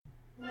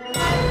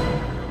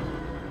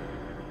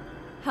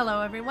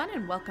Hello, everyone,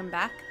 and welcome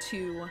back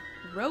to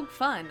Rogue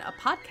Fun, a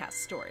podcast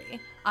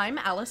story. I'm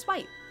Alice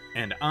White,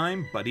 And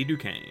I'm Buddy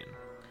Duquesne.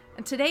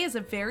 and today is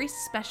a very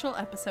special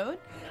episode.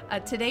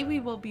 Today we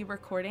will be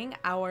recording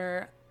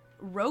our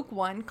Rogue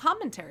One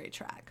commentary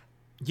track.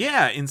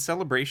 Yeah, in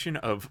celebration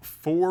of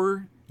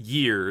 4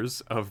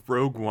 years of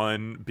Rogue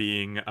One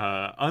being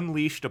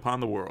unleashed upon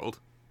the world,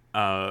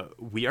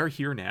 we are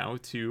here now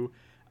to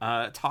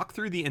talk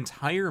through the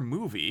entire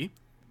movie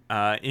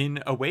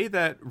in a way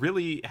that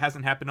really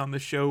hasn't happened on the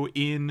show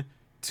in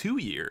 2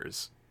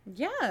 years.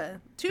 Yeah,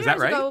 2 Is years that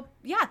right? ago.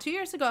 Yeah, 2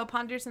 years ago,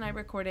 Ponders and I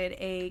recorded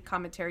a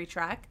commentary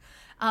track.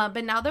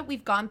 But now that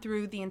we've gone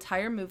through the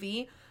entire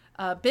movie,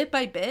 bit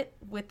by bit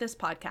with this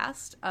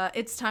podcast,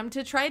 it's time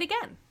to try it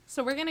again.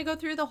 So we're gonna go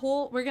through the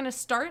whole. We're gonna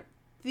start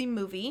the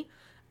movie.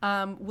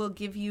 We'll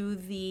give you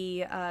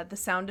the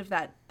sound of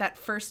that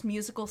first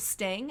musical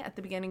sting at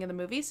the beginning of the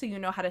movie, so you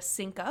know how to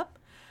sync up.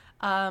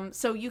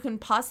 So you can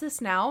pause this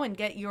now and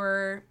get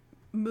your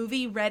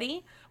movie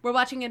ready. We're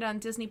watching it on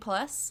Disney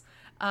Plus.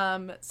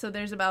 So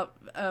there's about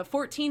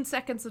 14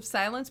 seconds of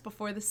silence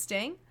before the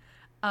sting,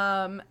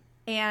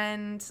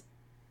 and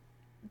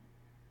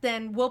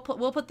then we'll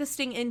put the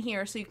sting in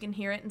here so you can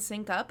hear it and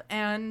sync up,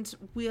 and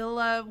we'll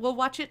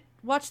watch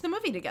the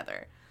movie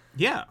together.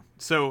 Yeah.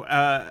 So,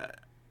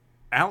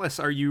 Alice,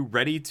 are you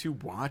ready to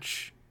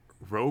watch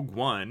Rogue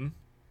One,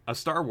 a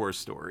Star Wars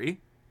story,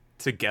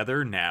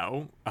 together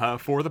now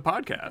for the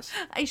podcast?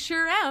 I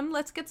sure am.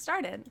 Let's get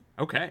started.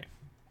 Okay.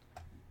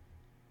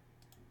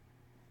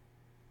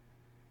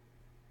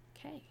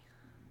 Okay.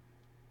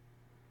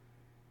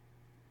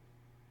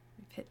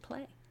 We've hit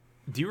play.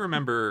 Do you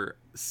remember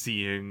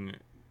seeing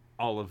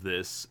all of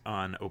this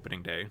on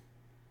opening day?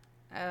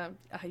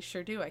 I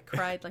sure do. I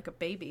cried like a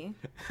baby.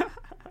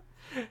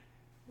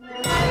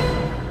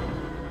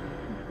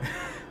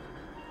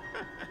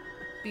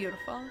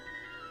 Beautiful.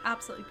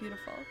 Absolutely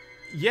beautiful.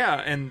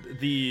 Yeah, and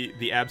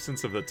the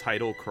absence of the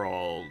title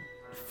crawl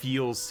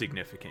feels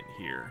significant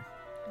here.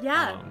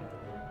 Yeah. Um,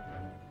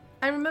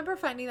 I remember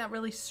finding that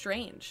really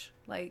strange.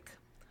 Like,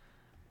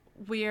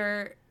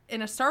 we're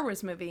in a Star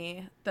Wars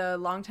movie, the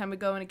long time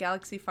ago in a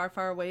galaxy far,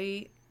 far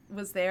away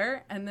was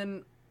there, and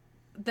then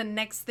the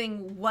next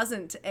thing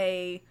wasn't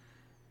a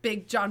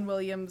big John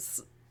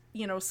Williams,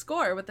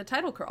 score with the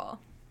title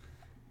crawl.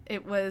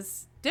 It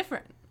was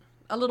different,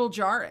 a little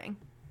jarring.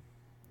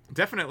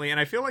 Definitely, and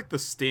I feel like the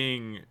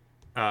sting,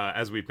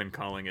 as we've been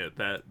calling it,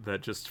 that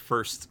just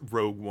first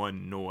Rogue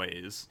One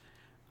noise,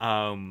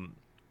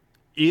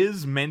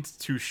 is meant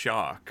to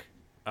shock.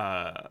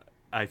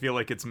 I feel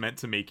like it's meant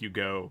to make you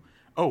go,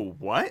 "Oh,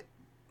 what?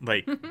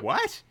 Like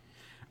what?"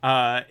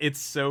 It's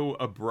so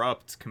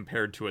abrupt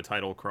compared to a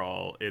title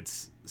crawl.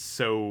 It's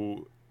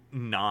so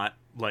not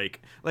like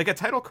a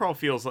title crawl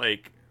feels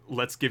like,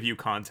 let's give you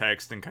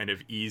context and kind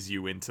of ease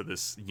you into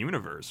this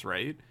universe,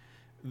 right?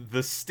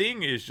 The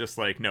sting is just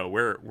like, no,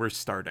 we're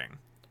starting.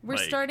 We're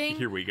Like, starting.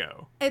 Here we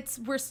go.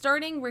 We're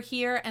starting, we're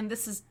here, and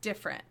this is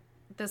different.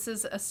 This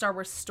is a Star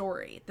Wars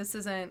story. This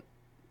isn't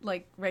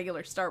like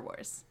regular Star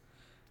Wars.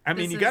 I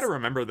mean, This you got to is-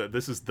 remember that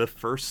this is the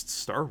first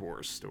Star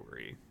Wars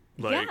story.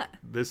 Like Yeah.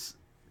 this,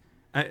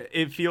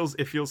 it feels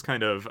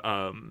kind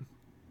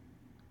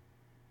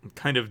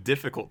of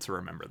difficult to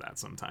remember that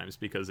sometimes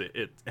because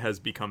it has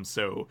become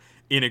so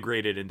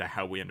integrated into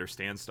how we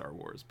understand Star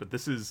Wars. But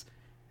this is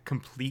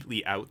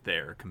completely out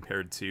there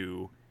compared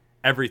to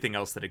everything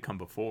else that had come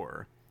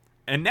before.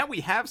 And now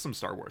we have some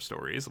Star Wars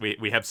stories.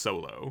 We have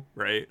Solo,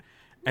 right?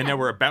 And Yeah. now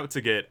we're about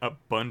to get a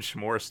bunch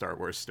more Star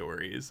Wars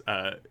stories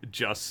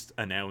just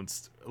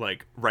announced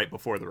like right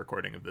before the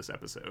recording of this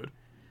episode.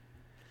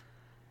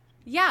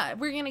 Yeah,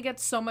 we're going to get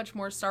so much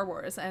more Star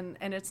Wars, and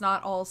it's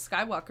not all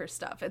Skywalker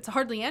stuff. It's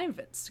hardly any of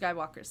it's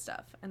Skywalker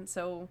stuff. And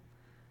so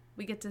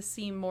we get to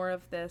see more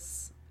of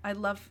this. I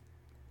love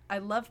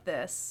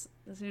this.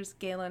 Here's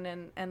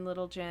Galen and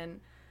Little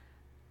Jin.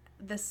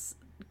 This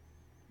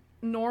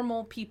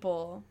normal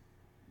people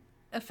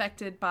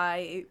affected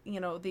by,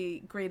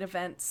 the great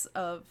events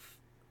of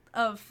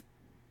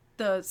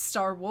the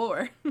Star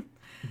War.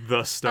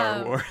 The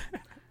Star Wars.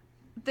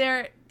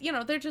 They're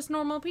just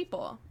normal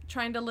people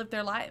trying to live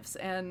their lives,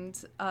 and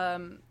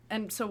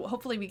so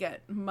hopefully we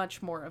get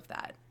much more of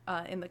that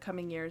in the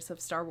coming years of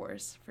Star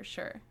Wars, for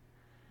sure.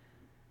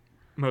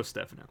 Most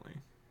definitely.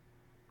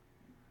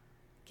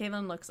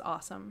 Galen looks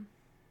awesome.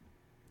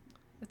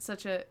 It's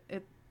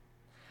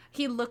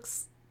he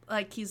looks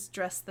like he's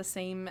dressed the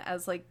same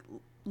as like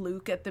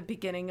Luke at the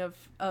beginning of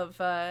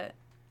A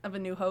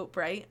New Hope,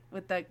 right?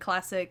 With that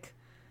classic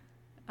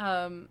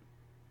kind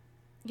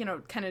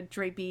of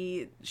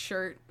drapey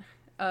shirt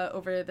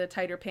over the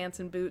tighter pants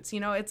and boots.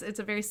 It's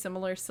a very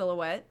similar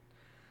silhouette.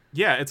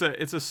 Yeah,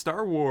 it's a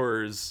Star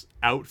Wars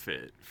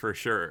outfit for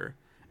sure.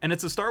 And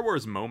it's a Star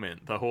Wars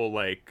moment, the whole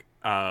like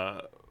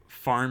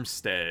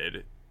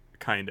farmstead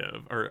kind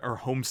of or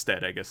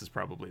homestead, I guess is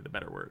probably the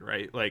better word,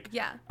 right? Like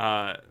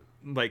Yeah.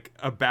 like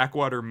a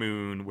backwater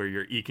moon where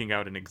you're eking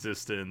out an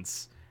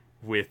existence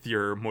with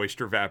your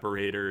moisture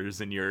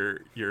evaporators and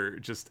your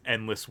just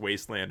endless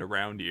wasteland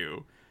around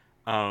you.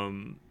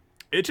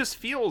 it just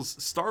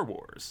feels Star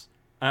Wars.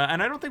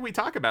 And I don't think we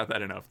talk about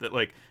that enough, that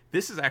like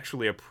this is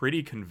actually a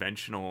pretty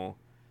conventional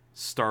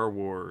Star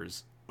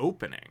Wars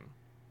opening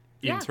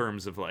in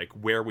terms of like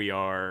where we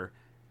are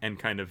and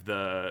kind of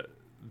the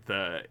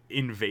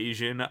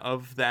invasion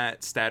of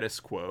that status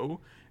quo.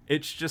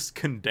 It's just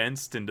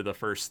condensed into the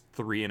first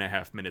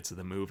 3.5 minutes of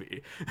the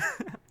movie.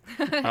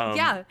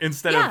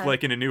 Instead of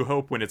like in A New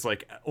Hope when it's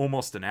like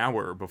almost an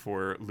hour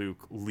before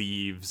Luke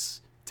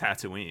leaves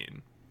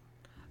Tatooine.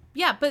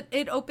 Yeah, but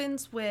it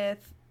opens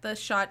with the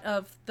shot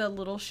of the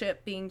little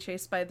ship being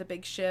chased by the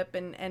big ship,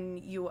 and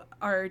you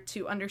are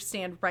to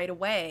understand right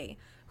away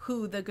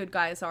who the good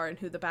guys are and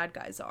who the bad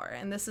guys are.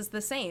 And this is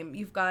the same.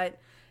 You've got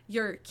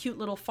your cute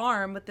little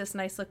farm with this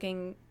nice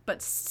looking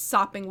but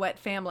sopping wet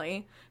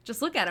family.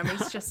 Just look at him.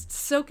 He's just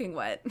soaking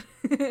wet.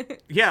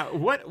 Yeah,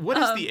 what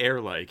is the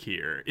air like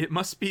here? It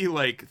must be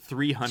like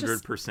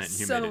 300%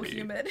 humidity. So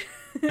humid.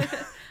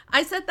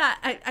 I said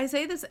that. I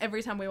say this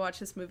every time we watch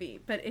this movie,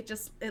 but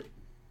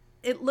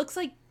it looks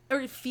like, or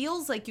it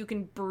feels like you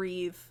can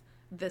breathe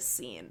this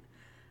scene.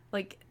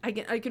 Like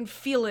I can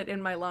feel it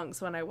in my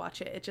lungs when I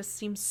watch it. It just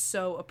seems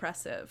so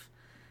oppressive.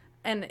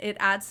 And it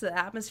adds to the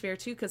atmosphere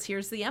too, because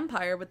here's the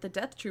Empire with the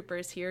Death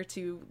Troopers here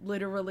to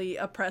literally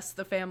oppress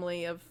the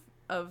family of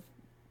the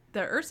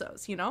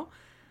Ursos, you know?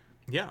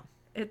 Yeah.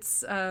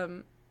 It's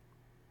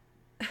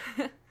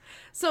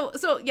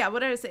So yeah,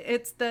 what I was saying,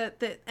 it's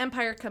the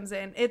Empire comes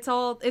in. It's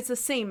the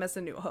same as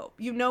A New Hope.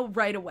 You know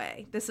right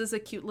away, this is a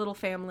cute little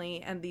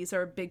family, and these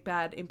are big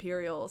bad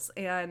Imperials,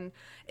 and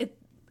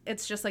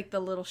it's just like the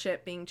little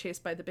ship being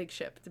chased by the big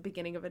ship at the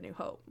beginning of A New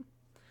Hope.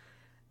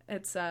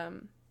 It's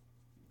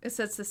it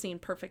sets the scene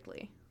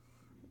perfectly.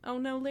 Oh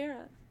no,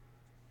 Lyra.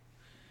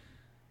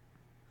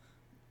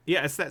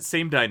 Yeah, it's that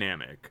same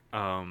dynamic,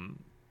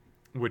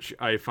 which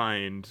I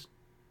find,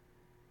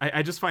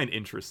 I just find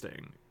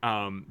interesting.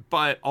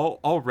 But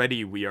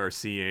already we are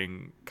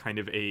seeing kind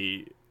of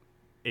a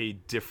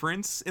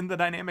difference in the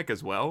dynamic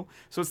as well.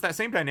 So it's that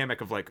same dynamic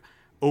of like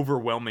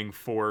overwhelming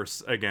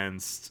force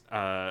against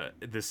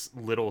this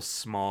little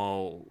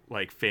small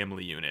like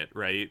family unit,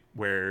 right?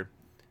 Where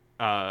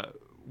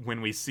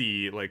when we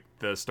see like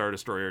the Star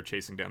Destroyer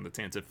chasing down the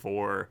Tantive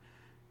 4,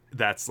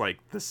 that's like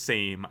the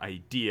same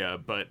idea,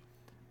 but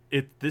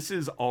this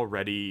is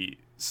already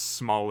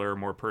smaller,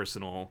 more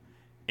personal,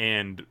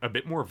 and a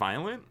bit more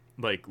violent.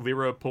 Like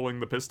Lyra pulling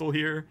the pistol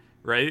here,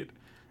 right?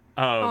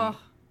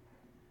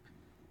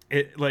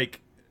 It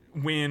like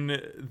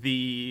when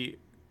the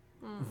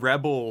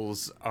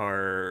rebels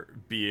are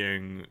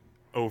being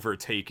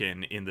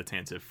overtaken in the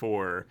Tantive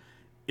 4,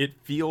 it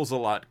feels a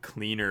lot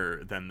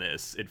cleaner than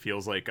this. It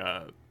feels like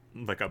a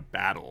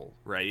battle,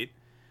 right?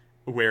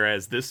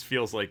 Whereas this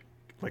feels like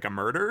a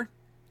murder.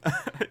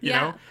 you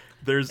know?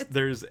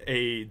 There's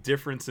a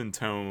difference in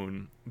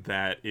tone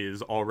that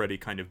is already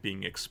kind of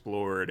being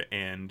explored,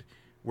 and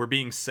we're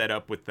being set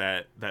up with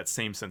that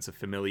same sense of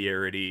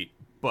familiarity,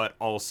 but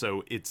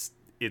also its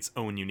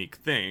own unique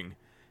thing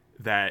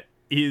that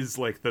is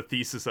like the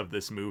thesis of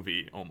this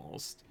movie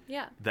almost.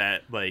 Yeah.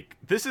 That like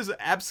this is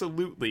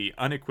absolutely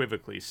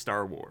unequivocally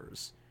Star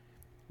Wars,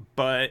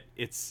 but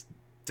it's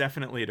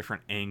definitely a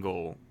different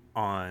angle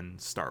on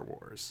Star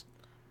Wars.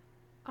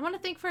 I want to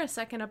think for a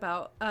second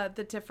about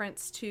the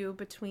difference too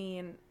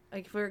between,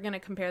 like, if we were going to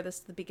compare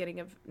this to the beginning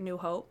of New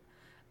Hope,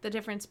 the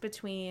difference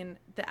between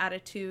the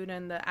attitude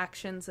and the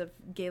actions of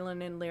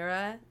Galen and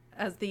Lyra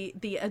as the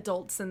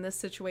adults in this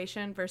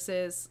situation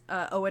versus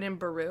Owen and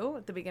Beru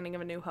at the beginning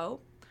of A New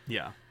Hope.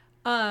 Yeah.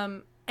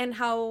 And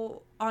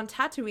how on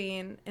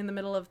Tatooine, in the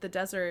middle of the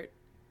desert,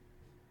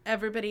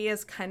 everybody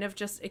has kind of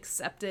just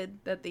accepted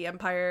that the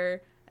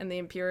Empire and the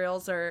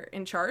Imperials are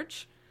in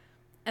charge.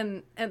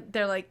 And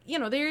they're like, you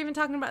know, they're even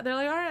talking about, they're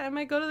like, all right, I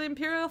might go to the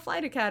Imperial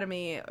Flight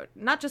Academy.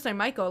 Not just I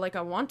might go, like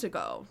I want to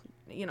go,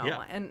 you know.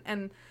 Yeah.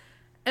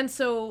 And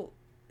so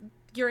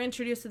you're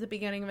introduced at the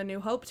beginning of A New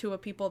Hope to a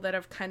people that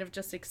have kind of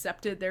just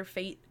accepted their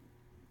fate.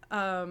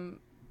 But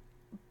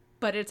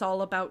it's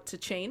all about to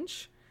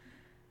change.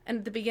 And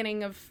at the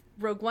beginning of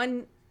Rogue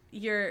One,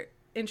 you're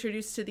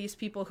introduced to these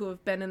people who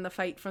have been in the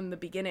fight from the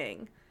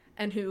beginning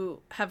and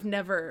who have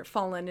never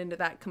fallen into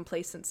that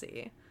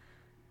complacency.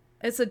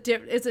 It's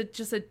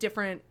just a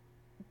different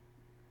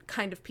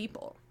kind of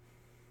people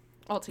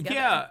altogether.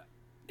 Yeah,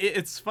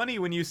 it's funny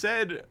when you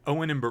said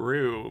Owen and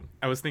Beru,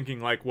 I was thinking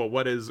like, well,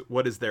 what is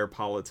their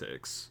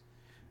politics?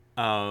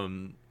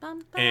 And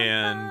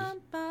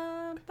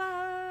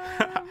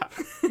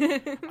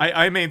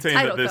I maintain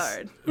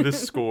that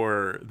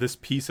this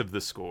piece of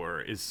the score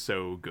is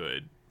so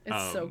good.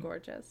 It's so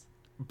gorgeous.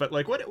 But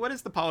like, what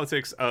is the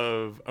politics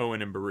of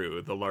Owen and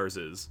Beru, the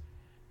Larses?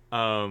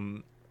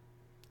 And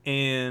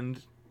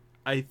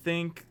I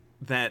think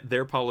that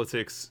their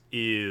politics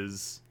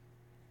is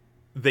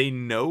they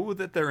know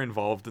that they're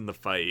involved in the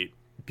fight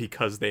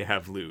because they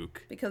have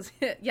Luke. Because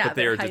but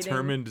they're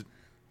determined.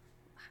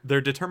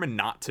 They're determined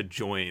not to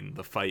join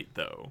the fight,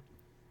 though.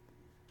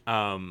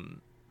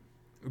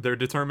 They're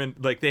determined,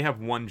 like they have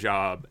one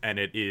job, and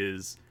it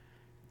is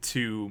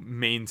to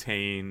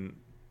maintain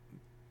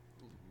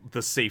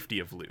the safety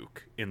of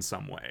Luke in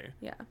some way.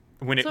 Yeah.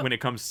 When it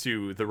comes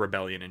to the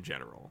rebellion in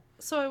general.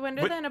 So I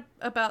wonder then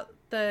about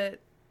the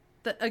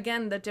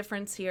again, the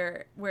difference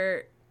here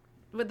where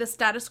with the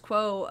status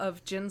quo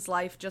of Jyn's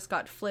life just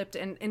got flipped,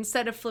 and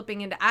instead of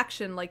flipping into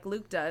action like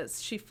Luke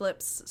does, she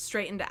flips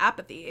straight into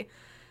apathy.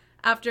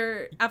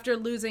 After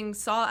losing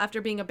Saw,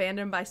 after being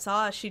abandoned by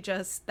Saw,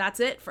 that's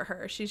it for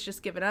her. She's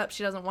just given up.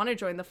 She doesn't want to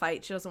join the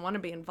fight. She doesn't want to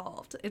be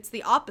involved. It's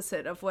the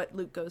opposite of what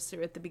Luke goes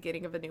through at the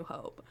beginning of A New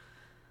Hope.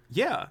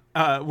 Yeah,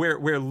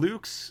 where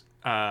Luke's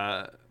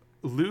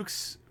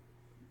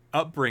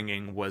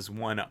upbringing was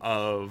one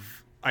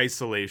of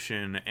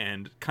isolation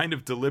and kind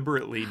of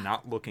deliberately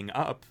not looking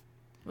up.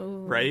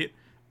 Ooh, right?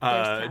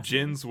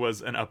 Jyn's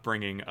was an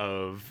upbringing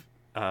of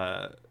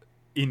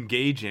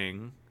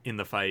engaging in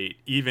the fight,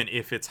 even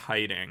if it's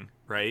hiding,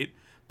 right?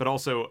 But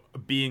also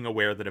being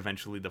aware that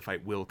eventually the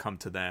fight will come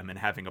to them and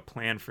having a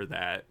plan for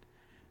that.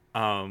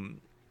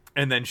 And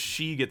then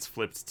she gets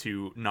flipped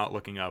to not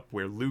looking up,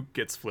 where Luke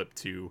gets flipped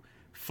to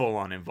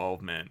full-on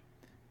involvement.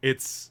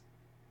 It's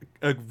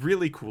a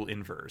really cool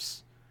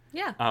inverse.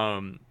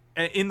 Yeah.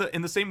 In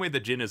the same way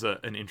that Jyn is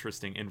an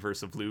interesting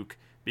inverse of Luke,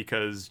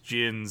 because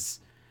Jyn's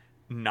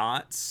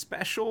not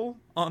special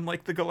on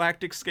like the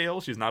galactic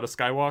scale. She's not a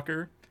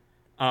Skywalker.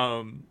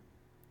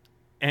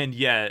 And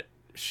yet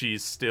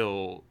she's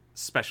still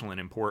special and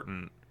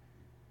important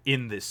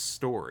in this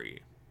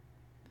story.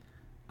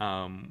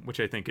 Which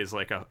I think is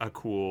like a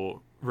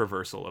cool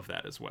reversal of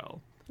that as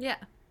well. Yeah.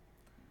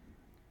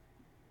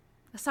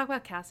 Let's talk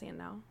about Cassian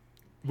now.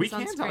 We He's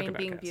can on talk screen about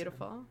being Cassian.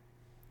 beautiful.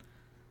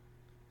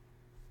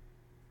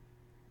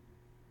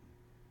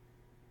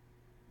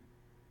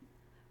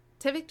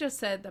 Tivik just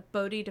said that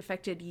Bodhi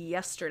defected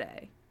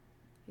yesterday.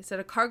 He said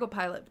a cargo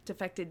pilot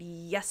defected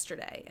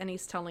yesterday, and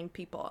he's telling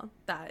people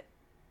that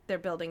they're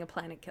building a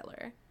planet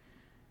killer.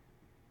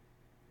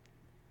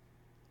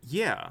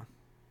 Yeah.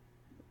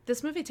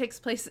 This movie takes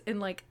place in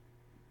like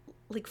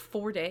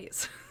 4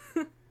 days.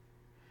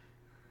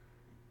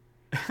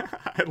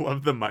 I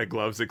love the my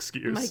gloves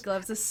excuse. My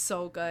gloves is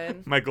so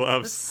good. My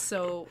gloves. It's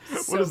so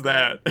What is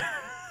good.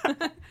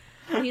 that?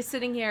 He's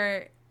sitting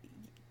here,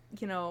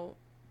 you know,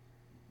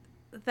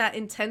 that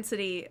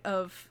intensity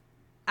of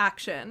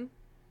action,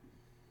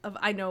 of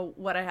I know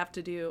what I have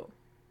to do.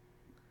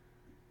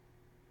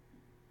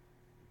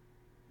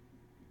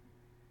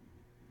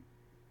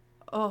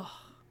 Oh.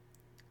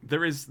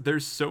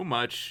 There's so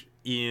much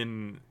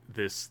in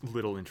this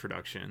little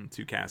introduction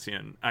to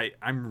Cassian.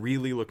 I'm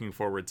really looking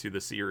forward to the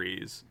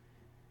series.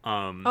 It's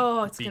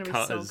gonna be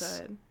so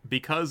good.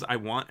 Because I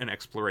want an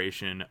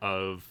exploration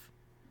of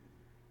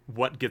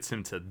what gets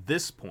him to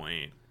this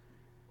point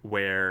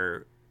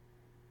where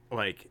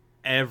like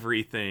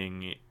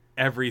everything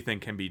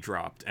can be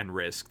dropped and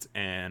risked,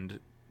 and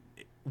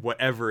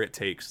whatever it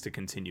takes to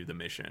continue the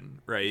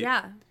mission, right?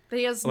 Yeah. That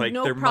he has Like,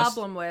 no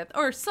problem with,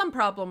 or some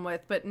problem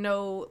with, but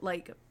no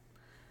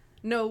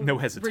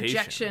hesitation.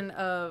 rejection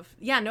of,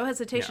 no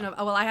hesitation Yeah. of,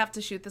 oh, well, I have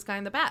to shoot this guy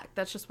in the back.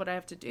 That's just what I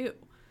have to do.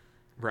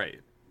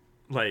 Right.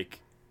 Like,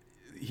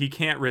 he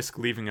can't risk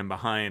leaving him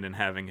behind and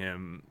having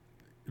him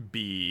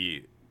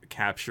be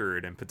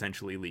captured and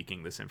potentially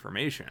leaking this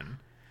information.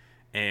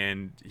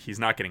 And he's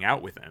not getting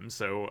out with him.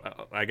 So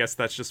I guess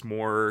that's just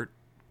more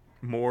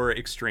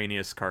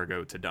extraneous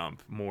cargo to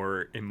dump,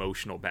 more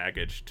emotional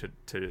baggage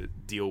to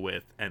deal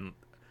with and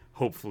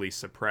hopefully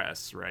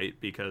suppress, right?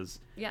 Because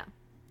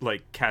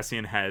like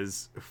Cassian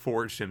has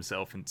forged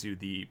himself into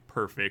the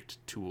perfect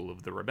tool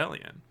of the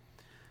rebellion.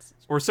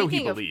 Or so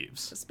he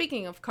believes.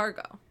 Speaking of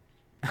cargo,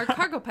 our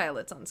cargo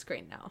pilot's on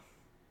screen now.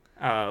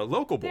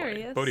 Local boy. There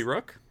he is. Bodhi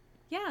Rook?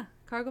 Yeah,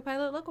 cargo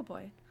pilot, local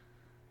boy.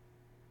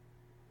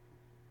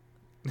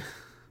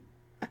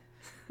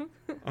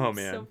 Oh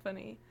man. So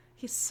funny.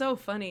 He's so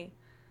funny.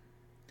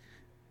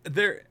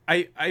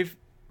 I've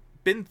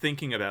been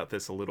thinking about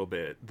this a little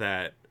bit,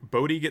 that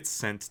Bodhi gets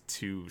sent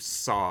to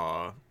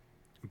Saw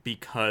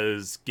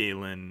because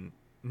Galen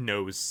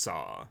knows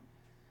Saw.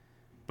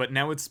 But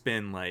now it's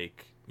been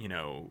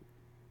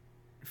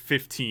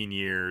 15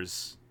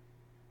 years,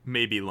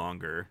 maybe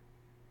longer.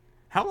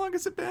 How long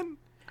has it been?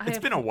 It's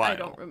been a while. I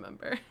don't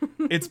remember.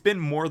 It's been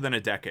more than a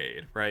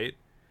decade, right?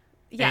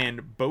 Yeah.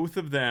 And both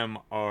of them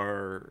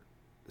are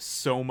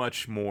so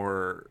much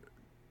more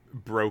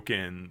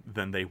broken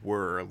than they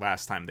were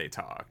last time they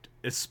talked.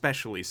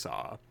 Especially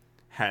Saw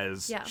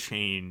has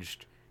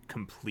changed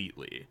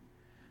completely.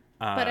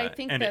 But I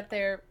think that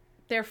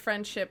their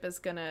friendship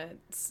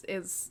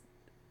is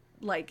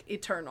like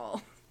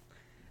eternal.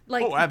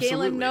 Like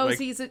Galen knows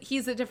he's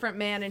a different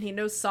man, and he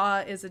knows Saw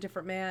is a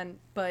different man,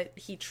 but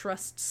he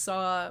trusts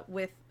Saw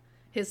with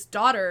his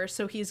daughter,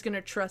 so he's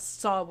gonna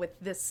trust Saw with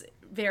this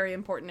very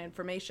important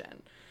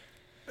information.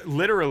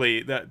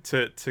 Literally, that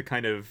to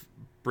kind of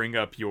bring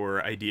up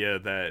your idea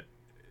that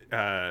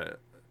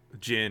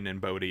Jyn and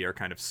Bodhi are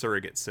kind of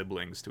surrogate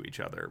siblings to each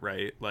other,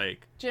 right?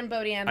 Like Jyn,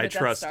 Bodhi, and the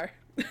Death Star.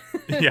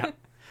 Yeah.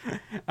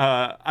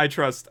 I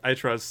trust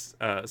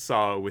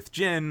Saw with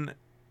Jyn.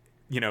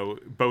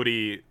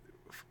 Bodhi,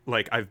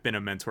 like, I've been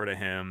a mentor to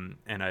him,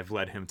 and I've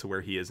led him to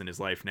where he is in his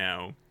life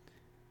now.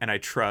 and I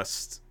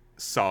trust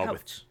Saw Ouch.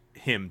 with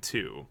him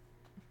too.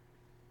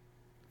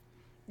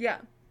 Yeah.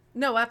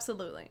 No,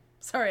 absolutely.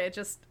 Sorry,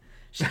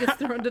 she gets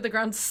thrown to the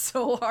ground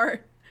so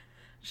hard.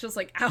 She's just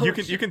like,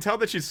 ouch. You can tell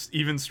that she's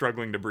even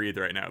struggling to breathe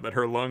right now, that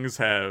her lungs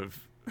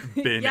have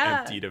been Yeah.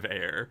 emptied of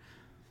air.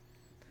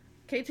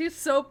 K2's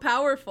so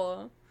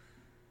powerful.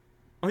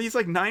 Oh, he's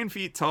like 9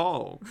 feet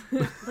tall.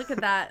 Look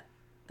at that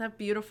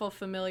beautiful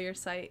familiar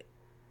sight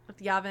with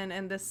Yavin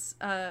and this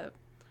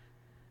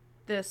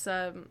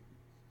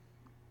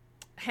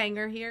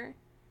hangar here.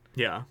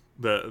 Yeah,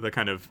 the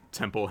kind of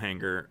temple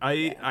hangar.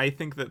 I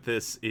think that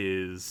this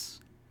is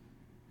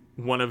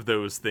one of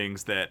those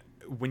things that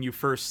when you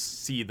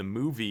first see the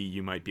movie,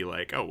 you might be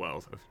like, oh,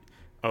 well,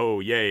 oh,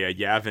 yay, a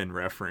Yavin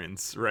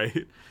reference,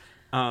 right?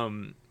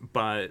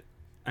 But,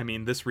 I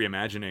mean, this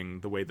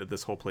reimagining, the way that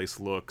this whole place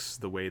looks,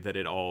 the way that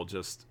it all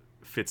just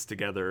fits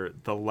together,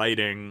 the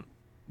lighting,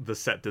 the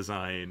set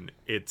design,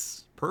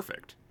 it's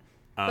perfect.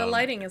 The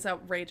lighting is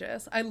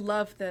outrageous. I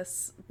love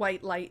this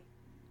white light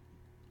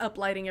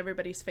uplighting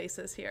everybody's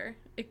faces here.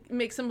 It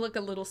makes them look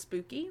a little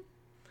spooky.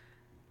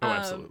 Oh,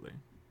 absolutely.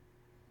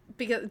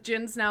 Because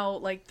Jin's now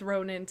like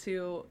thrown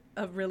into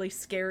a really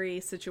scary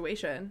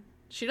situation.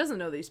 She doesn't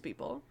know these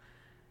people.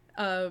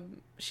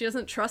 She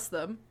doesn't trust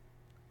them.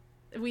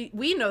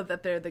 We know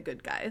that they're the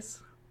good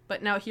guys,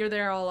 but now here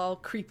they're all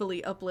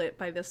creepily uplit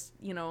by this,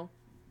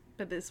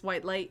 by this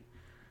white light.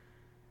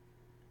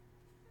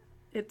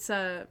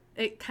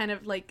 It kind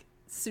of like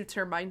suits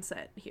her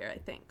mindset here, I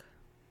think.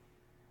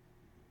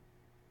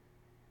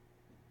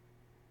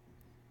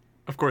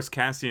 Of course,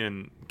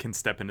 Cassian can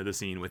step into the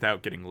scene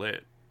without getting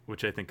lit,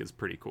 which I think is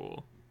pretty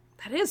cool.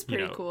 That is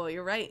pretty cool.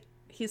 You're right.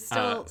 He's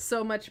still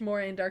so much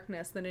more in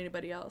darkness than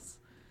anybody else.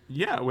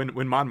 Yeah,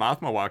 when Mon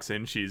Mothma walks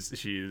in,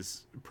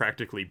 she's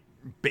practically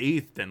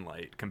bathed in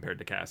light compared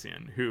to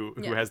Cassian, who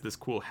has this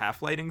cool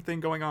half lighting thing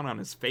going on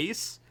his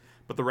face,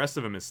 but the rest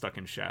of him is stuck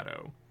in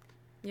shadow.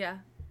 Yeah,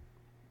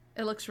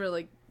 it looks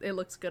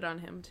good on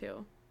him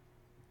too.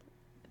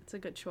 It's a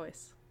good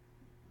choice.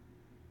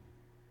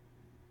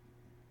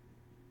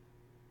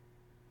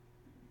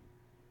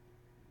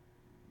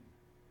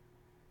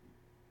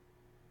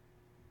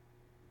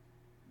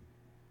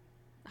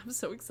 I'm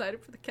so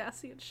excited for the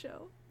Cassian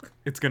show.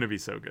 It's gonna be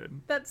so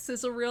good. That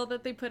sizzle reel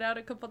that they put out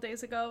a couple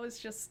days ago is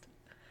just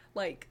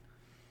like,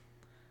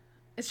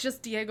 it's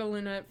just Diego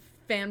Luna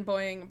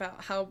fanboying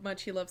about how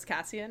much he loves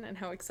Cassian and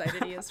how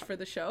excited he is for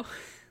the show.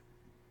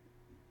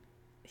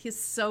 He's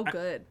so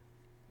good.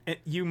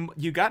 You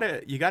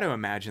gotta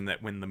imagine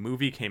that when the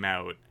movie came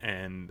out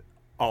and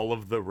all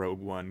of the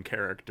Rogue One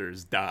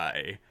characters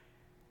die,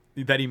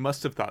 that he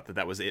must have thought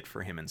that was it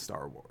for him in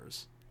Star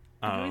Wars.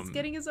 He's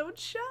getting his own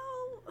show.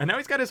 And now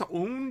he's got his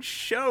own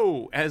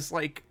show as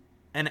like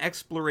an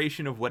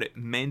exploration of what it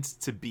meant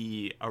to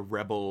be a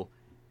rebel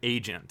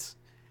agent.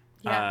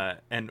 Yeah.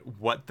 And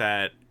what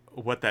that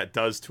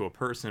does to a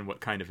person, what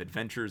kind of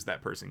adventures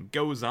that person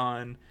goes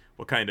on,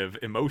 what kind of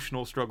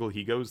emotional struggle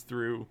he goes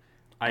through.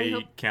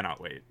 I cannot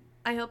wait.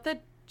 I hope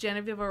that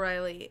Genevieve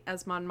O'Reilly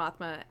as Mon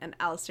Mothma and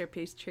Alistair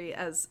Peachtree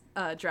as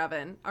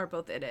Draven are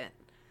both in it.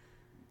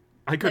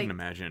 I couldn't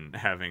imagine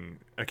having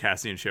a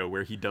Cassian show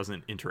where he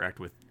doesn't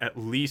interact with at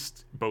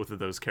least both of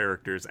those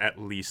characters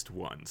at least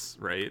once,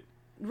 right?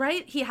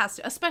 Right? He has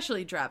to,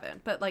 especially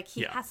Draven, but like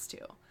he has to.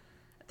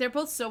 They're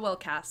both so well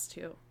cast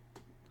too.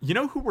 You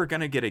know who we're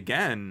gonna get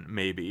again,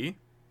 maybe?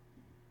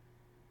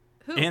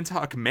 Who?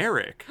 Antok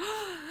Merrick.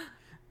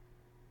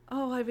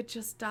 Oh, I would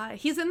just die.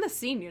 He's in the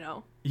scene,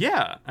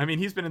 Yeah, I mean,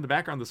 he's been in the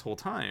background this whole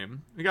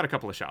time. We got a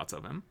couple of shots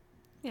of him.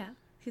 Yeah,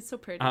 he's so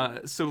pretty.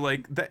 So,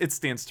 like, it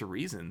stands to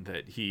reason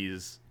that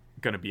he's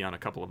going to be on a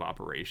couple of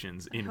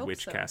operations in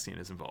which Cassian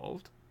is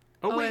involved.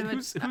 Oh, wait,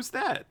 who's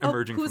that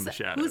emerging from the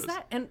shadows? Who's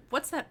that? And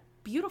what's that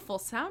beautiful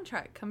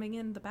soundtrack coming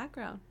in the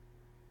background?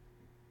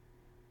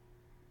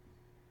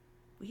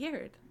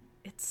 Weird.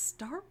 It's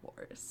Star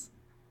Wars.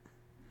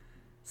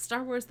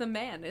 Star Wars the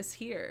man is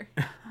here.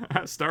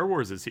 Star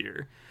Wars is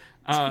here.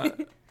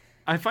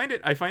 I find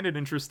it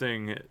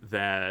interesting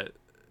that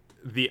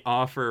the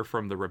offer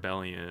from the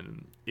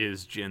rebellion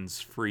is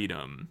Jin's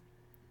freedom,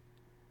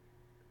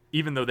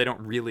 even though they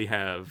don't really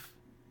have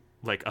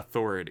like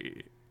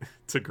authority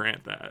to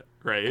grant that,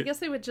 right? I guess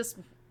they would just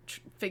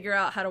figure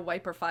out how to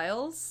wipe her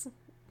files,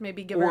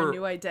 maybe give her a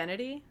new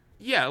identity.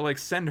 Yeah, like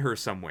send her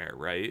somewhere,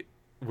 right?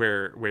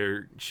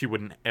 Where she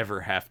wouldn't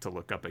ever have to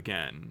look up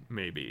again,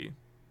 maybe.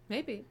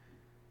 Maybe.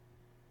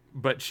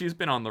 But she's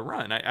been on the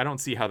run. I don't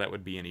see how that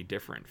would be any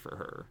different for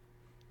her.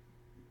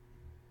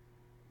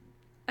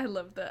 I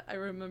love that. I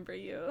remember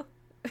you.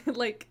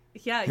 Like,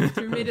 yeah, you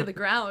threw me to the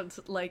ground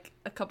like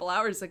a couple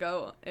hours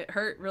ago. It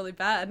hurt really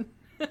bad.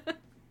 It's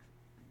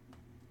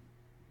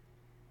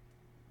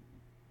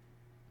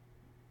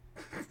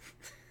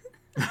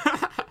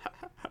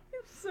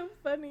so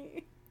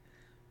funny.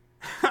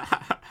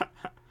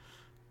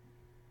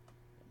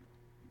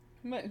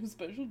 My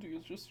specialty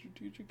is just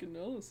strategic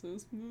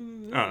analysis.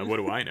 What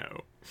do I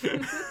know?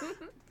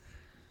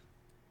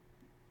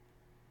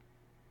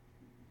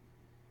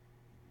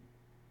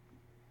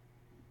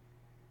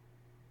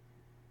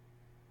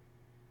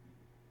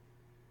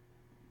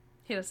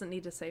 He doesn't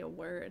need to say a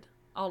word.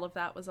 All of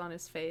that was on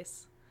his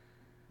face.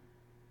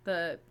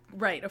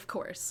 Right, of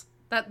course.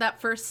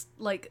 That first,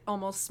 like,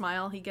 almost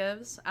smile he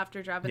gives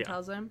after Dravin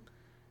tells him.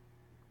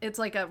 It's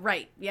like a,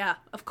 right, yeah,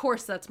 of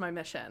course that's my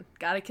mission.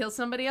 Gotta kill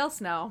somebody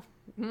else now.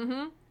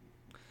 Mm-hmm.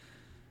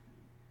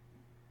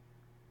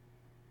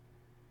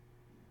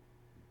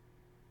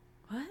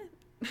 What?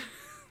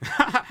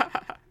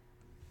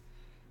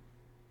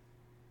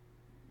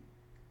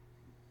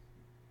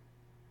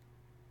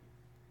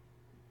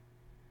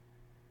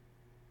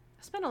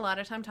 I spent a lot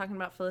of time talking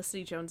about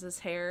Felicity Jones's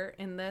hair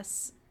in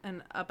this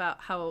and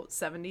about how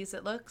 70s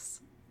it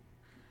looks.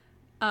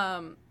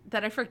 That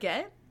I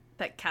forget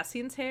that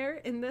Cassian's hair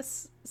in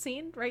this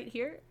scene right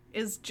here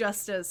is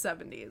just as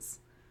 70s.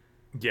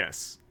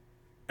 Yes.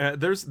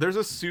 There's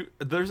a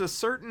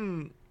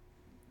certain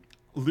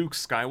Luke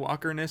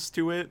Skywalker-ness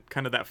to it,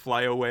 kind of that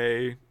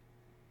flyaway,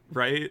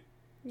 right?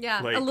 Yeah,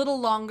 like, a little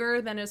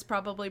longer than is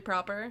probably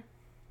proper.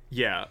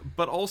 Yeah,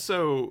 but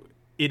also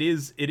it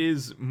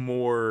is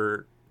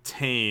more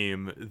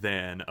tame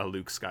than a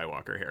Luke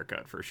Skywalker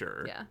haircut for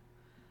sure. Yeah.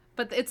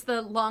 But it's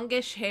the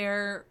longish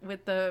hair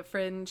with the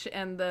fringe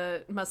and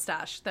the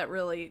mustache that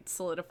really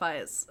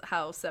solidifies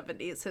how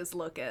 70s his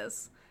look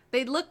is.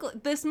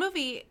 This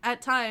movie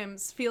at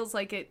times feels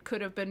like it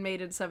could have been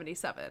made in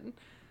 77.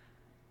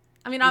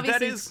 I mean,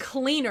 obviously it's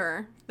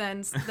cleaner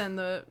than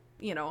the,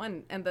 you know,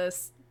 and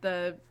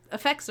the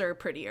effects are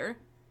prettier.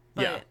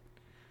 But yeah.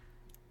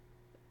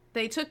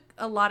 They took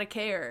a lot of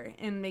care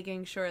in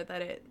making sure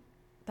that it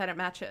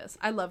matches.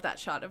 I love that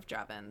shot of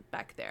Dravin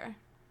back there.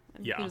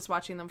 And he was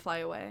watching them fly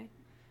away.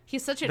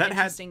 He's such an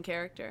interesting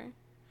character.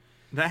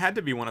 That had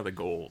to be one of the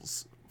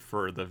goals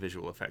for the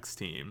visual effects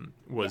team,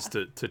 was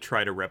to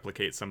try to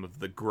replicate some of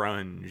the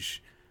grunge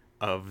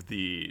of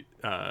the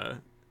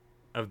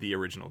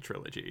original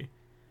trilogy.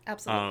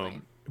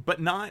 Absolutely. But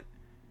not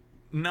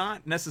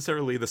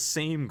necessarily the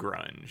same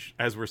grunge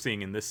as we're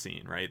seeing in this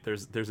scene, right?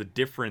 There's a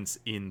difference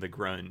in the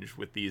grunge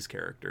with these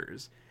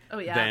characters. Oh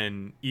yeah.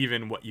 Than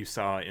even what you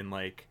saw in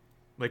like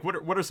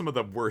what are some of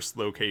the worst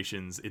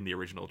locations in the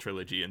original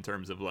trilogy in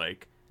terms of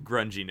like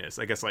grunginess?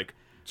 I guess like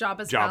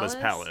Jabba's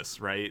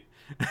palace, right?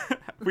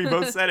 We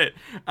both said it.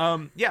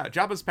 Yeah,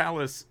 Jabba's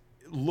palace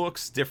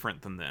looks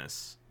different than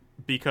this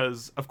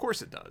because of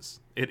course it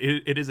does.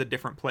 It is a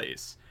different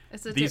place.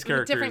 It's a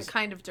different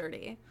kind of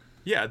dirty.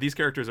 Yeah, these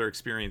characters are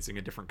experiencing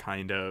a different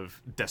kind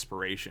of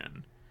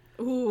desperation.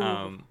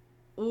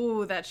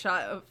 Ooh, that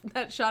shot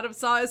of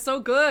Saw is so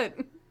good.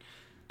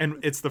 And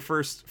it's the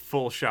first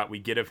full shot we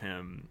get of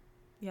him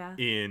yeah.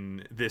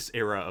 in this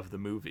era of the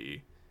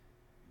movie.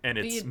 And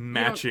it's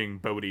matching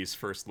Bodhi's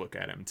first look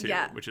at him too,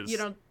 yeah, which is you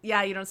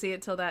don't see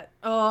it till that.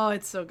 Oh,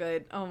 it's so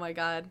good. Oh my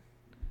god.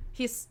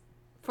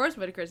 Forest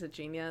Whitaker's a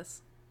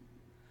genius.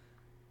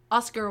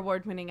 Oscar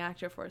award-winning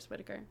actor Forest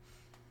Whitaker.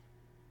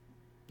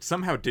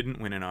 Somehow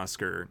didn't win an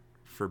Oscar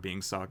for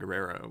being Saw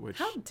Gerrera, which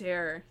how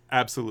dare.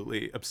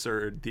 Absolutely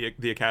absurd.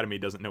 The Academy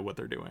doesn't know what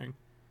they're doing.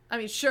 I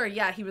mean, sure,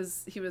 yeah, he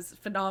was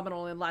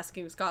phenomenal in Last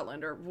King of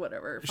Scotland or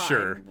whatever. Fine.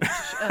 Sure.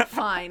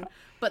 Fine.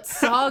 But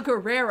Saw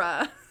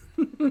Gerrera.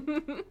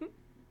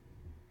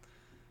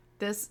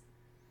 This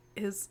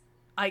is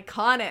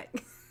iconic.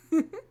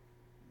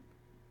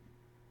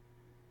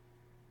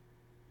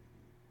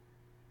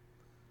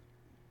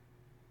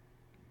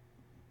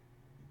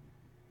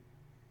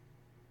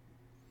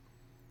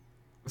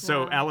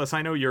 So, wow. Alice,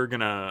 I know you're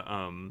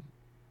gonna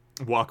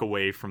walk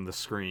away from the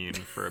screen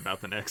for about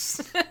the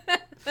next...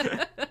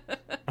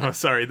 Oh,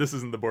 sorry, this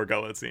isn't the Bor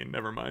Gullet scene.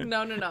 Never mind.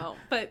 No.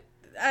 But,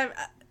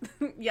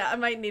 I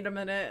might need a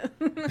minute.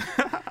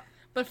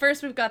 But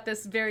first, we've got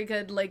this very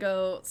good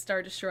Lego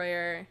Star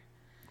Destroyer.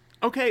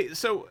 Okay,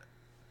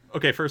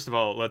 first of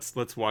all,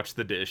 let's watch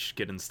the dish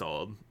get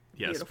installed.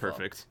 Yes, beautiful,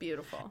 perfect.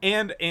 Beautiful.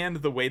 And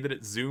the way that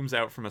it zooms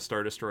out from a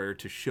Star Destroyer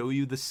to show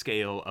you the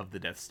scale of the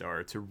Death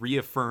Star, to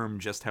reaffirm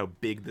just how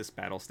big this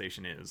battle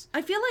station is.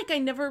 I feel like I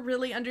never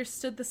really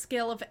understood the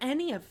scale of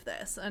any of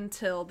this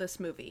until this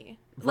movie.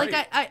 Right.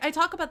 Like, I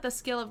talk about the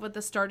scale of what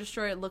the Star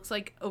Destroyer looks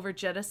like over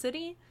Jedha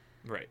City.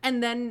 Right.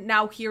 And then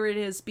now here it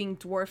is being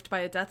dwarfed by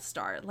a Death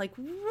Star. Like,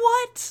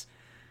 what?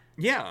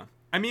 Yeah.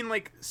 I mean,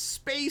 like,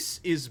 space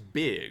is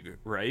big,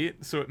 right?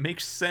 So it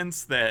makes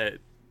sense that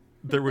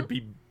there would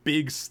be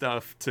big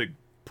stuff to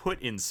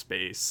put in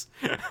space,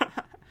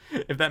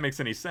 if that makes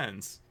any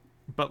sense.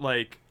 But,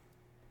 like,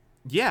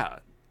 yeah,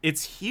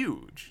 it's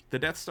huge. The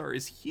Death Star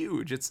is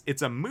huge.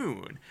 It's a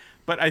moon.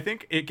 But I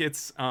think it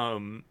gets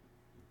kind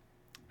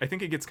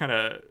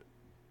of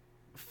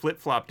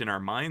flip-flopped in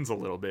our minds a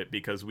little bit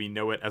because we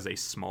know it as a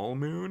small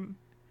moon,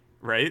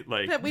 right?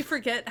 Like, that we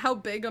forget how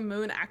big a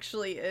moon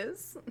actually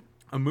is.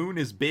 A moon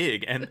is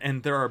big,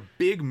 and there are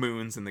big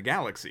moons in the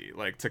galaxy.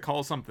 Like, to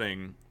call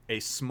something a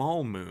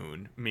small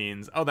moon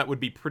means, oh, that would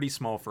be pretty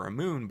small for a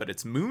moon, but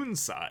it's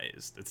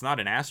moon-sized. It's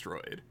not an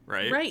asteroid,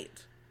 right?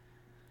 Right.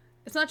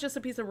 It's not just a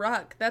piece of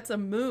rock. That's a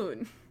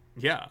moon.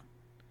 Yeah.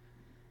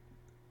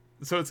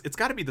 So it's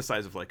got to be the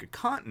size of, like, a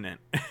continent.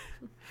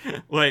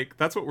 Like,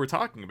 that's what we're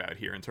talking about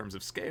here in terms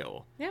of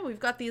scale. Yeah, we've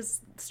got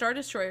these Star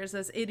Destroyers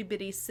as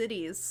itty-bitty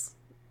cities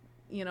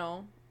you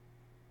know,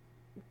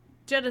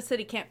 Jeddah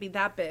City can't be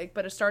that big,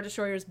 but a Star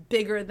Destroyer is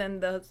bigger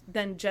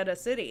than Jeddah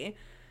City.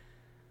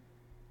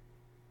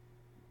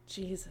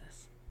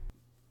 Jesus.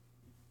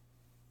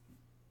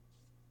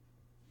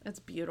 That's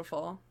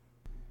beautiful.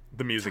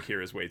 The music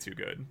here is way too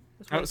good.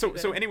 Way too good.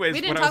 So anyways,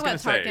 we didn't what talk I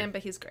was about going to Tarkin, say,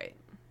 but he's great.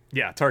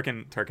 yeah,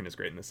 Tarkin is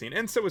great in this scene,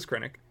 and so is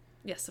Krennic.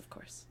 Yes, of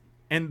course.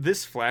 And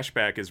this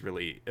flashback is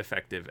really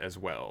effective as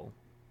well.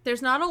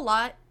 There's not a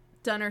lot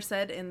done or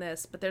said in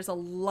this, but there's a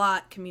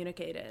lot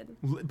communicated.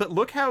 But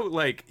look how,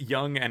 like,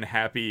 young and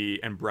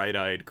happy and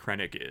bright-eyed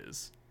Krennic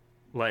is.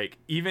 Like,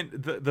 even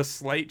the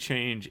slight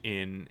change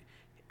in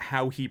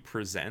how he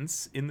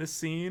presents in this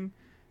scene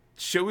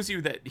shows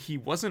you that he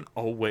wasn't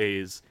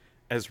always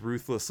as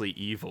ruthlessly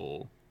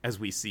evil as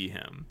we see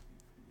him.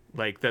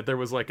 Like, that there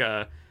was, like,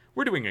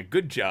 we're doing a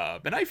good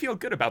job, and I feel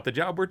good about the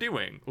job we're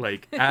doing,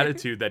 like,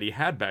 attitude that he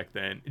had back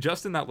then.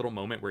 Just in that little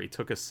moment where he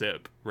took a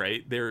sip,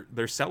 right?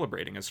 They're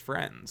celebrating as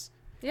friends.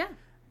 Yeah.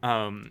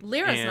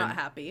 Lyra's not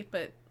happy,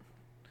 but...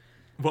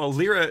 Well,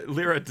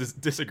 Lyra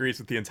disagrees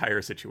with the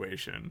entire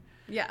situation.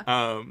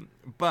 Yeah.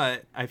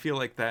 But I feel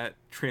like that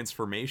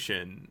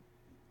transformation,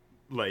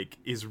 like,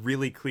 is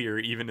really clear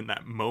even in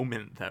that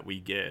moment that we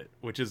get,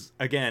 which is,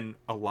 again,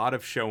 a lot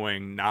of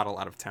showing, not a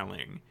lot of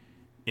telling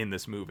in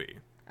this movie.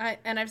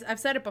 I've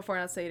said it before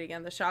and I'll say it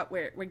again. The shot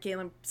where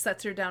Galen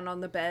sets her down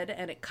on the bed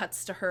and it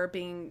cuts to her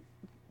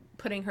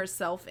putting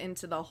herself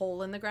into the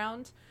hole in the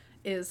ground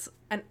is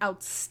an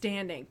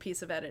outstanding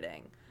piece of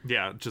editing.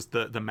 Yeah, just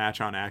the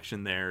match on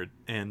action there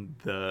and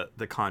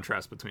the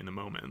contrast between the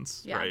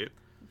moments, yeah. Right?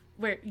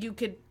 Where you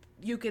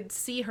could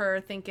see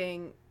her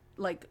thinking,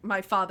 like,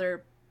 my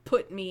father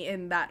put me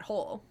in that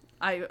hole.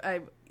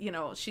 I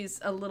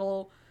she's a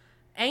little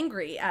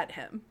angry at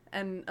him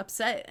and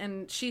upset,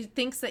 and she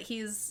thinks that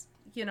he's,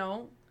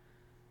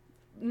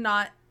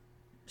 not...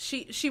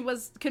 She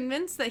was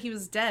convinced that he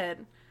was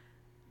dead,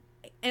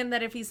 and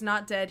that if he's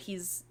not dead,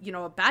 he's,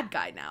 a bad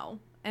guy now.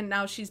 And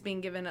now she's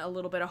being given a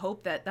little bit of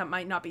hope that that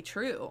might not be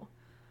true.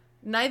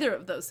 Neither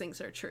of those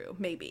things are true,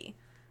 maybe.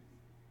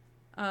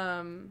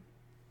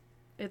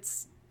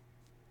 It's...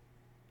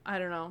 I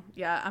don't know.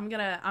 Yeah, I'm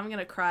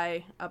gonna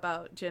cry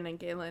about Jyn and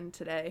Galen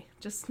today.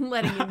 Just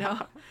letting you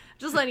know.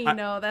 Just letting you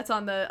know that's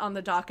on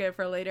the docket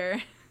for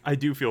later. I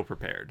do feel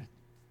prepared.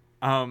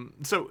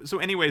 So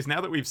anyways, now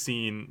that we've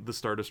seen the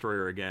Star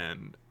Destroyer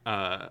again,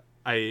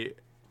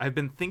 I've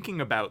been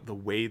thinking about the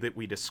way that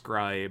we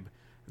describe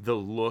the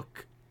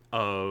look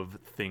of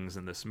things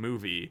in this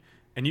movie.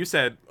 And you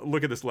said,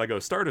 look at this Lego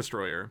Star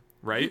Destroyer,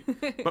 right?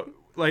 But,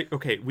 like,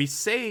 okay, we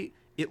say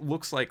it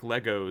looks like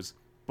Legos,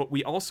 but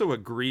we also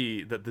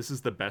agree that this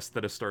is the best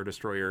that a Star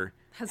Destroyer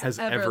has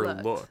ever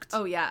looked.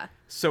 Oh, yeah.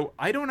 So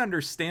I don't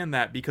understand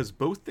that, because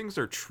both things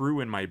are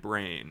true in my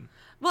brain.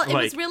 Well, it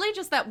was really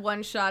just that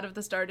one shot of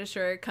the Star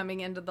Destroyer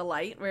coming into the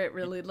light where it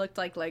really looked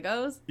like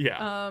Legos.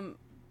 Yeah.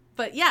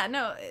 But yeah,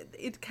 no,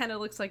 it kind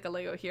of looks like a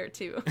Lego here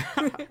too.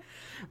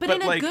 but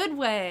in a good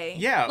way.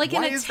 Yeah, like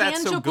why in a is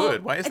tangible... that so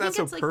good? Why is that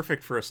so like...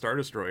 perfect for a Star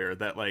Destroyer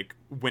that, like,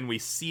 when we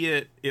see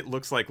it, it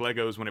looks like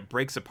Legos. When it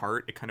breaks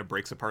apart, it kind of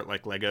breaks apart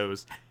like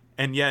Legos.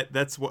 And yet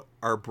that's what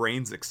our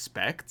brains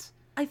expect.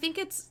 I think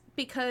it's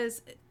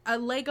because a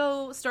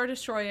Lego Star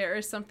Destroyer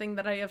is something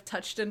that I have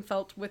touched and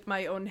felt with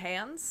my own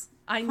hands.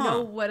 I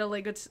know what a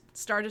Lego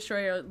Star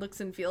Destroyer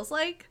looks and feels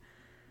like.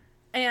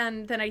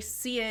 And then I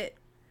see it.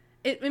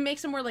 It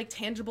makes it more, like,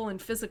 tangible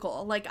and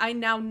physical. Like, I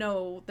now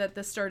know that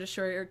the Star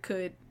Destroyer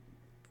could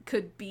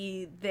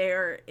be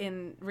there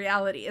in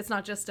reality. It's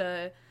not just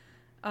a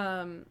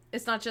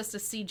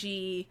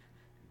CG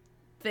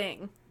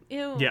thing.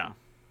 Ew. Yeah.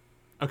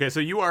 Okay, so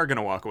you are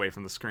gonna walk away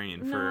from the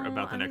screen for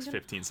about the next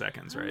 15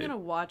 seconds, right? I'm gonna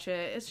watch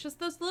it. It's just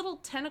those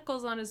little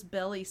tentacles on his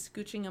belly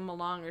scooching him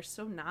along are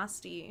so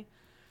nasty.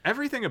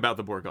 Everything about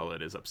the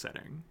Borgullet is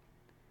upsetting.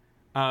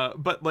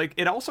 But, like,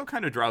 it also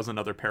kind of draws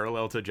another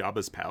parallel to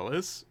Jabba's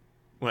palace.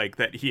 Like,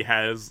 that he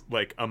has,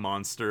 like, a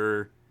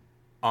monster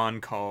on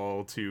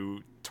call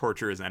to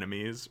torture his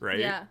enemies, right?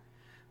 Yeah.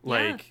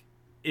 Like,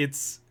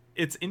 it's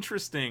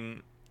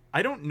interesting.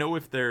 I don't know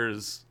if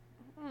there's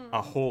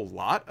a whole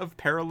lot of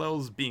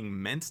parallels being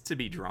meant to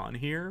be drawn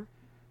here,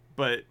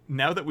 but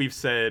now that we've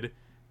said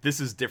this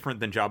is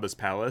different than Jabba's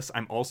palace,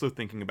 I'm also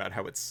thinking about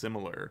how it's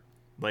similar.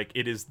 Like,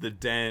 it is the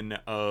den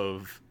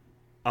of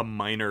a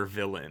minor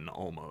villain,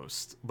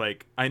 almost.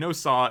 Like, I know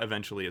Saw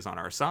eventually is on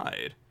our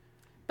side.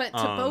 But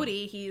to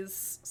Bodhi,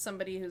 he's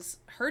somebody who's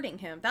hurting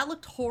him. That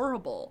looked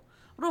horrible.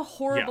 What a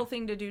horrible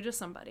thing to do to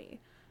somebody.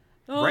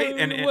 Oh, right?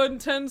 And one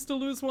tends to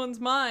lose one's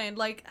mind.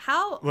 Like,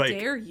 how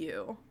dare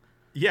you?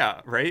 Yeah,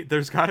 right?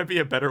 There's got to be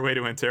a better way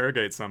to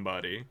interrogate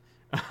somebody.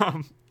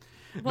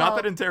 Not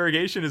that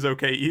interrogation is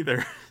okay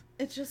either.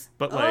 It's just,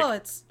 but like,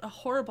 it's a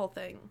horrible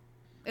thing.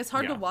 It's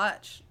hard to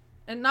watch.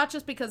 And not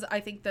just because I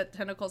think that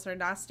tentacles are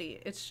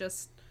nasty. It's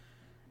just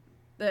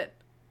that,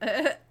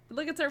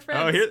 look, it's our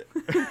friends. Oh, here...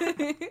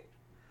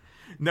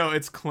 No,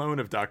 it's clone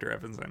of Dr.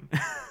 Evanson.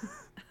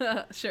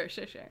 Sure.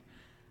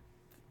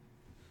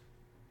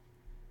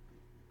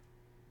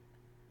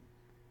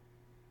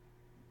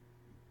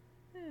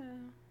 Yeah,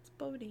 it's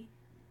Bodhi.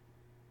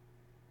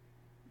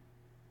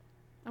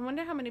 I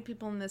wonder how many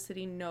people in the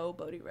city know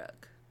Bodhi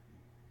Rook.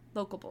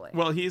 Local boy.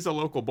 Well, he's a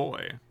local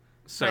boy.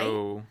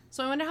 So right?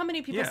 So I wonder how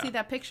many people yeah. see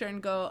that picture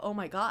and go, "Oh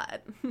my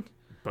god,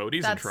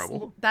 Bodhi's in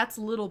trouble." That's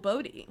little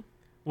Bodhi.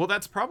 Well,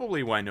 that's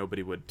probably why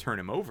nobody would turn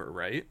him over,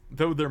 right?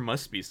 Though there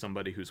must be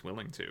somebody who's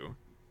willing to.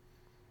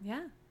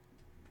 Yeah.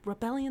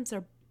 Rebellions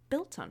are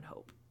built on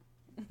hope.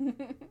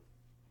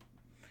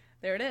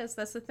 There it is.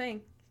 That's the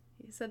thing.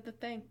 He said the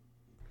thing.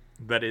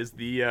 That is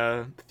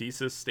the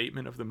thesis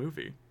statement of the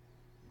movie.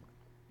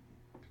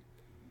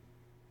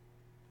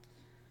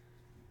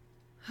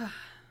 I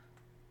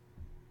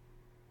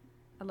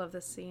love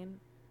this scene.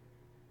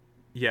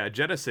 Yeah,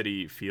 Jeddah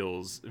City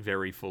feels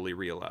very fully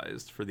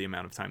realized for the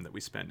amount of time that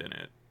we spend in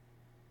it.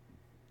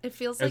 It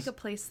feels like a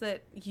place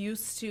that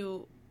used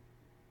to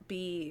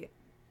be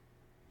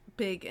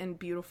big and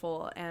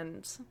beautiful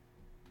and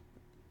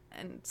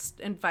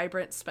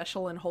vibrant,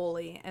 special and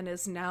holy, and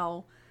is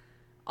now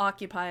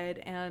occupied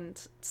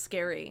and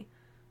scary.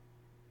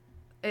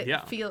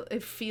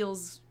 It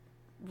feels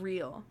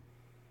real.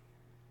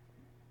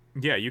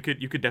 Yeah, you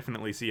could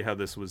definitely see how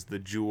this was the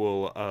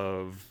jewel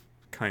of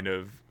kind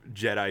of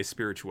Jedi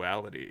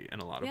spirituality in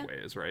a lot of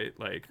ways, right?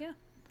 Like, yeah,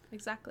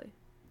 exactly.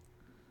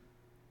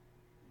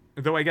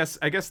 Though I guess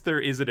there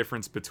is a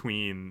difference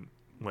between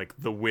like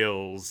the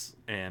Wills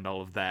and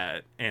all of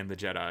that and the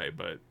Jedi,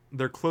 but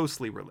they're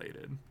closely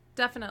related.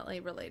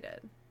 Definitely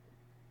related.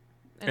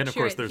 And of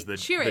course, there's the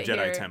Jedi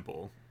here,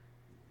 Temple.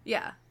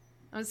 Yeah,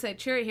 I would say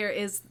Chirrut here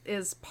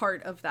is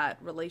part of that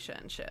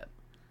relationship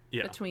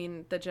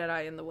between the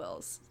Jedi and the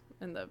Wills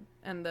and the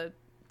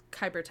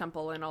Kyber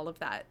Temple and all of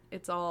that.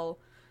 It's all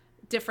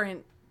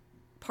different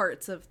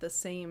parts of the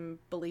same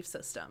belief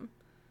system.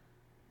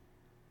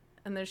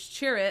 And there's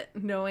Chirrut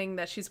knowing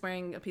that she's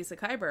wearing a piece of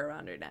Kyber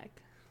around her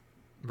neck.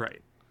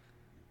 Right.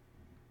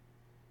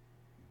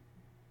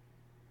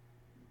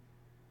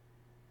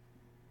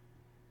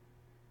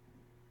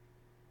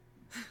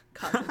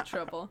 Causing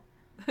trouble.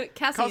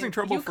 Cassian, causing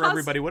trouble for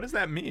everybody. What does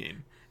that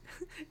mean?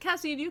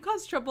 Cassian, you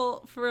cause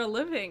trouble for a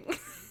living.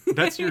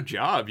 That's your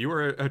job. You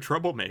are a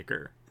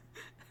troublemaker.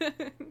 Very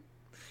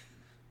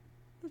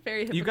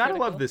hypocritical. You gotta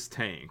love this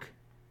tank.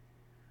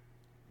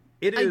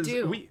 It is. I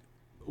do.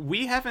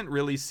 We haven't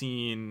really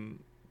seen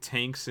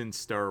tanks in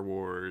Star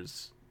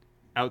Wars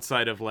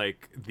outside of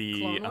like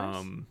the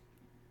I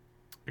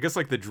guess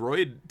like the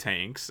droid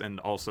tanks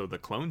and also the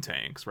clone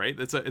tanks, right?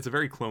 It's a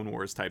very Clone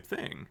Wars type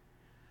thing.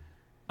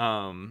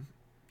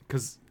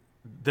 Because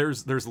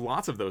there's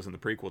lots of those in the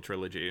prequel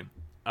trilogy,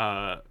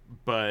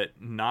 but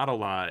not a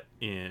lot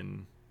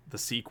in the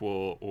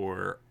sequel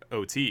or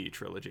OT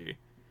trilogy.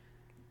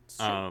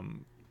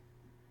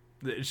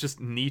 It's just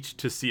neat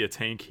to see a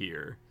tank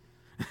here.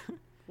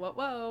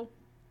 Whoa.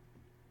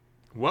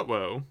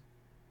 Whoa.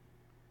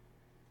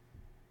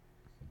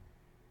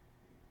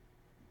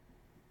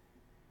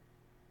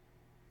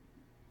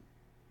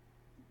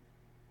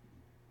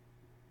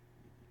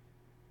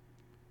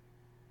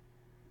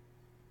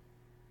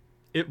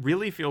 It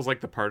really feels like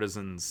the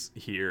partisans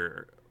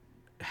here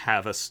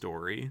have a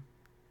story.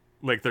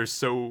 Like there's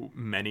so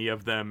many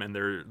of them, and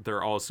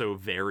they're all so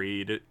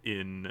varied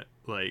in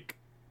like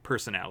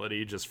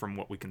personality just from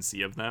what we can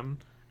see of them.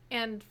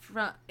 And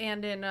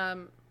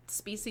in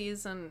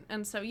species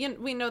and so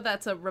we know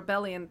that's a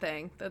rebellion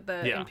thing, that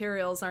the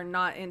Imperials are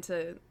not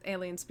into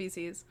alien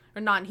species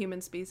or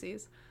non-human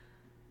species.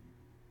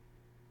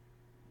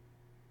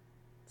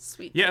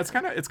 Sweet. Yeah, it's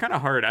kind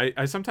of hard.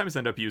 I sometimes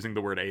end up using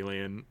the word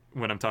alien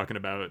when I'm talking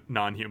about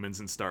non-humans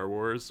in Star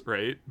Wars,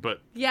 right?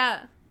 But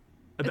yeah,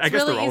 I guess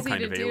really they're all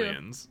kind of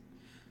aliens.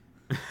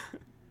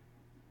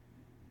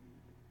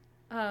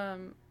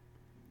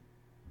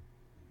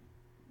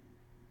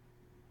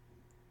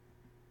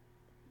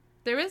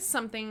 There is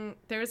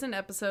an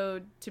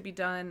episode to be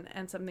done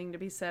and something to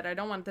be said. I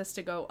don't want this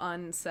to go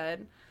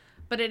unsaid,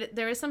 but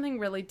there is something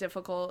really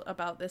difficult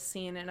about this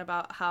scene and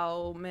about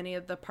how many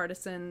of the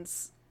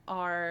partisans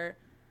are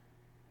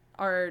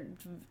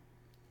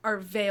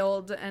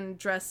veiled and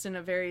dressed in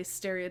a very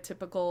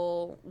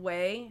stereotypical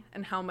way,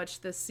 and how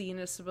much this scene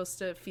is supposed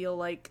to feel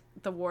like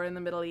the war in the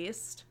Middle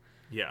East.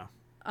 Yeah.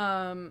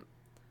 That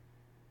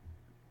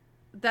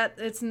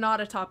it's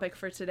not a topic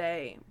for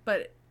today,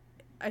 but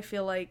I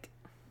feel like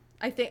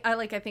I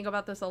think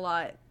about this a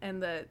lot,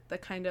 and the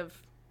kind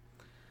of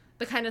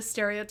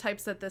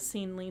stereotypes that this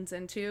scene leans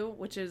into,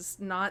 which is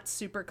not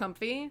super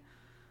comfy.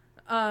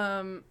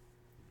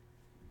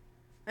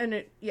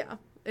 And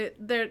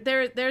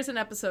there's an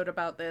episode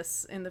about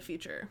this in the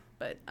future,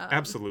 but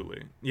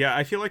absolutely, yeah.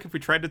 I feel like if we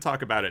tried to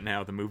talk about it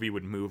now, the movie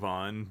would move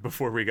on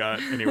before we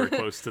got anywhere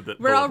close to the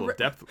level of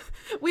depth.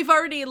 We've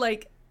already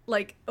like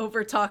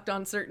over talked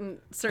on certain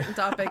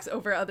topics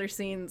over other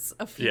scenes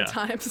a few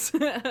times.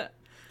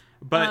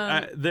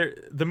 But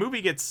the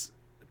movie gets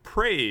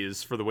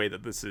praise for the way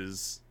that this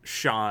is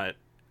shot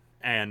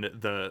and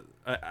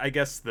I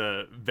guess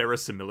the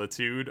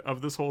verisimilitude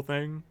of this whole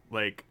thing.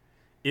 Like,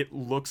 it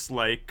looks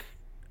like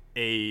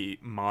a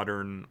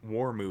modern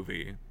war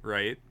movie,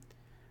 right?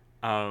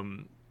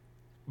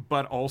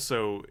 But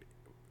also,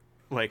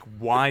 like,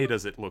 why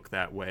does it look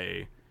that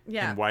way?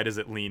 Yeah. And why does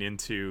it lean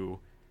into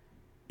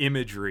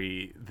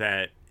imagery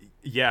that,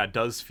 yeah,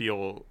 does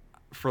feel,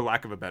 for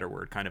lack of a better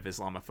word, kind of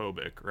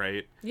Islamophobic,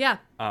 right? Yeah.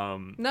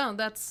 No,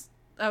 that's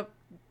a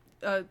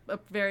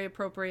very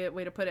appropriate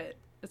way to put it.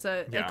 It's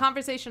a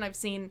conversation I've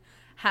seen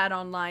had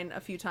online a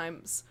few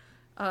times,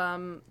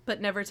 but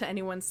never to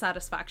anyone's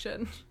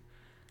satisfaction.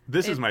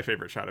 This is my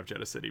favorite shot of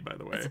Jeddah City, by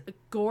the way. It's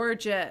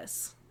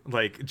gorgeous.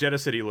 Like, Jeddah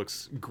City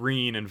looks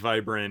green and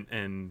vibrant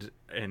and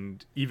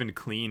even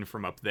clean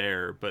from up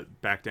there,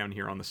 but back down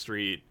here on the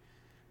street,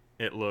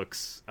 it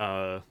looks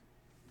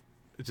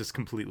just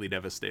completely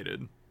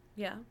devastated.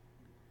 Yeah.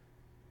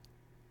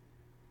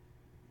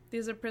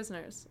 These are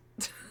prisoners.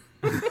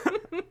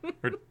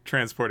 We're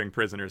transporting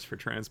prisoners for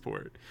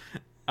transport.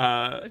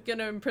 I'm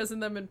gonna imprison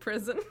them in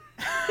prison.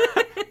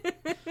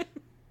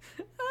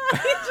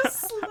 I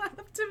just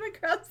slapped him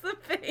across the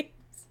face.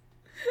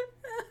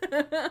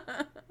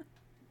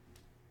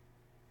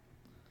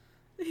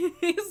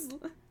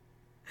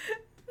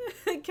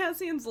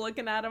 Cassian's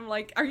looking at him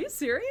like, are you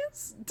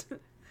serious?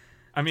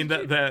 I mean,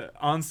 the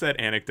on-set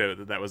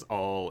anecdote that was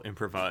all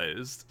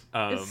improvised.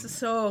 It's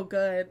so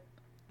good.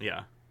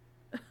 Yeah.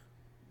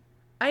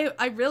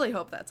 I really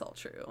hope that's all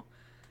true.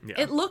 Yeah.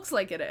 It looks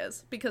like it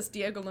is, because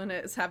Diego Luna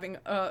is having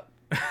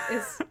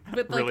is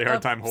with like really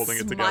hard time holding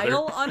it together.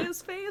 Smile on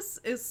his face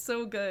is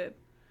so good.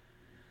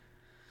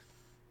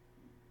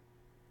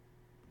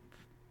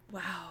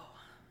 Wow.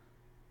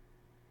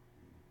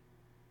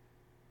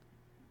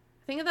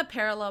 Think of the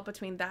parallel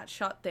between that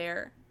shot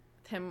there,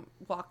 him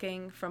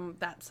walking from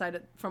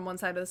from one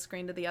side of the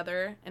screen to the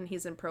other, and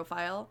he's in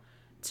profile,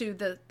 to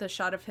the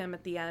shot of him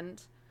at the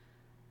end,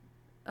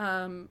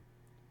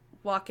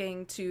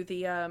 walking to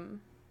the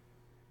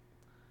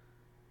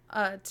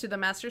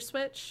master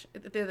switch,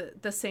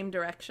 the same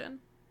direction.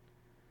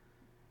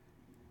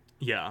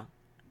 Yeah.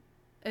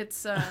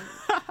 It's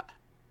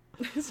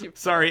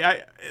sorry,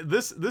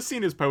 this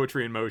scene is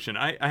poetry in motion.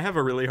 I have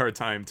a really hard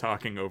time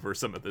talking over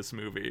some of this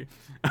movie.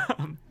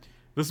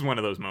 This is one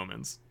of those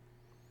moments.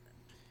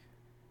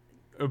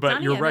 But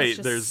Donnie you're Yen right. is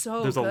There's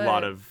so a good.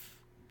 lot of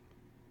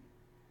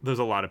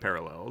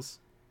parallels.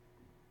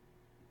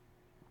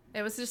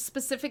 It was just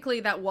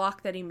specifically that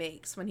walk that he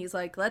makes when he's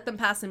like, "Let them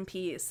pass in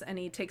peace," and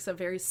he takes a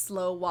very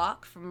slow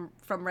walk from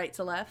right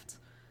to left.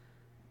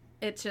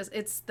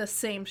 It's the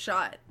same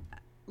shot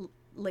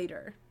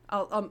later.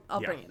 I'll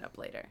bring it up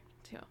later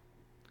too.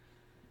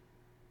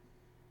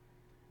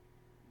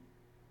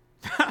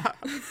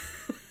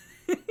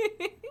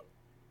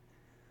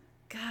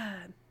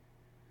 God.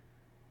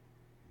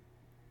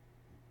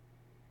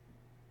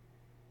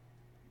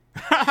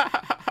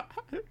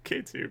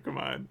 K2, come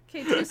on.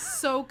 K2 is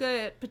so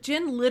good, but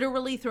Jin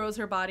literally throws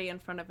her body in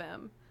front of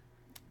him.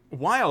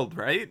 Wild,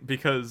 right?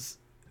 Because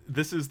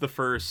this is the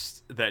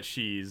first that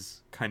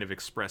she's kind of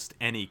expressed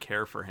any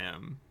care for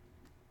him.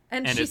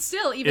 And she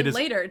still, even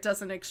later,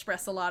 doesn't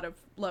express a lot of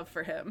love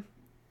for him.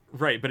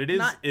 Right, but it is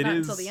not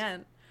until the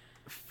end.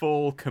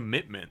 Full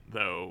commitment,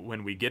 though,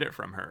 when we get it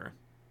from her.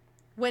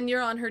 When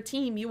you're on her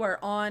team, you are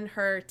on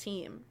her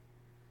team.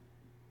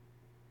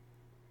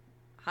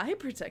 I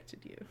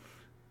protected you.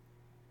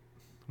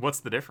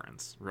 What's the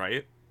difference,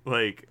 right?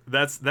 Like,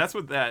 that's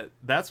what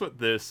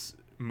this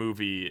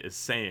movie is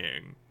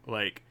saying.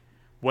 Like,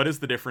 what is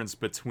the difference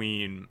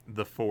between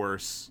the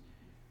Force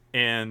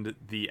and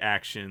the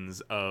actions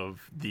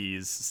of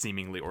these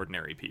seemingly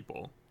ordinary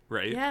people,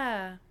 right?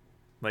 Yeah.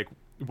 Like,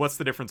 what's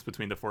the difference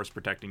between the Force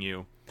protecting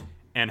you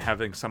and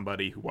having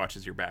somebody who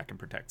watches your back and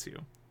protects you?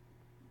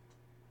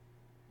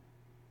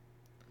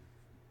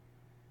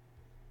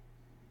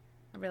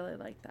 I really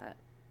like that.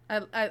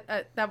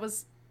 I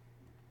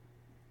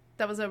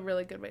that was a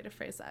really good way to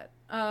phrase that.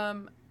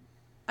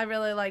 I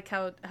really like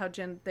how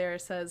Jin there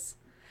says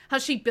how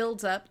she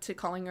builds up to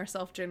calling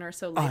herself Jyn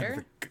Erso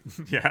later.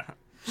 Yeah.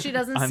 She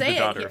doesn't I'm say the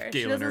daughter it of here.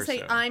 Galen She doesn't say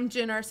Erso. I'm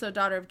Jyn Erso,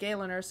 daughter of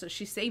Galen Erso.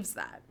 She saves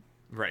that.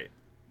 Right.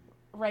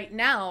 Right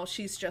now,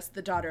 she's just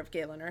the daughter of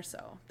Galen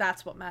Erso.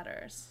 That's what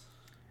matters.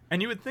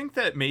 And you would think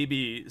that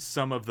maybe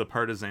some of the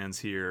partisans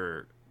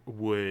here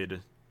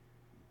would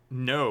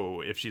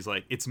know if she's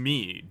like, it's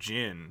me,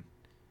 Jin.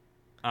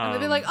 And they'd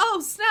be like,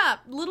 oh,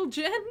 snap, little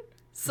Jin?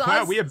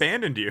 Wow, we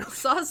abandoned you.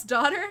 Saw's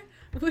daughter?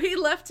 We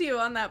left you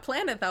on that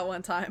planet that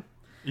one time.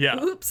 Yeah.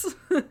 Oops.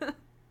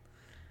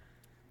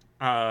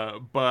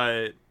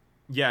 But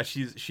yeah,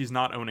 she's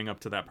not owning up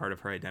to that part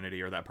of her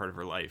identity or that part of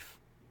her life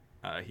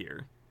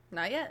here.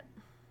 Not yet.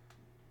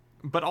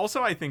 But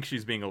also I think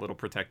she's being a little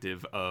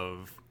protective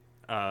of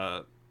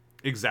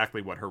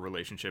exactly what her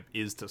relationship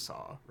is to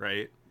Saw,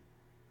 right?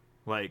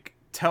 Like,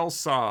 tell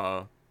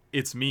Saw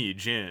it's me,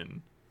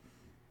 Jin.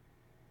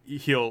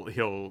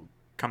 He'll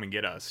come and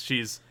get us.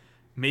 She's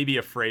maybe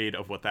afraid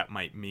of what that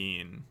might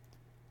mean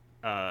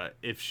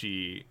if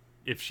she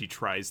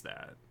tries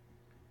that.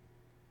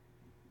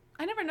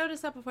 I never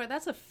noticed that before.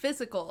 That's a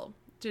physical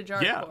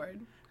Jajara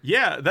board.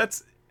 Yeah,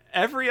 that's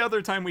every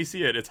other time we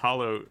see it, it's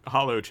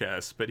hollow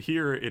chess, but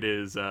here it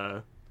is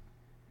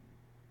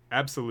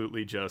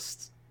absolutely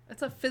just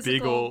it's a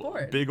physical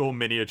board. Big ol'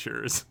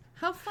 miniatures.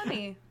 How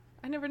funny.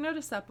 I never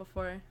noticed that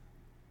before.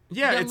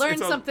 Yeah, You learn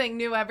something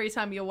new every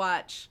time you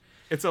watch.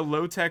 It's a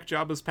low-tech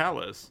Jabba's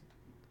palace.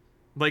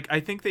 Like, I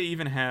think they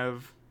even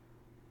have...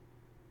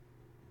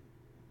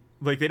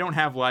 Like, they don't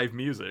have live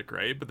music,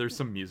 right? But there's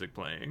some music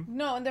playing.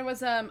 No, and there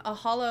was a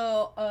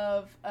holo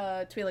of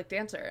a Twi'lek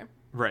dancer.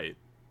 Right.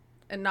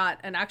 And not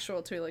an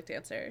actual Twi'lek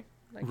dancer.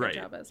 Like right.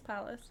 in Jabba's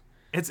palace.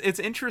 It's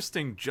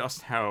interesting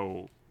just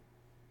how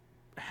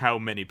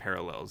many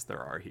parallels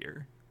there are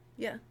here.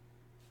 Yeah.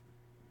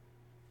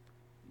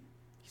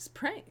 He's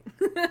praying.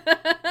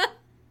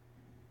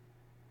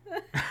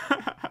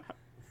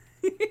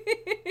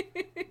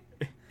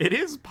 It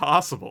is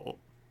possible.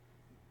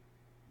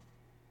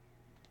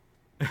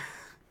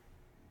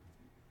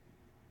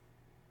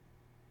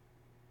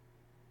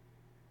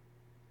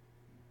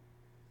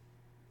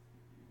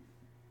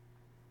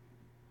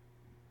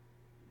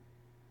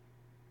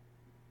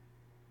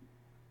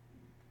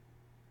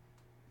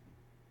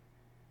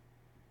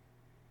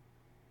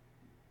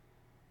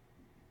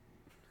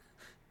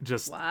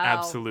 Just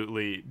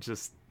absolutely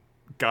just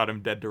got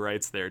him dead to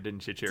rights there,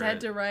 didn't you, Chirrut?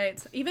 Dead to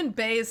rights. Even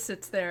Baze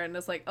sits there and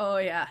is like, "Oh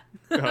yeah."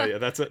 Oh yeah,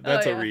 that's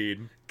a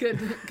read.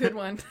 Good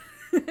one.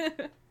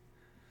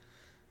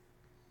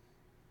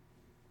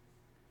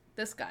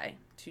 This guy,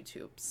 Two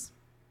Tubes,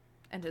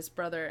 and his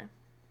brother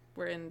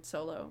were in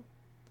Solo.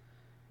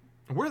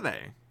 Were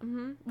they?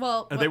 Mm-hmm.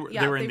 Well, they were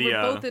they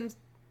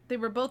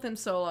were both in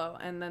Solo,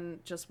 and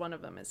then just one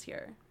of them is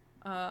here.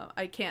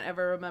 I can't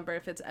ever remember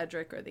if it's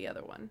Edric or the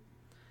other one.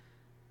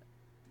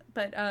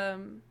 But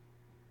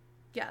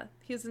yeah,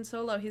 he's in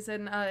Solo. He's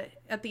in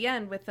at the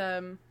end with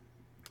Erin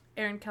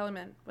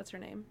Kellyman. What's her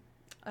name?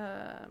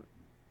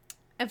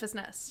 Enfys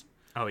Nest.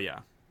 Oh yeah.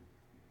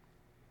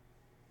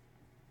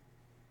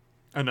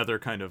 Another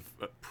kind of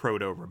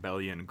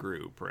proto-rebellion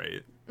group,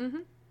 right?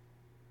 Mm-hmm.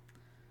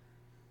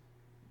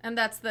 And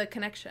that's the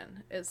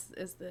connection, is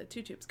the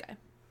Two Tubes guy.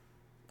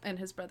 And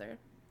his brother.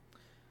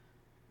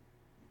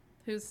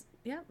 Whose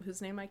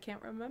name I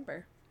can't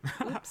remember.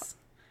 Oops.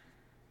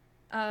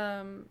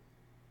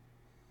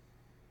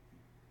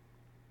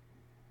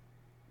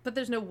 But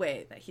there's no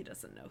way that he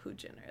doesn't know who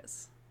Jyn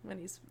is when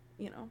he's,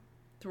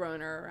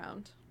 throwing her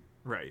around.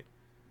 Right.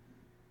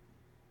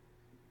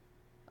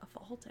 Of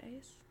all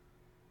days.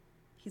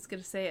 He's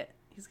gonna say it.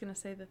 He's gonna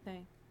say the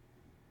thing.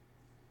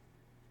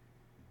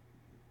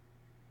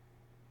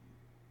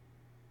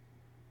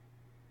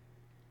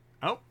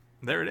 Oh,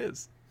 there it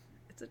is.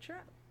 It's a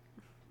trap.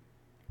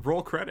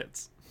 Roll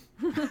credits.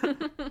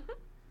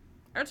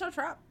 It's a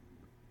trap.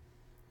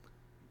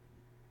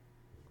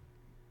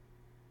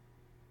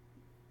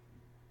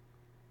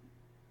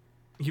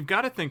 You've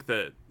got to think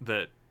that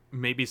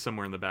maybe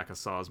somewhere in the back of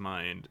Saw's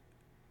mind,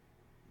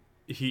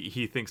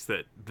 he thinks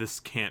that this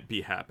can't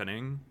be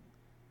happening.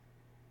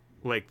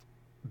 Like,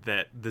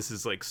 that this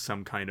is like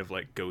some kind of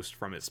like ghost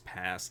from his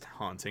past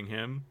haunting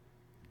him.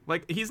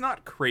 Like, he's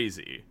not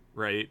crazy,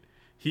 right?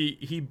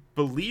 He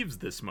believes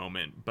this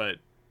moment, but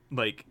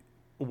like,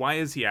 why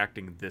is he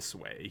acting this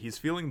way? He's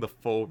feeling the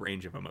full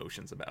range of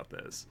emotions about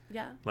this.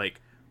 Yeah.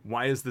 Like,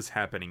 why is this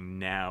happening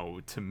now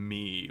to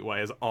me?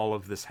 Why is all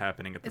of this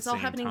happening at the same time?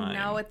 It's all happening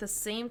now at the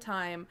same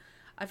time.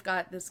 I've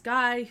got this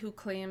guy who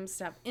claims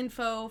to have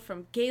info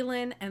from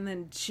Galen, and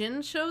then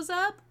Jyn shows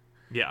up.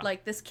 Yeah.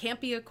 Like, this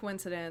can't be a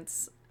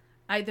coincidence.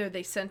 Either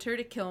they sent her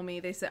to kill me,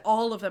 they said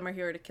all of them are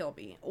here to kill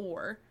me,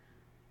 or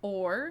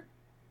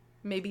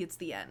maybe it's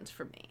the end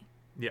for me.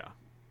 Yeah.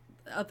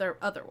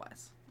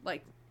 Otherwise.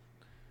 Like,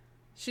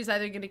 she's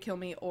either going to kill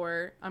me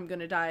or I'm going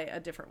to die a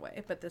different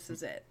way, but this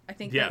is it. I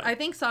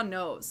think Saw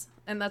knows,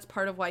 and that's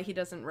part of why he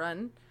doesn't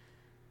run.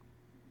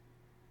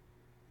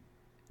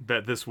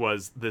 That this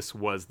was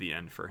the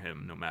end for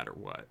him no matter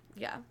what.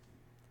 Yeah.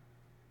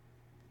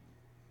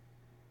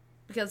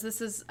 Because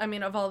this is, I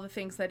mean, of all the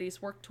things that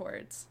he's worked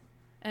towards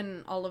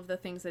and all of the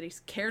things that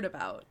he's cared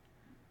about,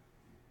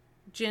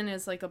 Jyn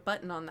is like a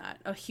button on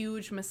that. A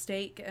huge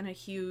mistake and a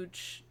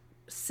huge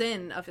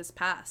sin of his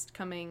past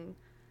coming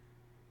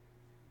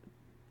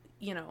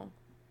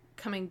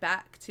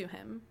back to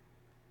him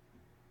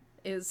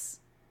is,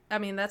 I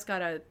mean, it's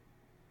gotta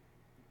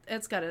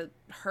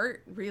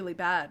hurt really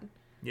bad.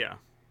 Yeah.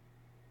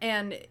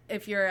 And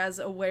if you're as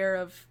aware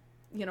of,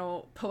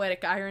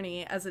 poetic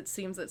irony as it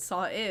seems that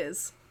Saw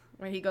is,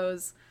 where he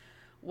goes,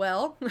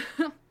 well,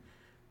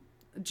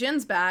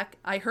 Jyn's back.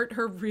 I hurt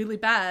her really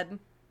bad.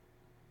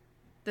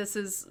 This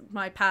is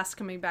my past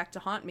coming back to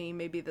haunt me.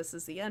 Maybe this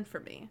is the end for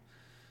me.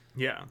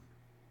 Yeah.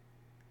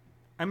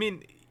 I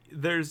mean,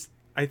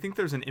 I think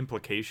there's an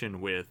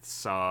implication with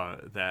Saw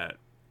that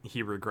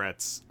he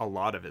regrets a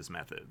lot of his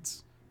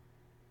methods.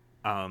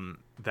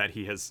 That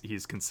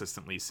he's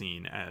consistently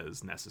seen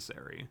as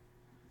necessary.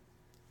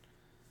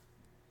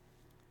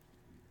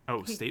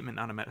 Oh, statement,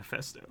 not a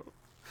manifesto.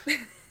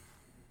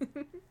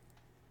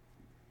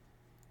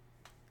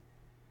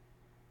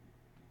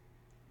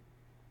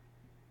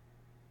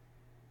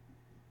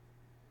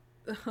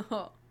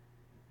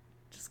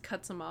 Just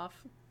cuts him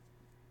off.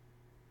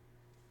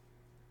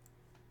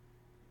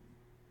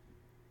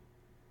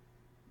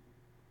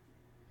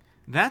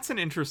 That's an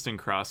interesting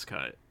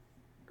crosscut,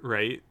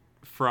 right?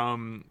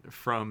 from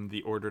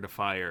the order to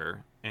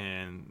fire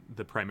and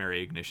the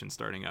primary ignition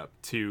starting up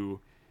to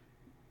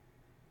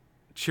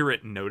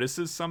Chirrut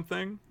notices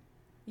something.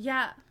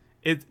 Yeah.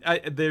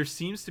 There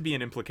seems to be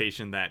an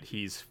implication that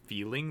he's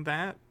feeling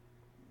that.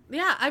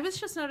 Yeah, I was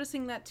just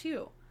noticing that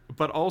too.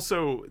 But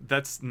also,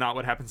 that's not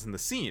what happens in the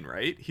scene,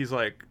 right? He's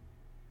like,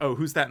 oh,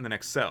 who's that in the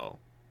next cell?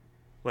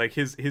 Like,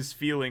 his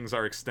feelings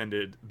are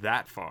extended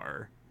that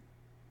far.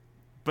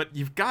 But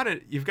you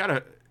gotta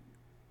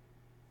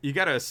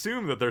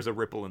assume that there's a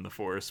ripple in the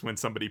Force when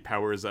somebody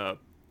powers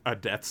up a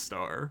Death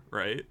Star,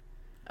 right?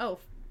 Oh,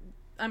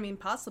 I mean,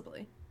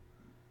 possibly.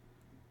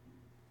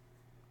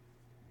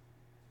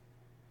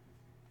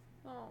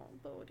 Oh,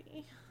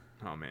 Bodhi.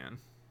 Oh, man.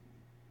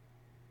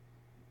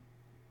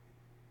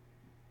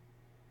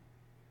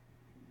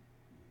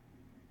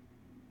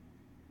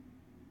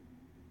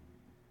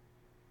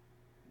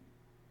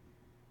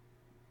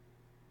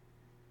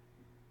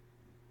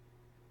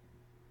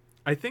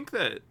 I think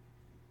that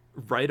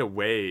right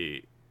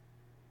away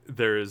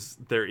there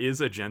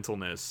is a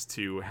gentleness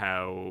to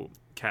how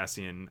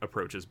Cassian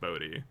approaches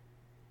Bodhi.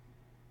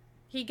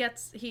 He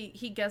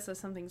guesses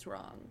something's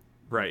wrong.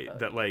 Right,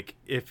 that like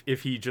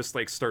if he just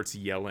like starts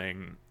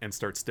yelling and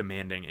starts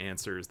demanding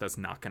answers, that's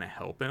not going to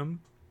help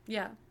him.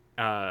 Yeah.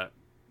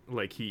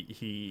 Like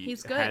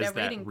he's good has at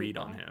that reading read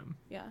people. on him.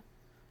 Yeah.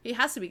 He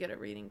has to be good at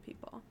reading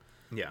people.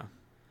 Yeah.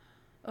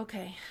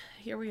 Okay,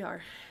 here we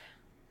are.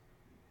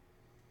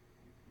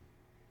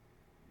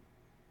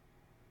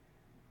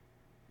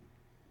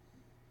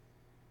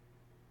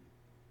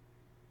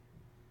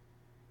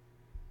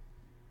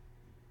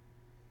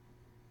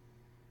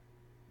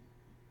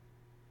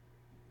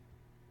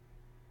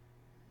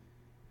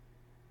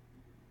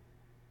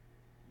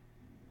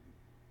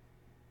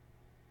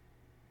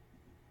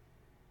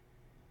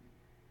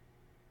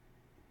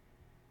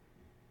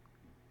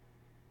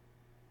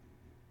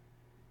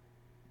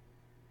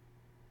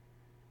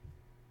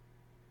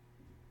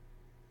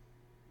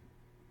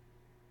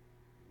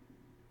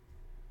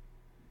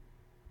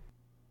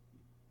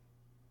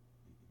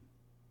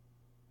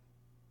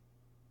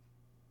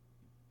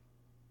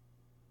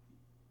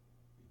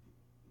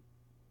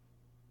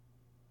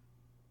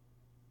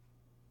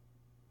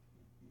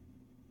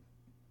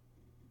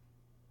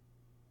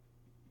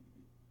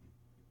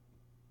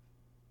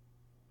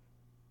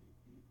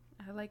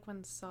 I like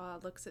when Saw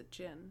looks at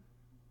Jin.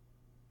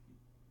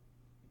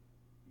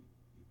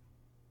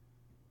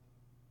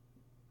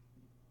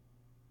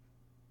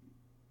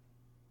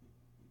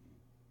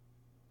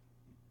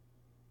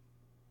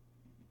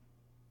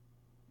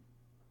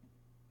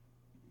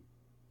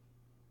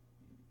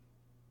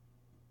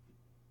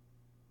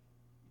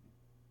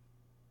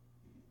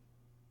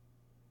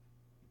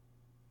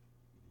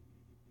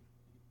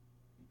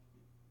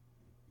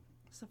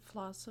 Is a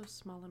flaw so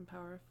small and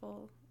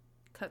powerful?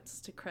 Cuts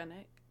to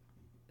Krennic.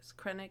 Is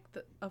Krennic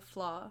a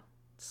flaw,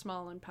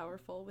 small and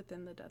powerful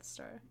within the Death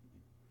Star?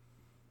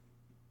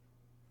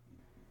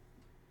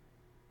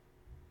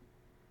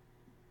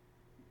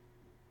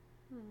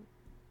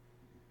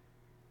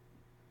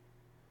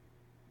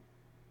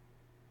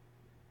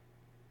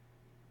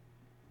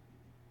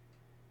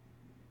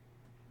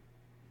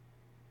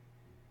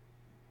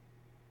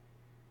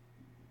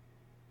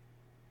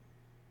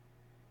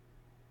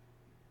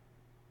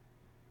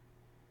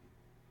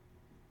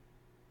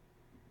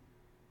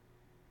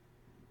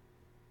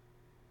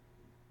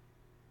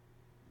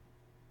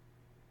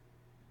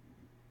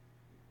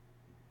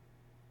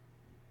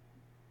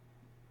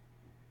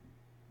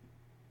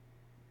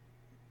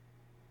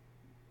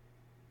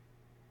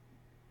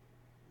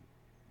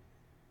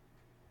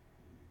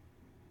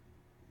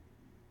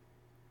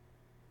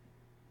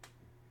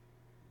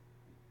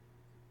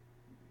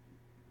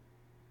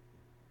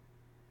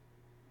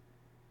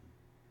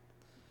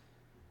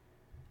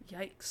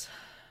 Yikes.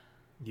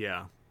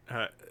 Yeah.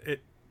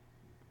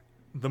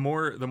 The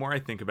more I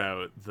think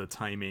about the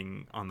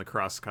timing on the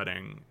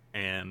cross-cutting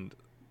and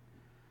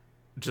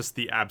just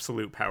the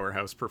absolute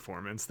powerhouse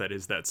performance that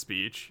is that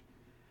speech,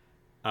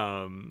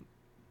 the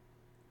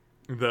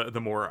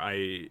more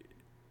I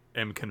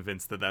am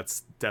convinced that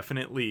that's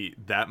definitely,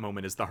 that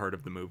moment is the heart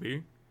of the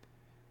movie.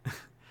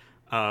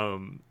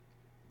 The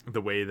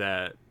way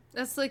that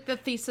That's like the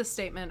thesis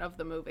statement of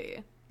the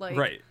movie. Like,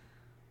 right.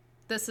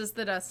 This is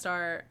the Death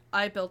Star.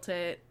 I built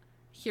it.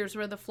 Here's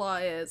where the flaw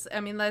is.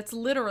 I mean, that's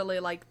literally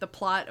like the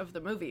plot of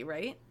the movie,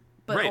 right?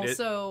 But right,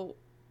 also,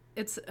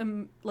 it's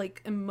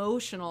like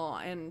emotional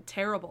and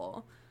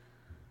terrible.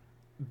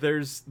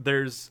 There's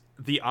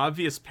the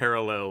obvious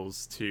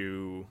parallels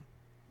to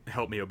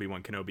 "Help me,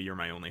 Obi-Wan Kenobi, you're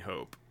my only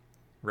hope,"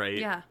 right?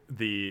 Yeah.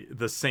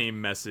 The same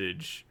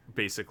message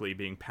basically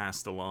being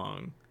passed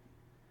along.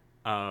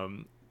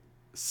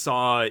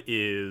 Saw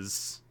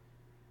is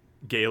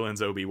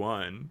Galen's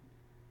Obi-Wan.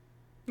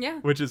 Yeah.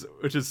 Which is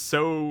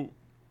so,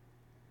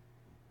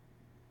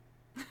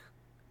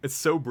 it's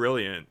so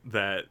brilliant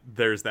that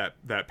there's that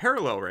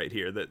parallel right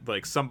here, that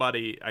like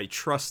somebody I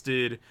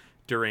trusted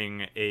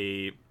during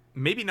a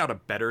maybe not a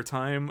better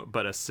time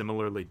but a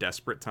similarly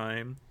desperate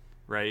time,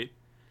 right?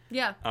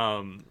 Yeah.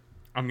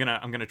 I'm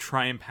gonna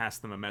try and pass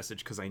them a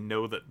message because I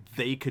know that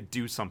they could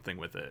do something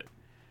with it.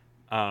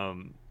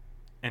 And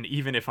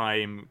even if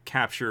I'm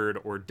captured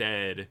or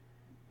dead,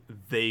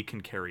 they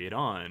can carry it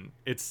on.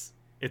 It's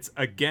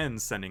again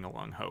sending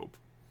along hope.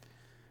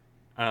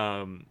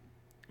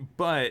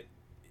 But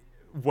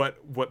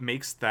what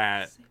makes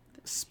that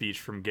speech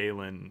from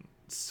Galen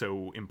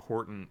so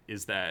important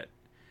is that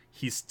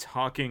he's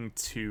talking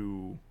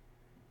to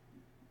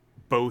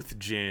both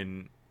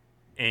Jin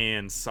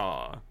and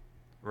Saw,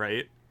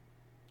 right?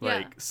 Yeah.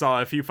 Like,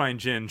 Saw, if you find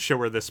Jin, show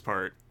her this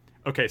part.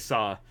 Okay,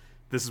 Saw,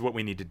 this is what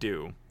we need to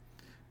do.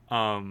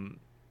 And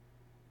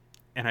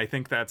I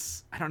think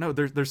that's, I don't know,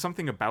 there's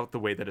something about the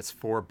way that it's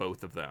for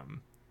both of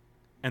them,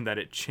 and that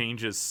it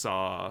changes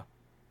Saw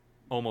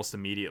almost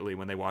immediately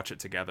when they watch it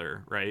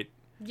together, right?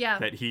 Yeah.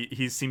 That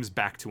he seems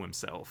back to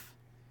himself.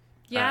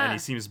 Yeah. And he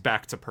seems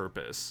back to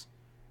purpose.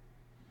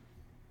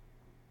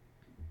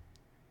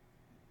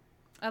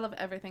 I love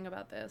everything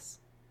about this.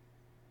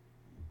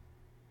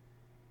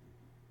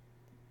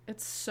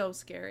 It's so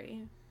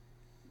scary.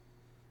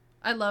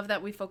 I love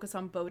that we focus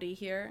on Bodhi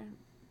here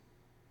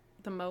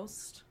the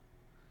most.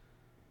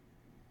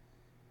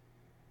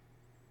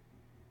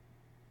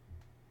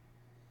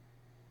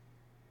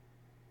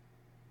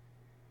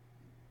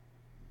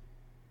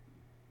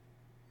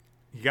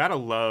 You gotta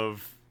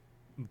love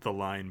the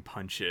line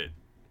 "punch it."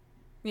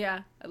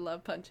 Yeah, I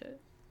love Punch It.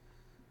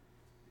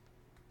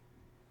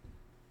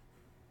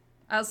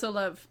 I also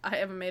love I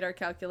haven't made our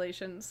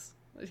calculations.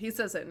 He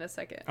says it in a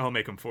second. I'll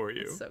make them for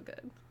you. It's so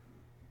good.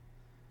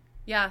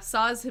 Yeah,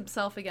 Saw is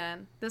himself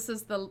again. This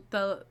is the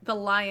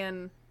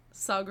lion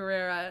Saw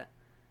Gerrera.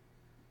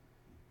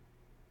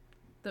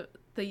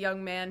 The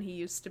young man he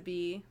used to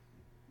be,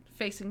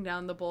 facing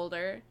down the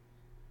boulder.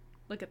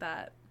 Look at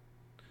that.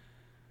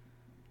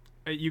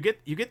 You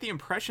get the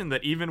impression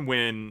that even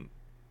when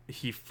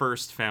he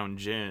first found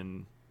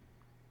Jin,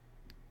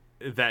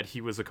 that he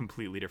was a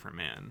completely different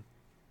man,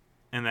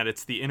 and that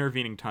it's the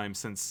intervening time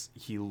since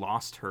he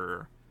lost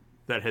her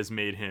that has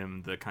made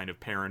him the kind of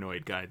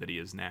paranoid guy that he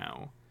is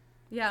now.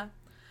 Yeah,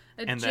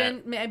 And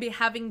Jin, maybe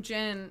having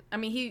Jin. I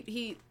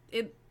mean,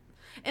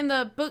 in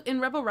the book in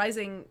Rebel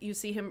Rising, you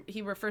see him.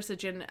 He refers to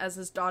Jin as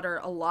his daughter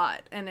a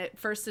lot, and at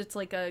first it's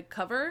like a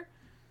cover,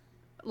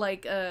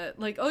 like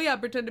oh yeah,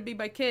 pretend to be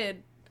my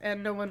kid,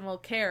 and no one will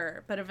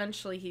care. But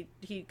eventually,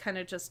 he kind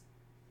of just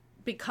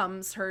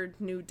becomes her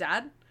new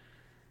dad,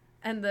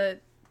 and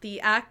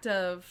the act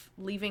of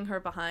leaving her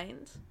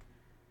behind,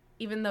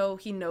 even though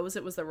he knows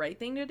it was the right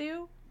thing to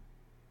do,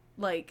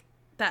 like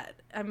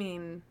that. I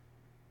mean,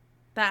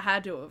 that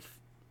had to have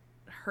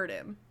hurt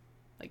him.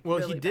 Like, Well,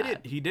 really he did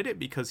bad. it. He did it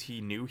because he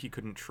knew he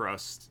couldn't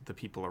trust the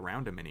people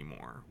around him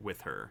anymore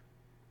with her.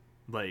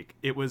 Like,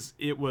 it was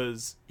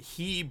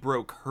he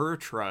broke her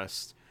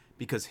trust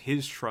because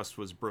his trust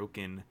was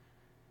broken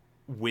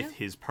with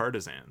his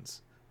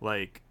partisans.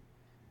 Like,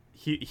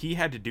 he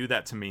had to do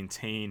that to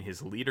maintain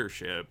his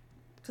leadership.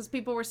 Because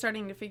people were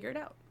starting to figure it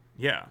out.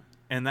 Yeah.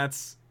 And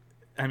that's,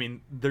 I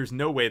mean, there's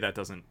no way that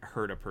doesn't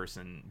hurt a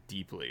person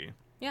deeply.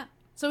 Yeah.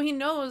 So he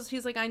knows,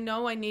 he's like, I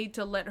know I need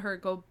to let her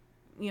go,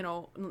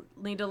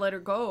 need to let her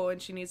go,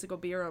 and she needs to go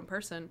be her own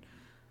person.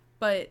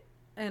 But,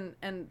 and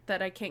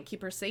that I can't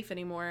keep her safe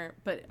anymore,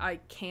 but I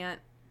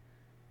can't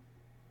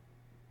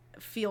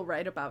feel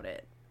right about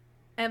it.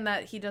 And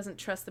that he doesn't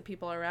trust the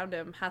people around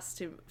him has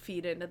to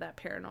feed into that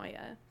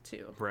paranoia,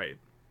 too. Right.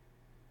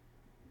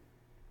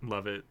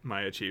 Love it.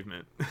 My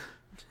achievement.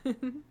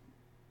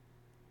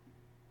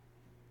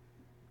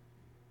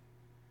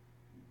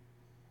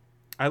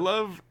 I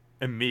love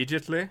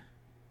immediately,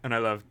 and I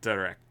love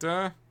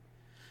director.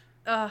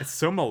 It's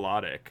so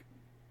melodic.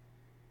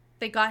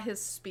 They got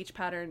his speech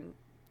pattern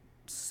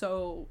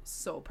so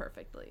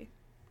perfectly.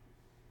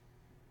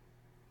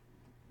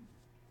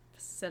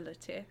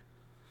 Facility.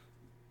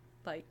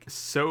 Like,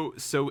 So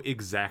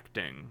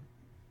exacting.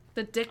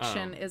 the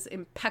diction is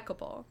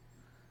impeccable.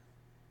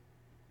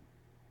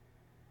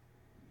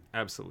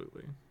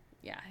 Absolutely.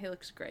 Yeah, he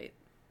looks great.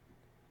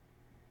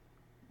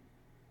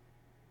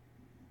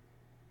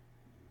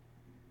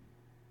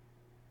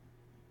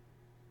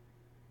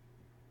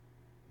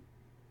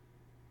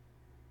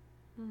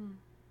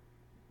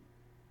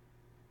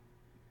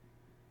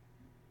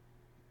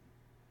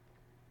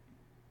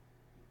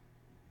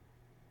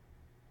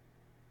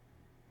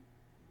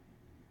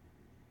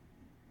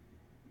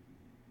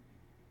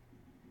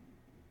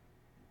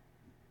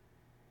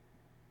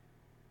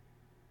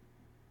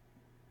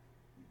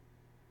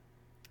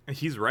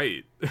 He's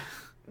right.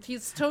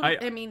 He's totally,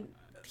 I mean,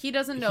 he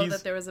doesn't know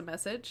that there was a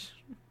message.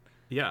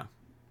 Yeah.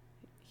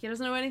 He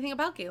doesn't know anything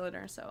about Galen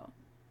Erso.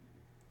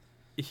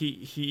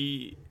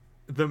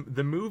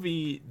 The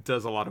movie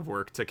does a lot of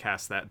work to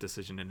cast that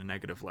decision in a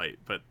negative light,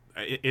 but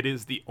it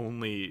is the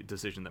only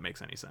decision that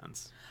makes any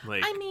sense.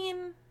 Like, I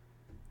mean,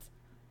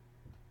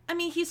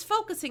 he's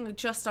focusing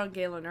just on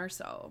Galen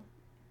Erso.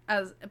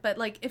 But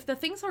like, if the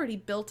thing's already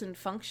built and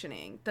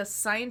functioning, the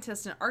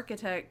scientist and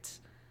architect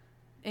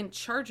in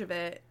charge of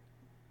it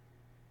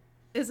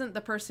isn't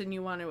the person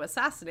you want to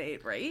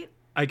assassinate, right?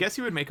 I guess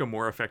he would make a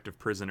more effective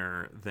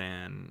prisoner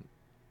than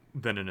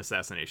an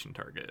assassination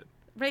target.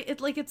 Right?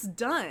 It's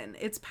done.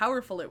 It's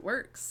powerful. It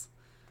works.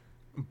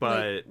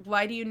 But like,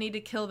 why do you need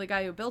to kill the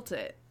guy who built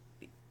it?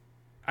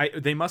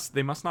 They must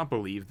not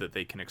believe that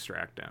they can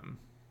extract him.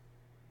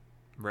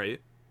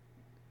 Right?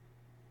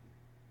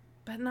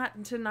 But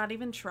not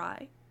even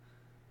try.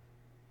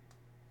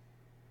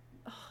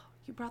 Oh,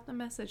 you brought the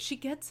message. She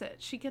gets it.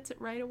 She gets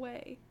it right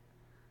away.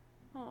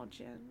 Oh,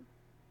 Jin.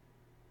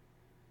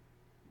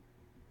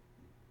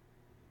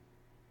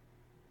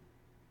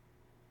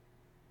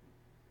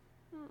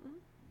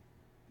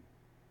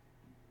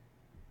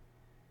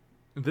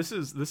 This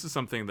is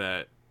something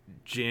that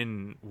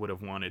Jin would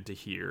have wanted to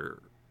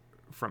hear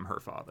from her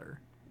father.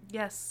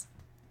 Yes.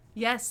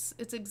 Yes,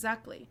 it's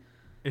exactly.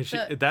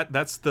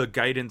 That's the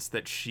guidance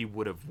that she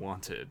would have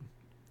wanted.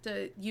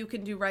 You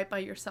can do right by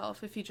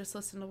yourself if you just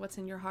listen to what's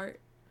in your heart.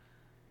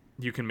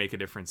 You can make a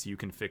difference. You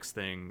can fix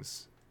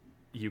things.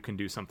 You can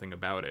do something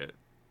about it.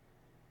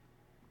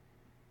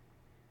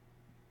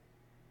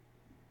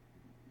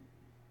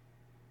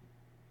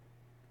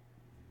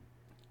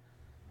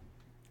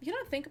 You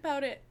know, think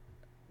about it.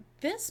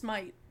 This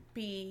might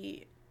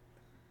be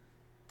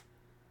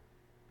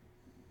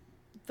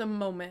the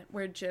moment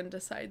where Jin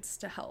decides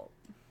to help.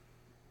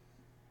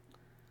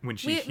 When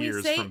she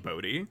hears from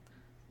Bodhi?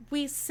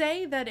 We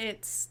say that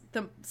it's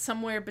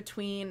somewhere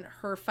between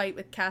her fight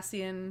with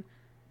Cassian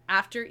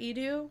after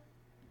Edu,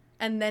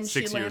 and then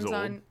she lands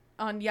on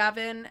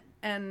Yavin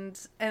and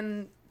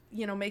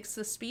you know, makes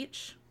the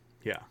speech.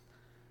 Yeah.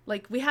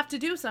 Like, we have to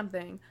do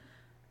something.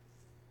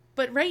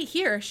 But right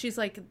here, she's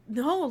like,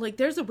 no, like,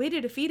 there's a way to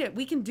defeat it.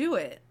 We can do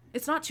it.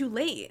 It's not too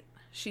late,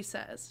 she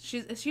says.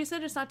 She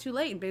said it's not too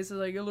late, and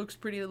basically, like, it looks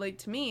pretty late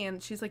to me.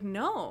 And she's like,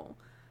 no,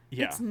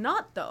 it's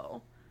not,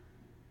 though.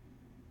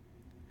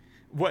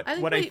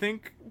 I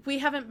think we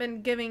haven't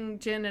been giving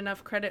Jin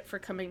enough credit for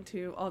coming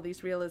to all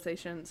these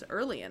realizations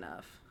early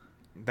enough.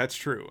 That's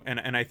true.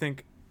 And I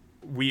think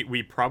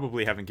we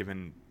probably haven't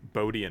given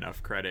Bodhi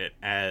enough credit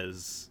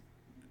as,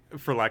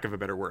 for lack of a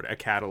better word, a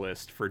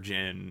catalyst for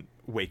Jin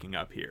waking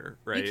up here,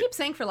 right? You keep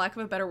saying for lack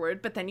of a better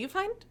word, but then you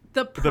find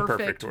the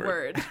perfect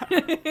word.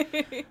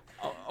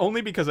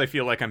 Only because I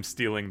feel like I'm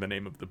stealing the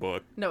name of the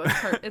book. No,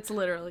 it's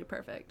literally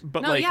perfect.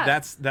 But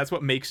that's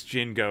what makes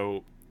Jin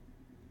go,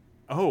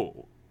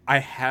 oh, I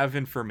have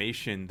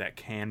information that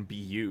can be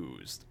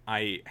used.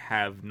 I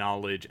have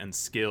knowledge and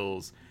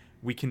skills.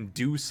 We can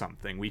do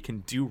something. We can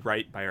do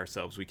right by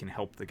ourselves. We can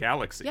help the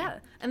galaxy. Yeah.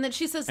 And then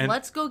she says,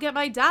 let's go get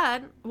my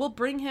dad. We'll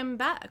bring him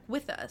back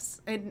with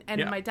us. And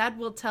my dad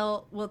will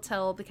tell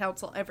the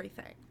council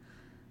everything.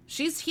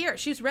 She's here.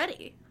 She's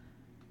ready.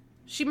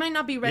 She might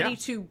not be ready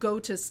to go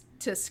to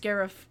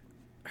Scarif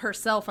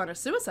herself on a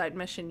suicide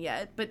mission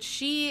yet, but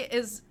she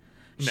is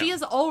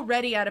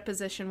already at a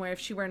position where if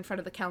she were in front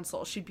of the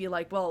council, she'd be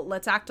like, well,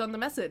 let's act on the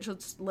message.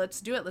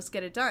 Let's do it. Let's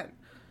get it done.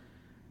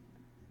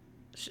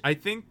 I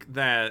think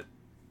that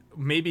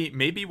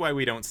maybe why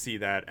we don't see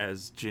that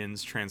as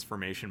Jin's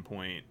transformation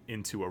point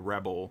into a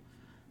rebel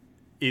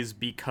is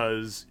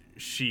because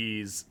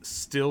she's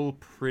still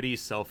pretty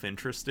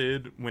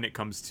self-interested when it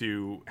comes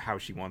to how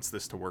she wants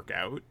this to work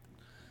out.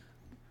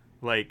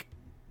 Like,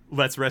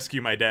 let's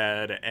rescue my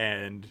dad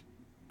and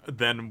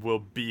then we'll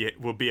be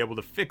able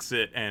to fix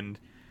it and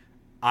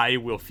I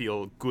will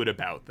feel good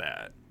about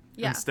that.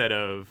 Yeah. Instead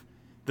of,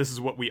 this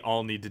is what we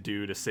all need to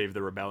do to save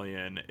the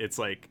rebellion. It's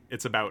like,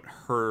 it's about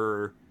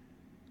her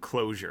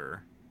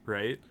closure,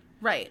 right?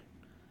 Right.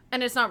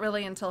 And it's not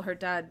really until her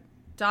dad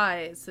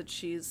dies that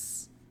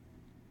she's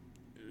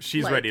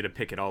like, ready to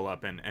pick it all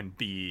up and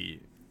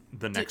be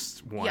the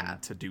next one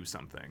to do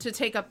something. To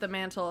take up the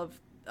mantle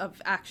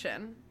of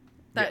action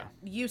that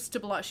used to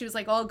belong. She was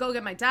like, oh, I'll go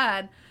get my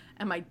dad,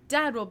 and my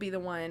dad will be the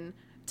one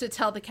to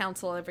tell the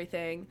council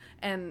everything,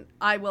 and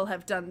I will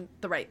have done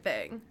the right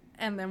thing.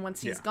 And then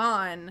once he's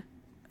gone,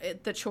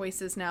 the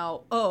choice is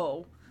now,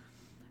 oh,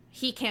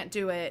 he can't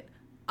do it,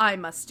 I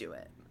must do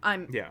it.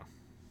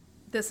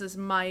 This is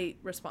my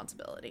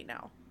responsibility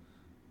now.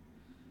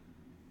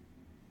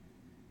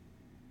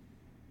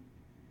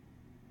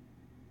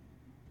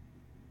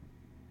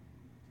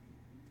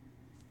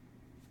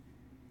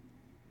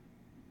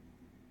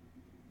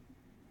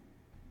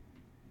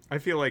 I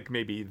feel like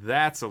maybe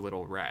that's a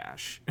little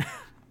rash.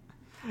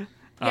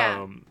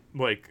 Yeah.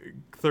 Like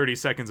 30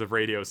 seconds of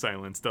radio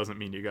silence doesn't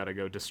mean you gotta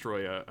go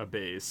destroy a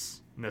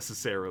base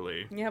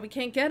necessarily. Yeah, we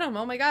can't get him.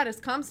 Oh my god,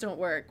 his comms don't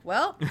work.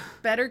 Well,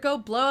 better go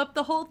blow up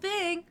the whole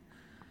thing.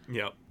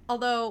 Yep.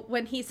 Although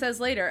when he says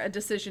later a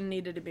decision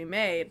needed to be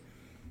made,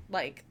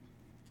 like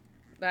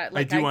that,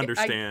 like, I do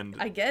understand.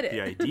 I get it.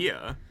 The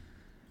idea.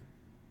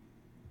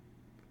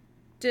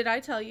 Did I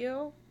tell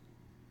you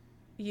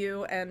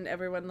and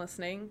everyone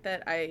listening,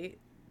 that I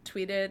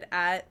tweeted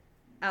at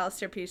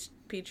Alistair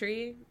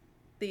Petrie,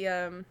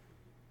 the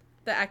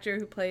actor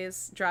who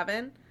plays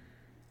Draven?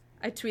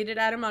 I tweeted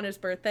at him on his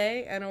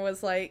birthday, and I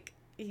was like,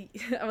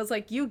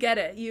 you get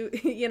it.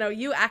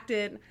 You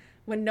acted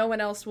when no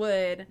one else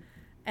would,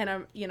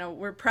 And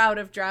we're proud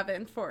of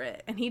Draven for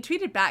it. And he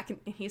tweeted back and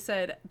he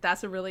said,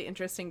 "That's a really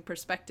interesting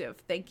perspective.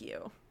 Thank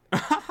you."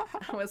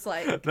 I was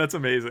like, that's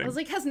amazing. I was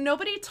like, has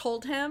nobody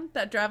told him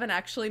that Draven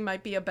actually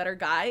might be a better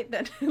guy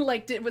than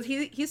like was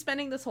he's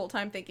spending this whole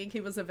time thinking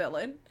he was a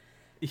villain?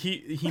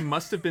 He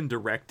must have been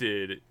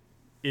directed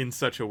in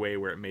such a way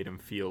where it made him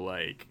feel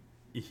like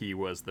he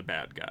was the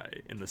bad guy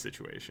in the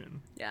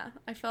situation. Yeah,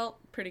 I felt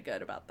pretty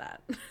good about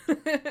that.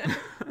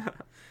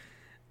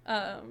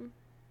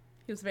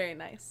 He was very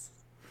nice.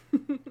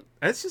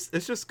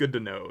 It's just good to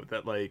know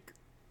that, like,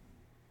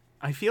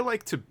 I feel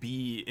like to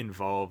be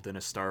involved in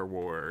a Star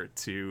War,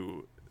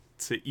 to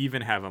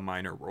even have a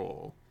minor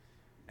role,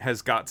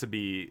 has got to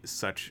be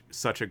such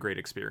a great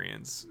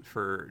experience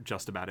for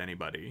just about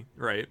anybody,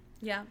 right?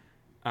 Yeah.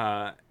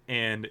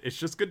 And it's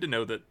just good to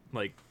know that,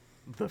 like,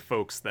 the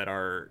folks that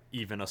are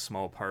even a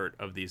small part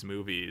of these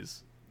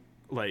movies,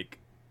 like,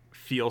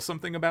 feel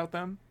something about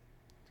them.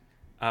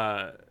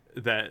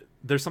 That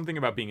there's something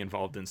about being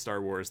involved in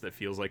Star Wars that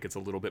feels like it's a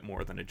little bit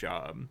more than a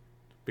job,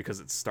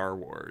 because it's Star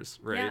Wars,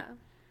 right?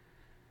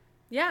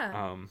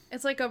 Yeah.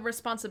 It's like a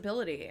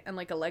responsibility and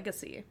like a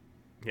legacy.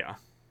 Yeah.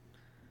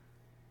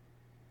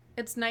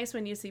 It's nice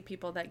when you see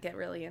people that get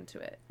really into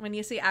it. When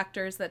you see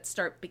actors that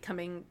start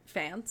becoming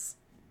fans.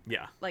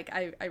 Yeah. Like,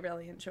 I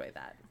really enjoy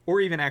that.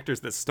 Or even actors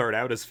that start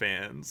out as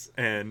fans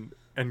and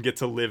get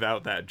to live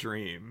out that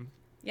dream.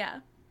 Yeah.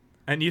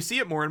 And you see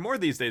it more and more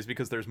these days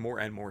because there's more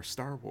and more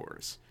Star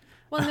Wars.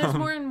 Well, and there's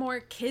more and more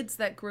kids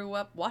that grew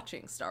up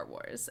watching Star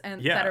Wars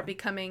and that are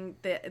becoming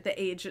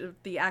the age of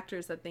the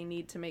actors that they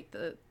need to make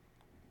the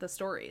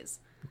stories.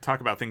 Talk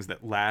about things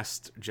that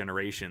last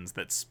generations,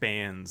 that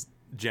spans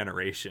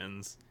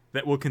generations,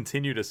 that will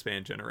continue to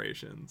span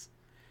generations.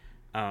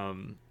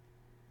 Star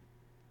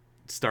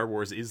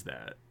Wars is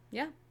that.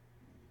 Yeah.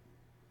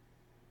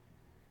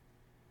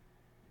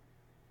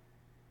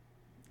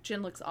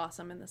 Jyn looks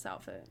awesome in this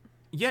outfit.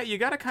 Yeah, you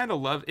gotta kind of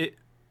love it.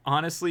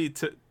 Honestly,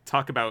 to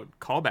talk about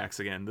callbacks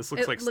again, this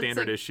looks like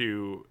standard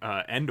issue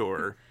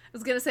Endor. I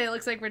was gonna say it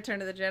looks like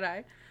Return of the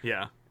Jedi.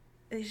 Yeah.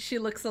 She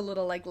looks a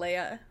little like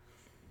Leia.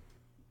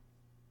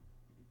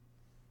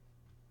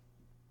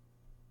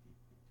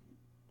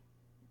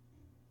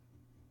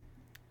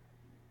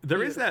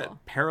 There is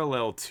that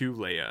parallel to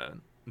Leia,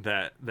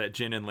 that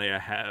Jyn and Leia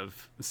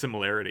have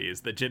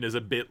similarities. That Jyn is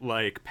a bit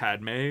like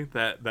Padme.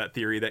 That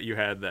theory that you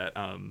had that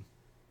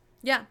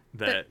yeah,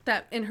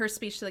 that in her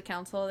speech to the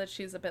council that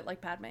she's a bit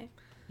like Padme.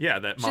 Yeah,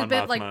 that Mon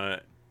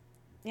Mothma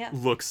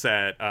looks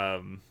at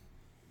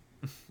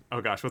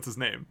oh gosh, what's his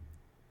name?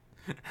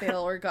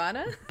 Bail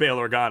Organa. Bail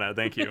Organa,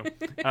 thank you.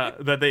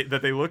 That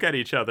they look at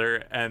each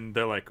other and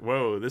they're like,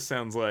 "Whoa, this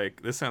sounds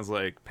like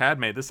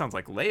Padme. This sounds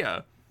like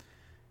Leia,"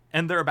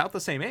 and they're about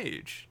the same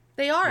age.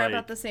 They are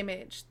about the same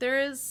age.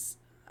 There is,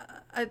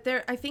 I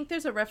think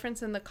there's a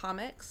reference in the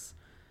comics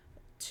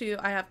to.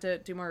 I have to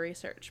do more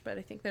research, but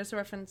I think there's a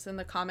reference in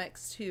the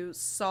comics to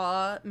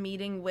Saw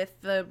meeting with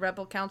the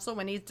Rebel Council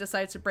when he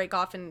decides to break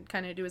off and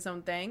kind of do his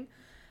own thing.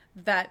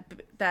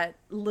 That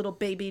little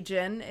baby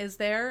Jyn is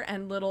there,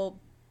 and little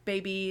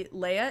baby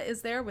Leia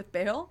is there with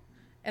Bail,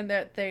 and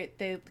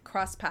they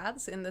cross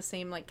paths in the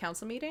same like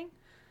council meeting,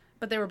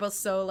 but they were both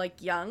so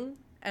like young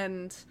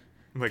and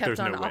like, kept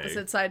on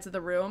opposite sides of the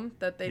room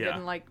that they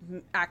didn't like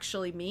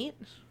actually meet.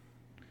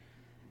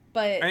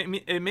 But I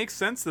mean, it makes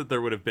sense that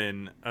there would have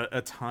been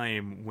a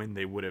time when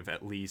they would have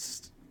at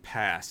least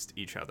passed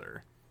each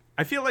other.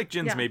 I feel like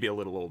Jin's maybe a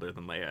little older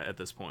than Leia at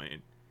this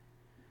point.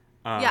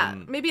 Yeah,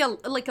 maybe a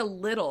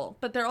little,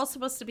 but they're all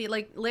supposed to be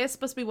like Leia's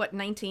supposed to be what,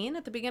 19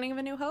 at the beginning of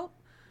A New Hope?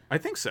 I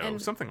think so,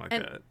 something like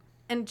that.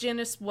 And Jyn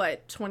is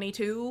what,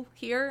 22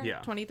 here? Yeah.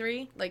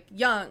 23? Like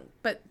young,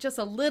 but just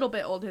a little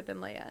bit older than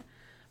Leia.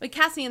 Like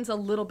Cassian's a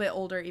little bit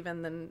older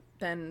even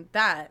than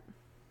that.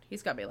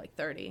 He's got to be like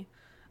 30.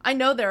 I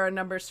know there are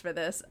numbers for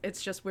this.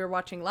 It's just we're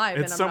watching live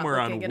it's and I'm somewhere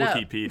not on looking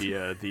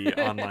Wikipedia, the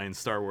online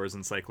Star Wars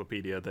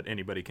encyclopedia that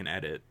anybody can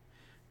edit.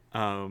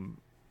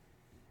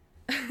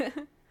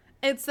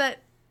 It's that,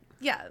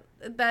 yeah,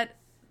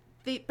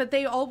 but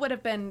they all would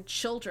have been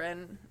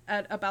children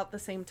at about the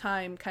same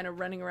time, kind of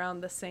running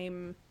around the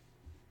same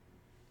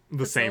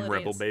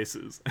rebel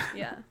bases.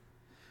 Yeah.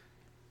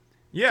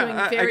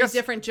 Yeah, doing very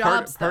different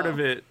jobs. Part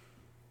of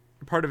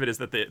it is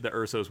that the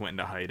Ursos went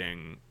into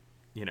hiding,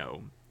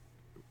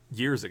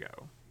 years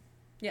ago.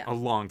 Yeah. A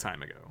long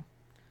time ago.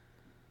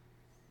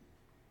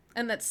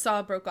 And that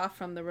Saw broke off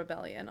from the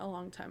rebellion a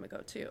long time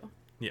ago too.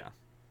 Yeah.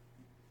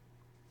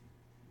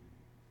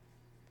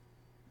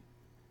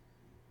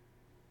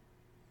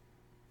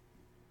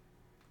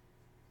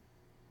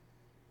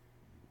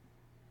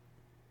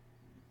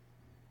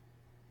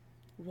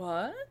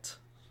 What?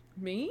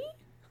 Me?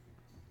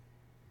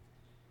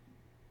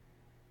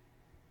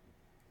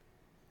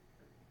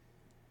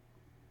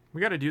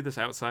 We got to do this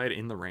outside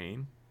in the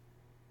rain.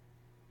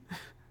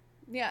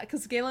 Yeah,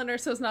 because Galen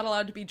Erso's not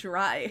allowed to be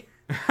dry.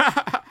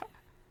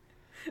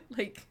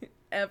 Like,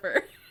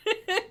 ever.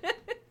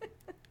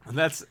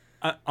 That's,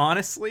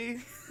 honestly,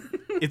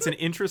 it's an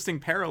interesting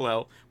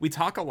parallel. We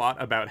talk a lot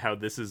about how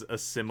this is a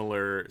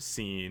similar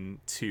scene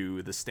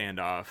to the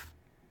standoff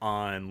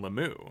on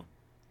Lemieux.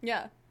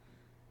 Yeah.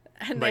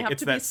 And they Like, have it's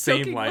to be that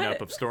same soaking lineup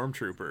wet. of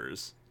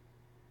stormtroopers.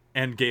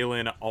 And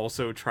Galen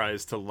also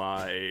tries to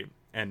lie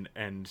and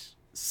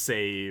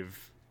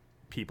save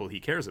people he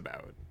cares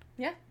about.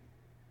 Yeah.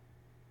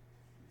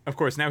 Of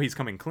course, now he's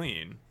coming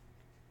clean.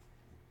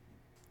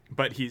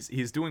 But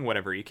he's doing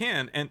whatever he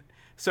can. And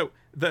so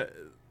the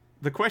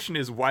question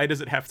is, why does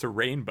it have to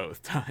rain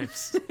both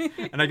times?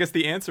 And I guess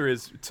the answer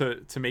is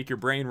to make your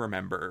brain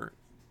remember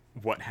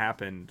what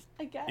happened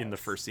I guess. in the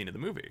first scene of the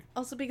movie.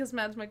 Also because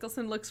Mads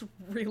Mikkelsen looks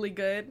really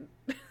good.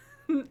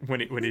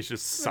 When he's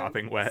just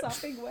sopping wet.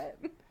 Sopping wet.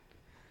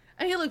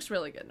 And he looks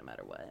really good no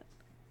matter what.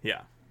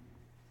 Yeah.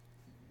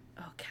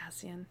 Oh,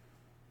 Cassian.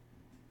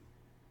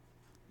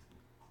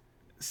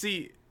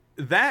 See,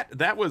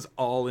 that was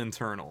all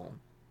internal.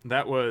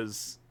 That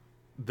was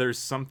there's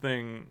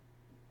something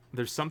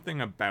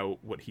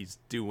about what he's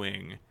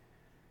doing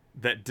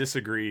that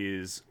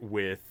disagrees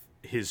with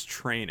his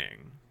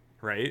training,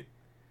 right?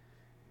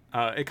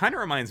 It kind of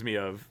reminds me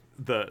of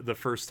the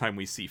first time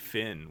we see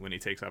Finn when he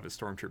takes off his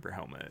stormtrooper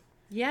helmet.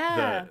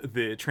 Yeah.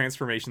 The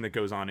transformation that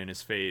goes on in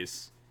his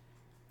face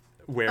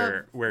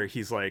where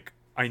he's like,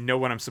 I know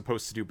what I'm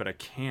supposed to do, but I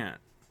can't.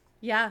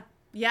 Yeah.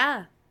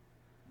 Yeah.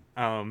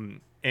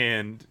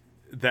 And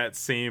that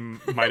same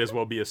might as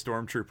well be a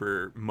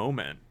stormtrooper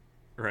moment,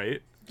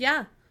 right?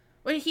 Yeah.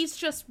 Well, he's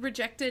just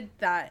rejected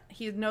that.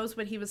 He knows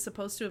what he was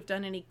supposed to have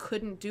done and he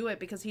couldn't do it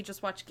because he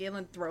just watched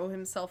Galen throw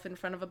himself in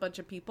front of a bunch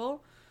of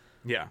people.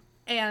 Yeah.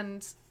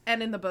 And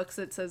in the books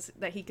it says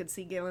that he could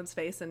see Galen's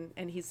face and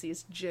he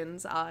sees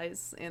Jin's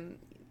eyes and,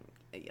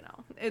 you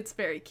know, it's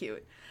very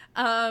cute.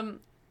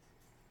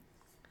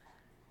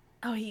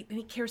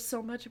 He cares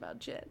so much about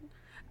Jin.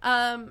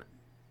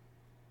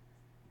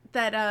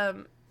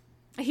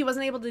 He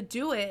wasn't able to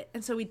do it,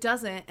 and so he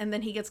doesn't, and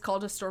then he gets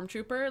called a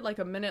stormtrooper like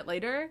a minute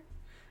later,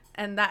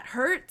 and that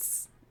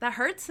hurts. That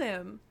hurts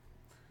him.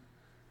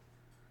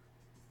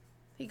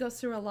 He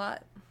goes through a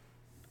lot.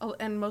 Oh,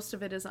 and most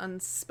of it is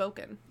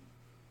unspoken.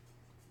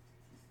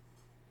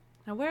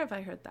 Now, where have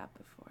I heard that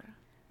before?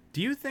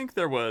 Do you think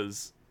there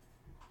was...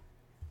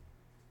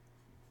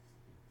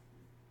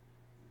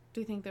 Do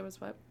you think there was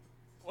what?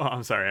 Well,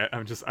 I'm sorry.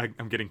 I'm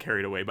getting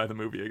carried away by the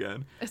movie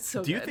again. It's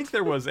so Do you good. think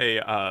there was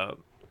a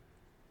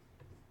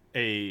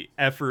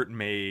effort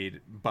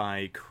made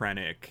by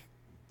Krennic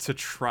to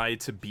try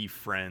to be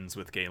friends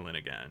with Galen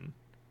again?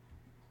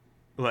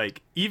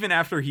 Like, even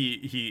after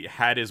he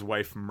had his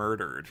wife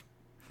murdered,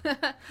 do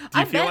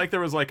you feel like there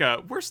was like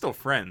a we're still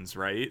friends,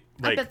 right?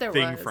 Like, I bet there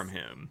thing was. from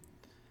him.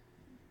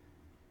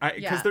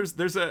 Yeah. Because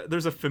there's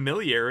a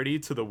familiarity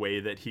to the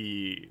way that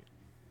he.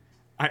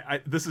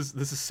 This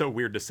is so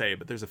weird to say,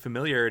 but there's a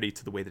familiarity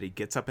to the way that he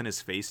gets up in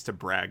his face to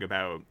brag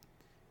about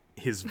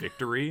his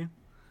victory.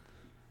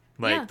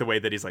 Like, Yeah. the way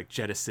that he's like,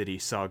 Jedha City,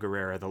 Saw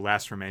Gerrera, the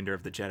last remainder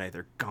of the Jedi,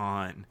 they're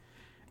gone.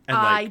 And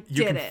I like,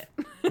 did it.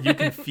 You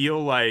can feel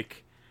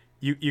like,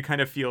 you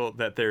kind of feel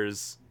that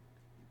there's,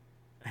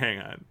 hang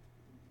on.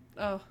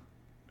 Oh.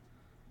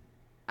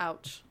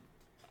 Ouch.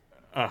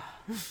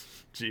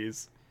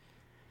 Jeez.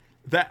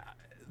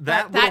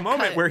 That little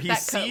moment cut- where he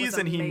that cut was sees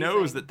and he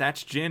knows amazing. that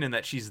that's Jin and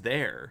that she's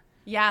there.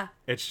 Yeah.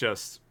 It's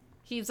just,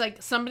 He's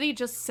like, somebody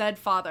just said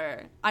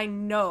father. I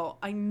know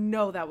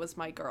that was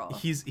my girl.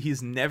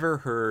 he's never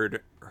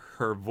heard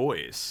her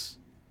voice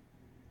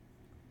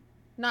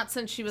Not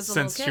since she was a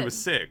since little kid.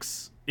 she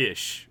was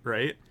 6-ish,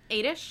 right?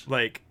 8-ish?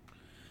 Like,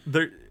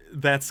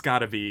 that's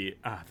gotta be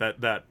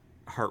that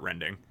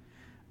heartrending.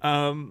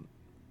 Anyways,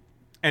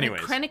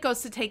 Like, Krennic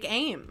goes to take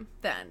aim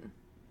then.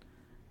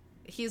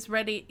 He was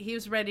ready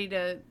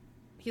to,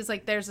 he's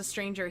like, there's a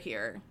stranger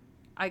here.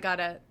 I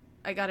gotta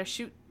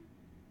shoot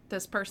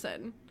this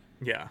person.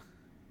 yeah,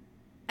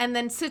 And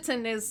then sits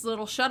in his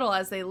little shuttle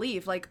as they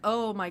leave, like,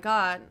 oh my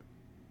god.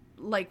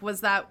 Like,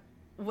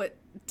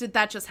 did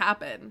that just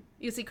happen?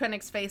 You see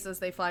Krennic's face as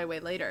they fly away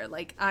later.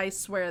 Like, I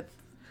swear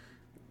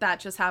that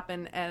just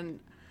happened, and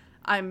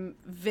I'm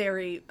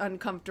very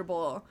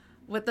uncomfortable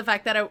with the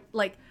fact that I,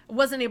 like,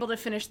 wasn't able to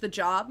finish the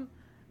job.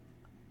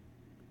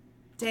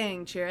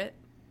 Dang, Chirrut.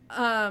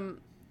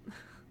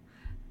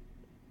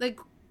 Like,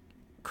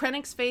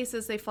 Krennic's face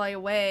as they fly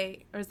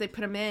away, or as they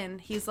put him in,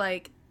 he's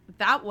like,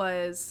 that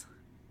was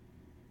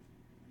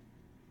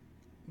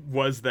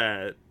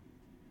that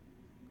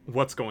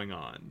what's going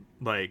on?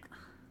 Like,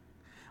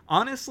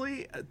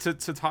 honestly, to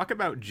talk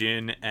about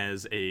Jin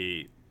as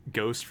a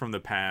ghost from the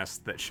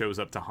past that shows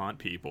up to haunt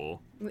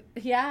people,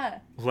 yeah.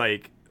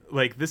 like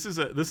this is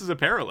a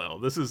parallel.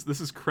 This is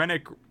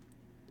Krennic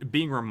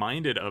being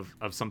reminded of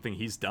something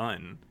he's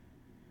done,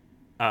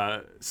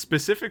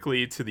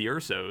 specifically to the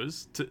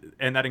Ursos,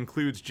 and that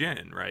includes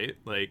Jin, right?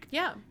 Like,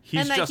 Yeah.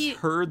 he's And that just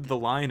heard the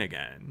line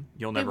again.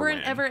 You'll They never weren't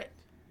win. ever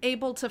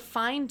able to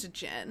find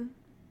Jin.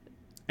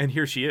 And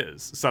here she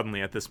is,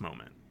 suddenly at this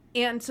moment.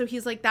 And so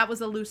he's like, that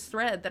was a loose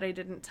thread that I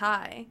didn't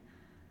tie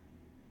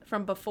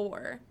from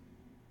before.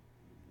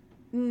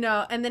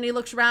 No. And then he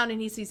looks around and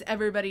he sees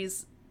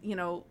everybody's,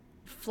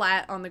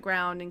 flat on the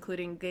ground,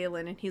 including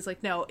Galen, and he's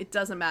like, no, it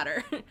doesn't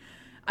matter.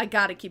 I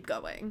gotta keep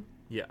going.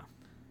 Yeah.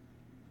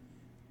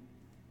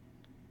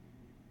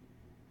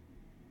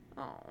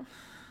 Oh.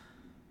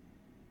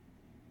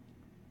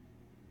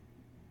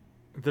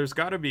 There's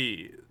gotta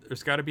be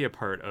a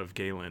part of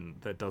Galen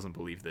that doesn't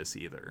believe this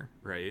either,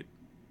 right?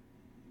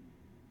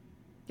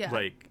 Yeah.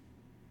 Like,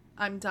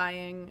 I'm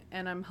dying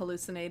and I'm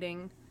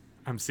hallucinating.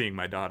 I'm seeing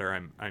my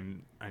daughter.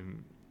 I'm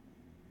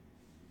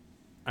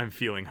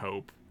feeling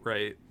hope,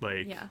 right?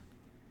 Like, Yeah.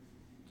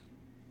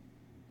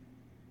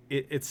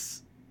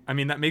 It's. I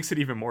mean, that makes it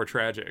even more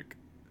tragic.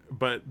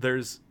 But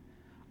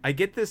I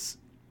get this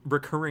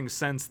recurring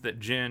sense that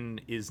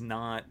Jin is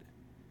not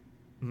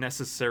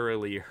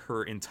necessarily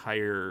her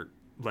entire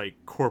like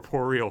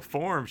corporeal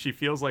form. She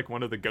feels like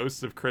one of the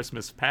ghosts of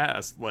Christmas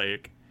past.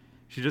 Like,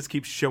 she just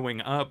keeps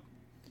showing up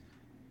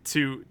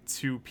to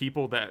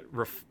people that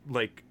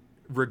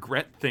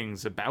regret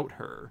things about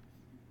her.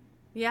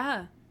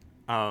 Yeah.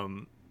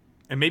 And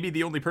maybe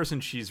the only person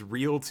she's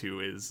real to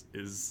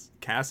is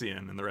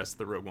Cassian and the rest of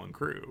the Rogue One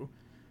crew.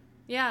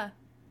 Yeah.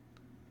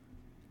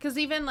 Because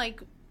even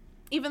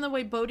the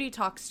way Bodhi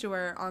talks to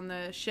her on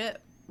the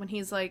ship, when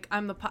he's like,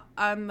 I'm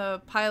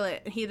the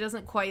pilot, he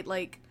doesn't quite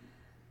like,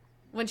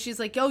 when she's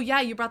like, oh yeah,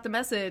 you brought the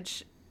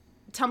message,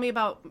 tell me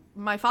about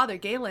my father,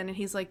 Galen, and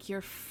he's like,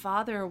 your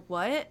father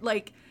what?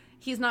 Like,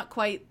 he's not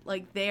quite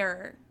like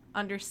there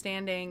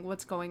understanding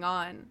what's going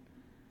on.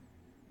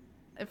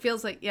 It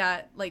feels like,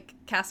 yeah, like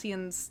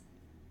Cassian's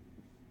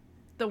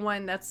the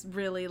one that's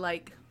really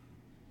like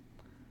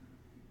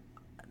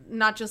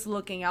not just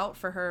looking out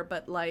for her,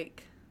 but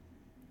like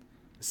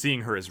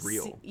seeing her as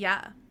real.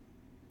 Yeah.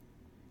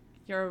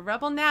 You're a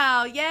rebel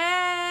now.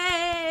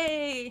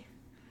 Yay!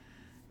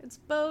 It's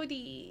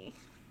Bodhi.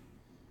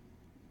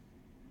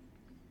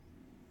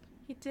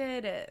 He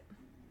did it.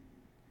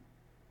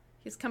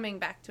 He's coming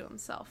back to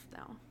himself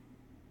now.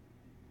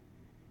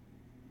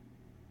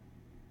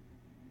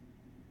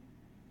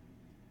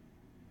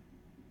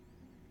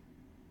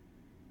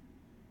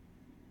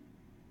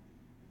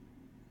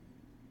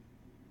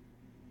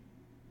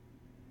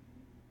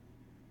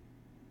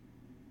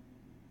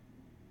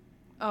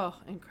 Oh,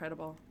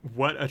 incredible.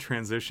 What a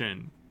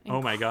transition. Incredible.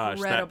 Oh my gosh,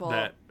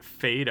 that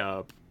fade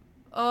up.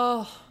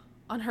 Oh,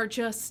 on her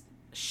just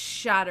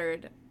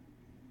shattered.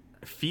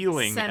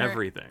 Feeling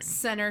everything.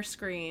 Center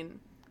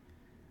screen.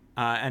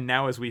 And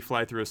now as we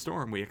fly through a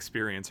storm, we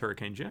experience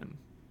Hurricane Jin.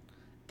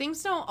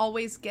 Things don't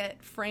always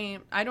get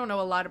framed. I don't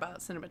know a lot about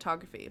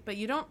cinematography, but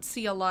you don't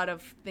see a lot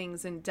of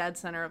things in dead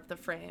center of the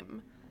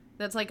frame.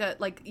 That's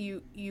like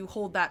you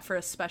hold that for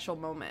a special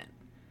moment.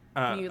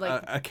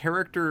 A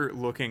character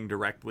looking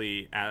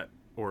directly at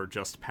or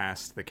just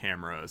past the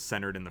camera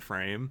centered in the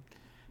frame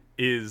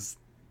is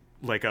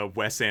like a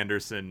Wes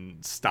Anderson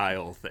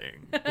style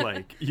thing.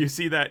 Like, you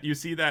see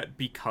that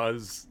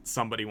because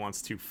somebody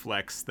wants to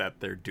flex that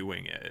they're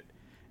doing it.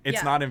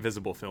 It's not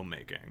invisible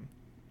filmmaking.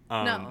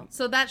 No.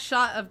 So that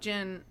shot of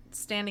Jin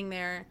standing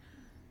there,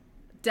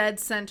 dead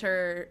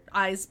center,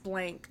 eyes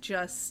blank,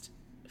 just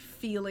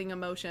feeling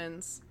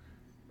emotions,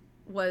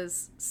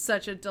 was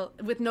such a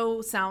with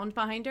no sound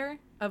behind her,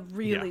 a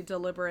really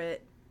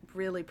deliberate,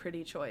 really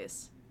pretty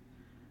choice.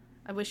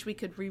 I wish we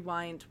could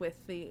rewind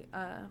with the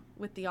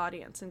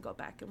audience and go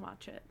back and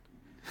watch it.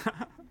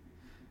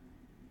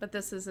 But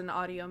this is an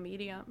audio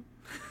medium.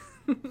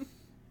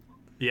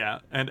 Yeah,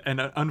 and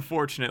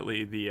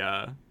unfortunately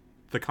the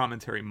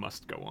commentary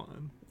must go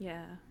on.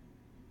 Yeah.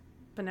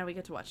 But now we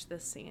get to watch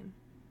this scene.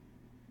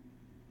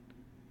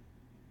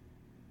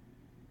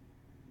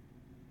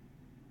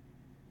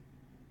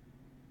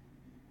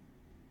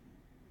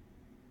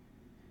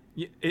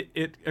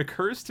 It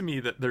occurs to me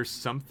that there's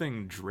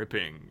something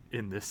dripping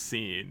in this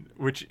scene,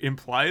 which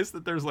implies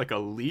that there's like a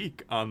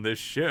leak on this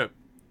ship,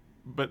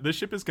 but this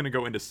ship is going to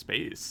go into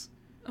space.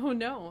 Oh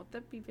no,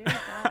 that'd be very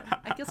bad.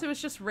 I guess it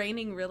was just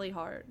raining really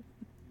hard.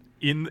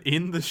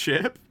 In the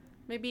ship?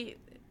 Maybe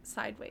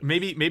sideways.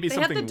 Maybe they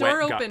something had the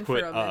door wet open got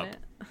put for a up. minute.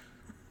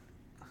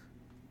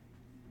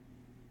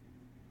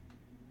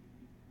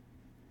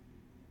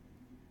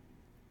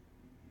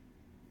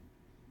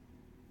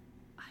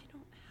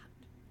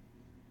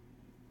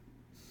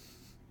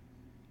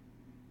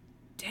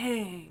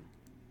 Dang.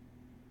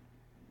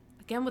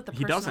 Again with the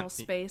personal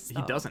space,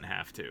 though. He doesn't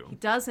have to. He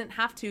doesn't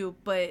have to,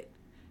 but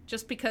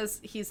just because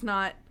he's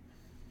not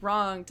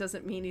wrong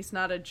doesn't mean he's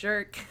not a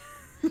jerk.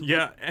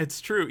 Yeah, it's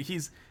true.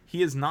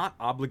 He is not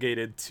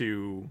obligated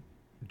to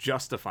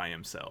justify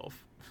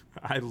himself.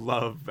 I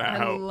love that.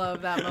 I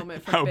love that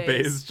moment from how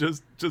Baze.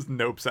 Baze just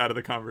nopes out of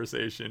the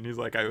conversation. He's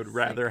like, I would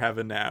rather have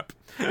a nap.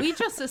 We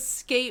just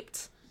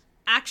escaped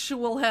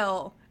actual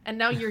hell, and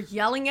now you're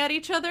yelling at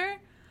each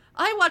other?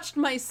 I watched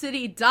my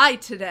city die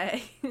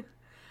today.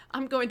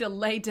 I'm going to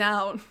lay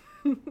down.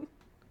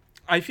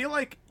 I feel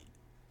like,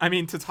 I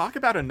mean, to talk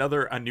about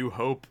another A New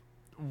Hope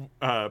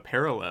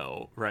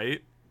parallel,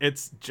 right?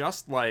 It's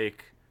just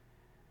like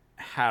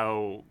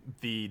how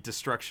the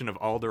destruction of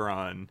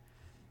Alderaan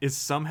is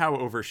somehow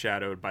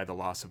overshadowed by the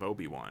loss of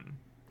Obi-Wan.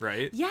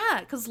 right? Yeah,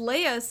 because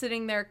Leia is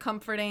sitting there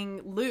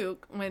comforting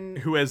Luke when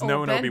Who has old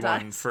known Ben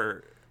Obi-Wan dies.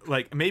 for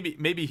like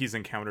maybe he's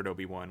encountered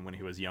Obi-Wan when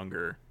he was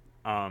younger.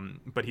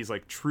 But he's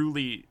like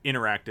truly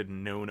interacted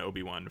and known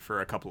Obi-Wan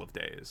for a couple of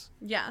days.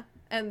 Yeah,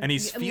 And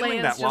he's feeling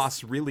Leia's that just,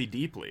 loss really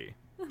deeply.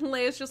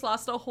 Leia's just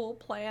lost a whole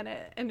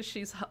planet, and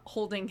she's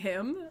holding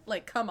him.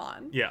 Like, come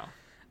on. Yeah.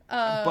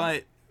 Um,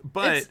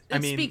 but it I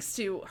mean, speaks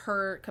to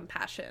her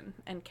compassion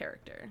and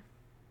character.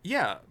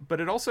 yeah, but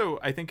it also,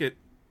 I think it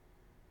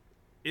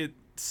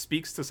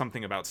speaks to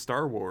something about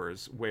Star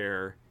Wars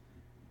where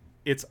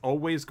it's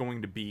always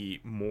going to be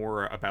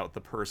more about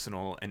the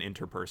personal and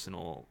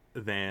interpersonal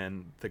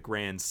than the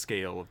grand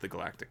scale of the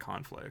galactic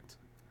conflict.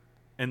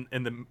 And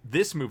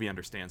this movie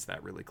understands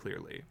that really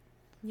clearly.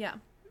 Yeah.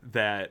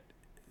 That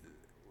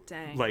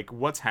Dang. like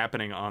what's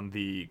happening on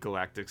the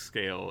galactic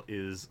scale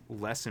is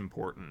less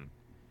important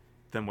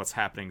than what's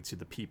happening to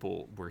the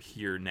people we're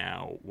here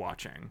now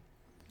watching.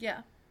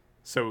 Yeah.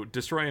 So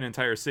destroy an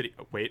entire city.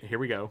 Oh, wait, here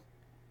we go.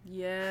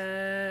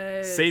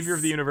 Yes. Savior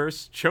of the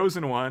universe,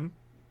 chosen one,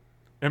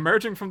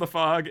 emerging from the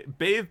fog,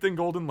 bathed in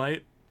golden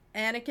light.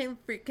 Anakin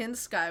freaking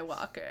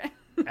Skywalker.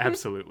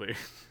 Absolutely.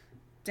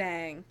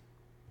 Dang.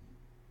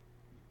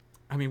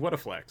 I mean, what a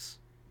flex.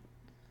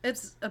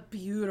 It's a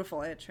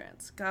beautiful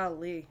entrance.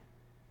 Golly.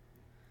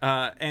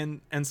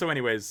 And so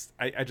anyways,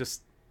 I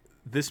just,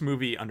 this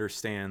movie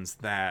understands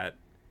that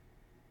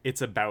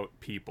it's about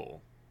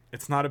people.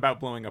 It's not about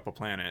blowing up a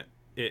planet.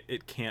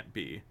 It can't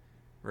be,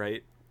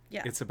 right?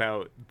 Yeah. It's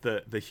about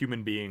the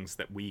human beings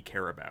that we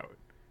care about.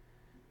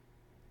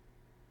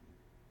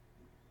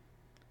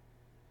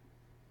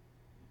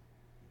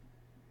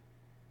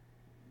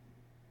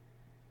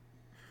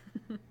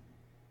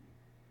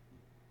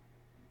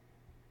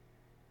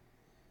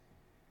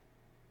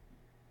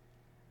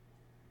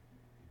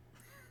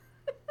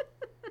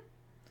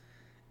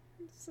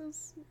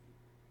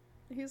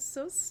 He's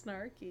so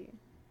snarky.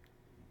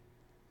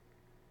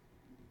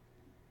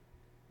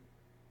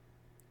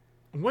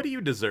 What do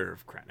you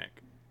deserve,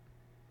 Krennic?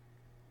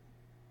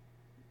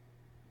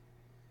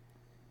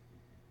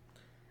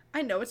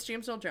 I know it's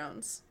James Earl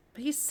Jones,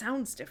 but he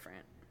sounds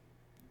different.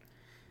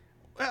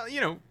 Well, you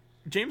know,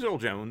 James Earl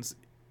Jones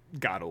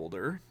got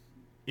older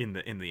in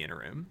the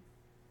interim.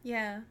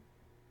 Yeah.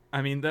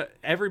 I mean,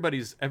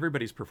 everybody's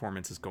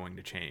performance is going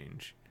to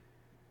change.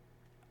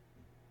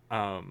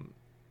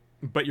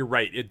 But you're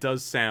right, it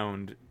does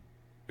sound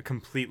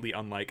completely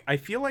unlike. I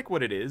feel like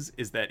what it is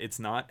that it's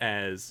not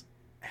as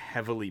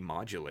heavily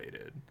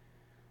modulated.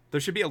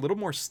 There should be a little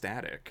more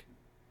static.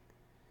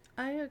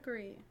 I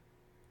agree.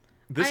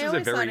 This I is a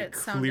always thought very it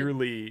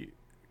sounded-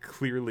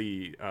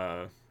 clearly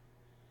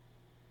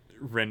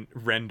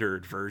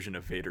rendered version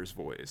of Vader's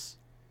voice.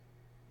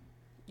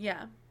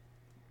 Yeah.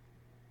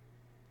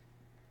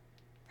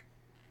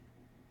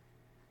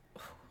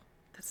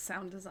 The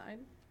sound design.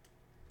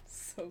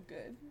 So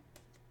good.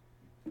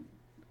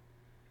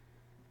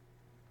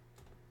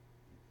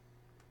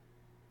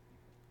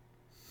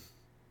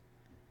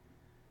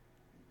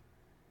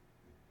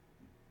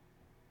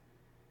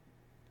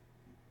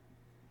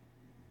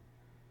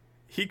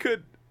 He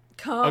could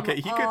Come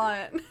Okay,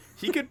 on.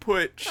 he could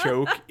put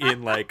choke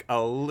in like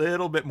a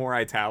little bit more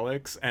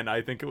italics and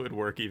I think it would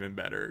work even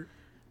better.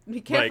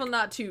 Be careful like-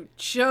 not to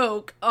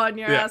choke on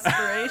your Yeah.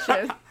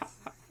 aspirations.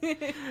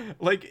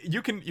 Like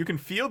you can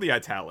feel the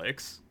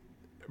italics,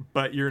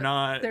 but you're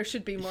not There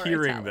should be more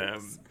hearing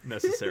italics. them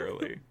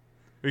necessarily.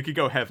 We could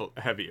go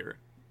heavier.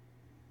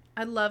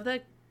 I love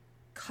the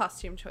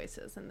costume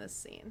choices in this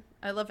scene.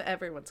 I love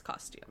everyone's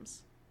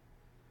costumes.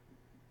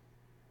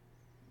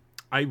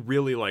 I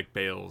really like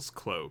Bale's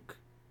cloak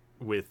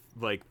with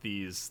like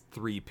these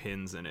 3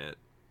 pins in it.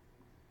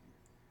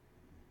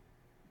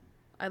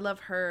 I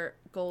love her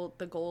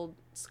the gold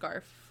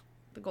scarf,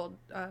 the gold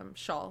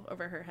shawl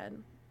over her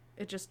head.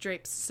 It just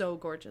drapes so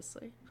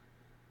gorgeously.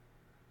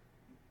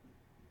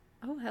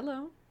 Oh,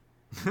 hello.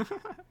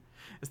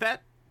 Is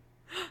that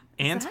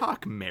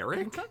Antok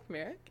Merrick? Fuck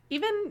Merrick.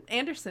 Even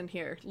Anderson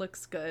here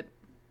looks good.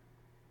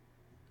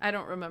 I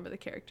don't remember the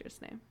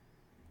character's name,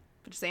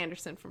 but it's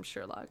Anderson from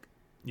Sherlock.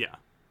 Yeah.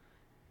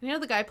 You know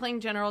the guy playing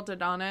General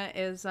Dodonna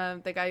is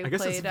the guy who I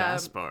guess played it's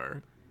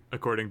Vaspar,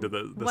 according to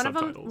the one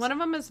subtitles. One of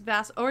them is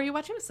Oh, are you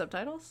watching with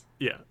subtitles?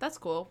 Yeah. That's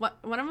cool.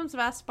 One of them's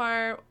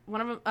Vaspar. One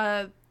of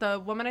them, the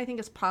woman I think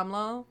is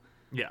Pamlo.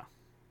 Yeah.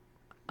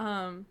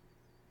 I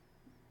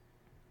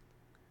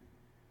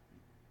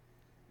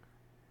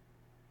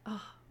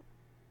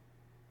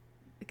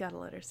gotta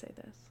let her say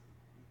this.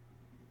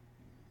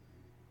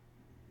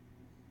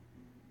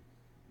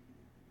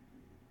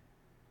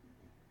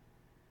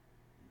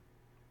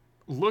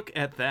 Look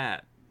at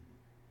that.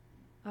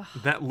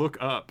 That look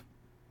up.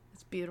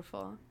 It's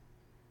beautiful.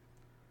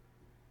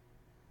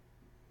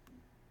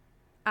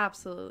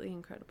 Absolutely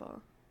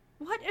incredible.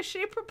 What is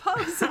she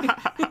proposing?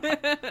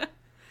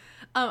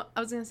 I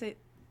was gonna say,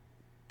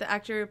 the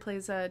actor who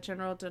plays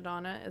General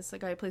Dodonna is the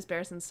guy who plays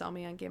Barristan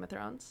Selmy on Game of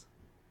Thrones.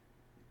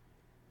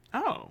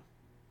 Oh.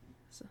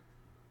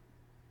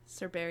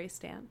 Sir Barry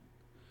Stan.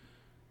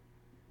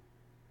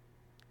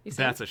 You see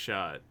That's him? a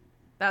shot.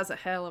 That was a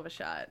hell of a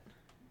shot.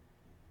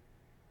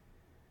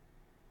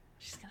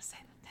 She's gonna say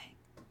the thing.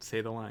 Say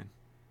the line.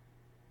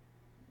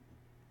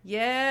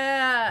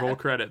 Yeah. Roll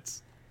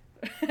credits.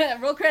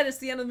 Roll credits.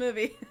 The end of the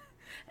movie.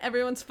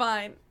 Everyone's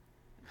fine.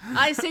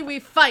 I say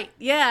we fight.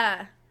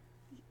 Yeah.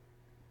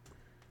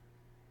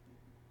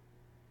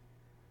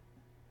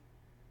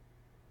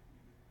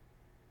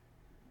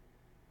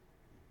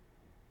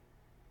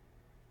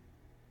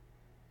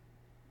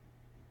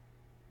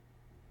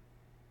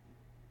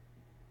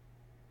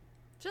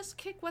 Just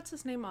kick what's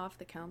his name off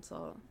the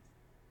council.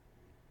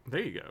 There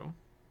you go.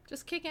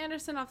 Just kick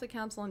Anderson off the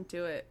council and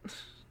do it.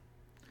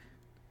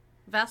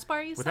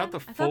 Vaspar, you Without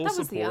said? the I full thought that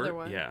was support, the other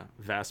one. yeah,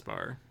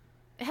 Vaspar.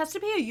 It has to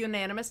be a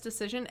unanimous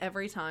decision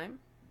every time.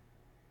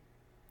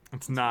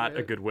 It's not a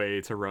rude. good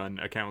way to run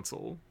a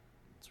council.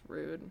 It's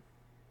rude.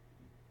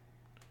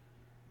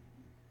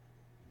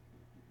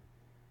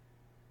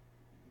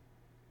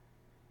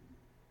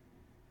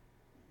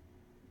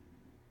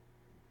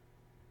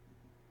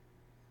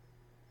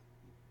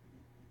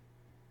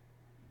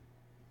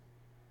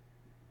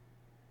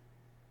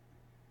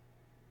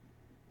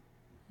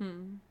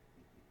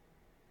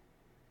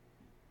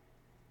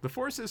 The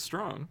Force is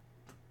strong.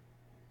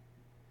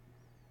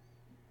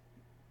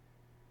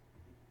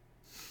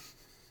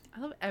 I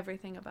love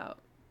everything about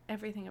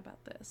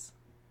this.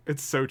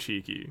 It's so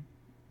cheeky,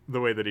 the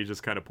way that he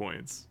just kind of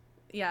points.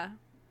 Yeah.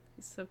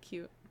 He's so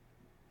cute.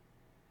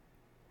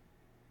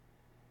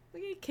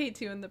 Look at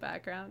K2 in the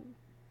background.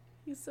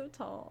 He's so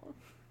tall.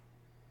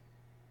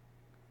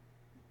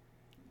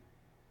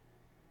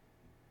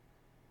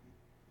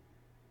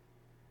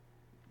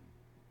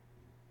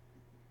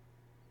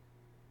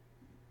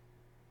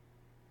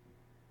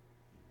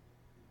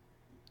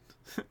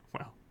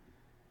 Well.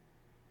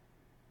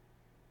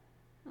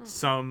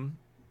 Some,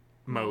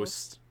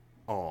 most,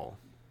 all.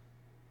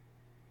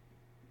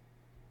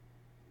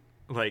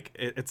 Like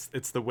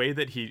it's the way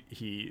that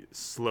he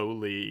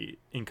slowly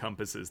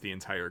encompasses the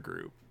entire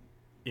group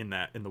in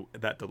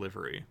that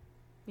delivery.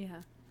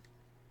 Yeah.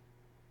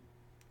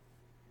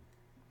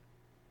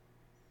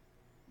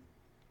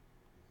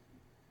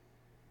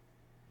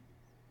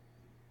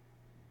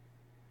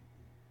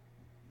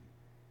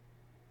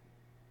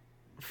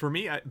 For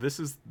me, this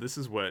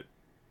is what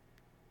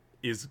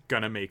is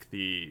gonna make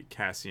the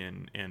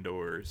Cassian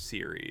Andor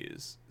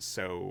series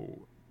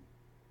so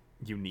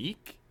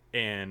unique,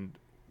 and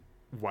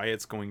why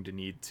it's going to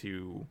need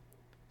to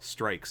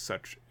strike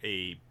such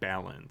a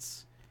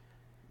balance,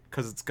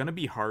 because it's gonna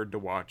be hard to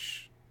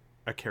watch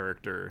a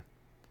character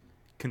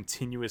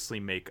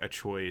continuously make a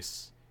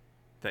choice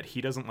that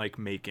he doesn't like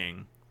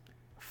making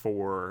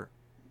for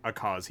a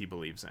cause he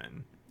believes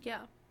in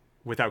Yeah.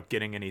 without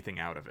getting anything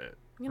out of it.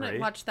 I'm gonna right?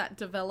 watch that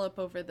develop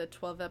over the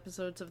 12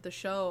 episodes of the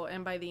show,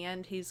 and by the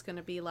end he's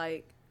gonna be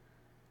like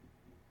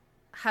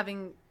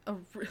having a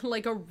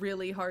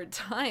really hard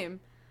time,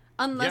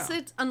 unless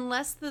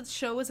the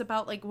show is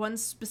about like one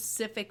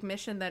specific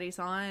mission that he's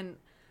on,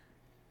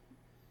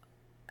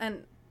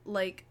 and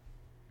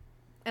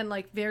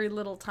very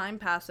little time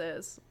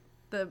passes.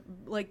 The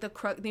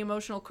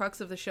emotional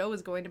crux of the show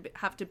is going to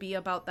have to be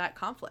about that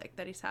conflict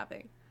that he's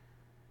having.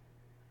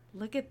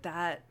 Look at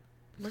that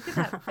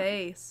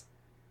face.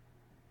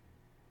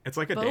 It's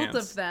like a Both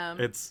dance. of them.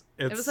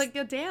 It was like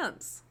a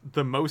dance.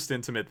 The most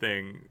intimate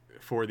thing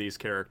for these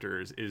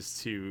characters is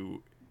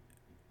to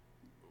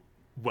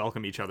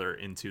welcome each other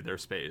into their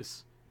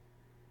space.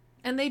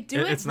 And they do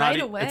it it's right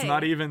not, away. It's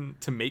not even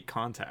to make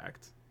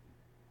contact.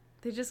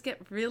 They just get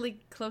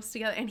really close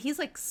together. And he's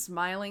like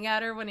smiling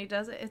at her when he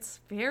does it. It's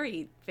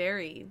very,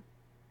 very,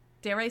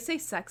 dare I say,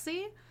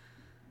 sexy?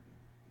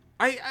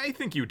 I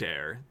think you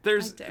dare. I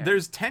dare.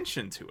 There's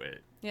tension to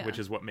it, Yeah. which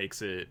is what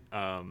makes it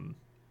a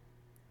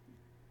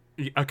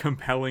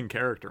compelling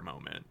character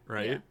moment,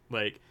 right? Yeah.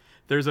 Like,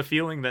 there's a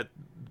feeling that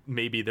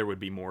maybe there would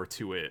be more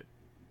to it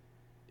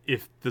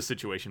if the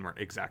situation weren't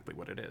exactly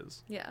what it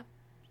is. Yeah.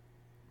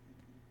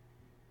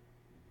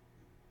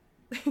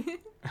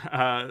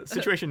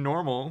 Situation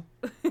normal.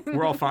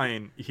 We're all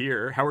fine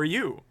here. How are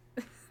you?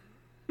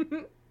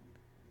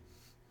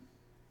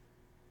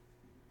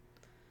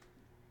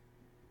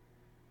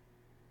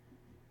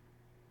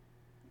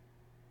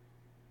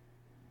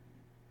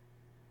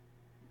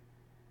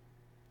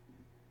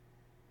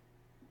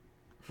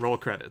 Roll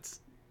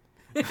credits.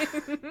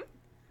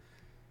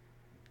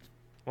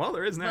 Well,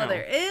 there is now. Well,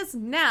 there is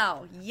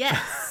now.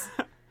 Yes.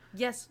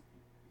 Yes.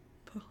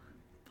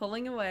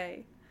 Pulling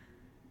away.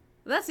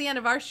 That's the end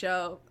of our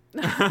show.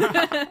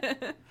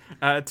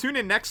 Tune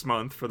in next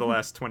month for the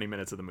last 20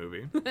 minutes of the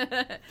movie.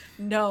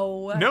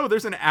 No. No,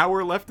 there's an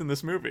hour left in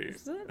this movie.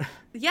 Is it?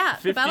 Yeah,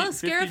 the Battle of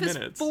 50 Scarif is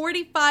minutes.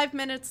 45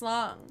 minutes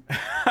long.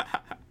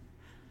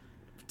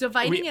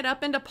 Dividing We- it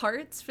up into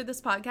parts for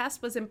this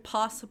podcast was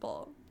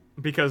impossible.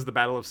 Because the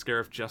Battle of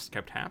Scarif just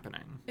kept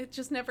happening. It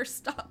just never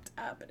stopped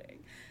happening.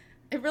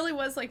 It really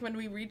was like when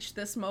we reached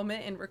this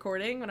moment in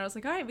recording, when I was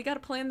like, all right, we got to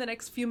plan the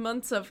next few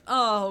months of,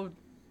 oh,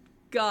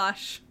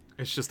 gosh.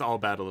 It's just all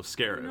Battle of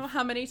Scarif. You know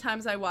how many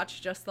times I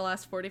watched just the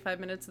last 45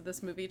 minutes of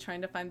this movie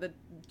trying to find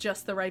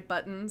just the right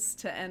buttons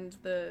to end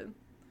the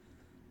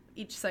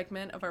each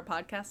segment of our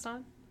podcast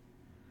on.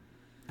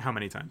 How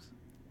many times?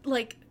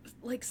 Like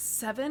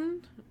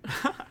 7.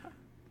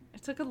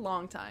 It took a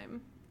long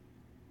time.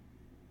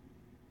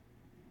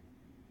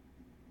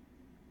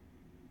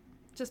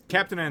 Just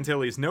Captain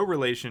Antilles, no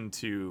relation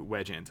to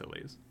Wedge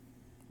Antilles.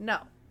 no.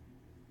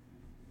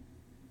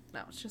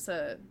 No, it's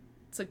a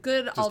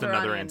good Just Alderanian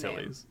another name.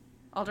 Antilles.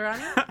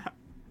 Alderanian?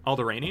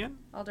 Alderanian?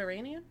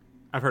 Alderanian?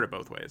 I've heard it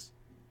both ways.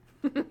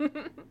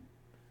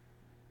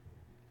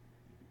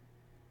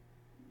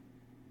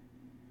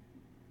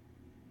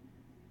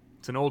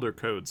 It's an older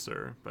code,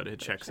 sir, but it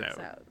checks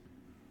out.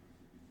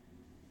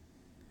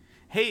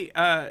 Hey,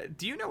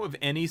 do you know of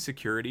any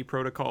security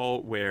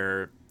protocol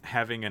where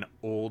having an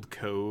old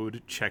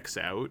code checks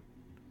out?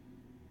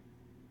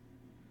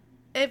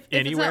 If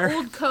Anywhere? it's an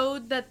old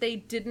code that they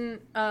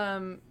didn't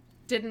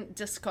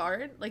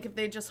discard, like if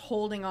they're just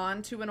holding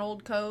on to an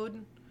old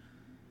code,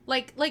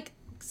 like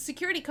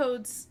security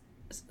codes,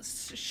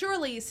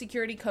 surely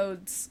security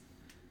codes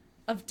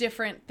of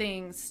different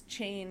things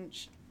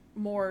change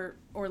more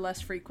or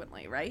less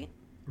frequently, right?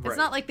 Right. It's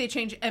not like they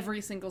change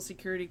every single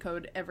security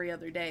code every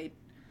other day.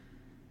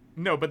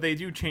 No, but they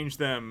do change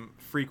them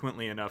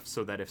frequently enough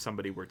so that if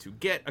somebody were to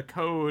get a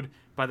code,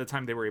 by the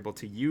time they were able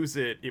to use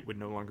it, it would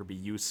no longer be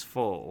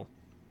useful.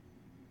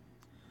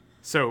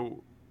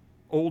 So,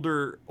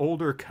 older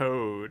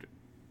code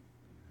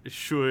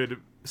should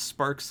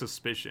spark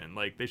suspicion.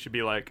 Like, they should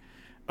be like,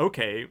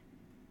 okay,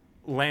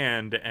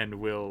 land and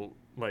we'll,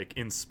 like,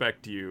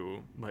 inspect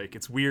you. Like,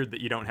 it's weird that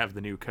you don't have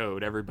the new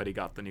code. Everybody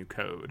got the new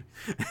code.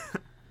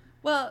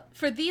 Well,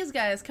 for these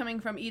guys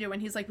coming from Edu,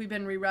 and he's like, we've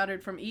been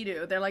rerouted from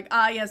Edu, they're like,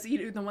 ah, yes,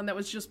 Edu, the one that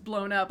was just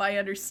blown up. I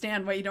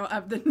understand why you don't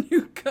have the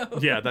new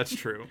code. Yeah, that's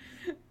true.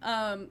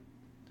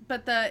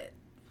 But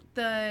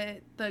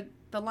the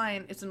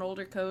line, it's an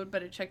older code,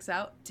 but it checks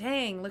out.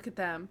 Dang, look at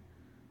them.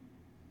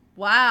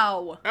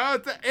 Wow. Oh,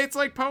 it's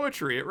like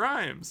poetry. It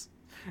rhymes.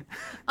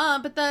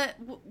 But that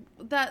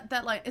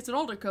line, it's an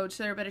older code,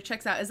 sir, but it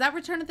checks out. Is that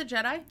Return of the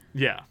Jedi?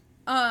 Yeah.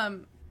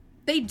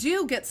 They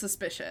do get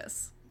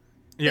suspicious.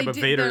 Yeah, They but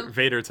do-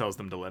 Vader tells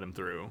them to let him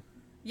through.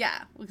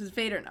 Yeah, because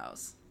Vader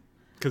knows.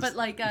 Because But,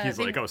 like, he's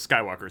they- like, oh,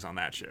 Skywalker's on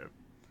that ship.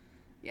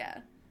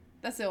 Yeah.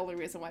 That's the only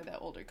reason why that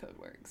older code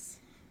works.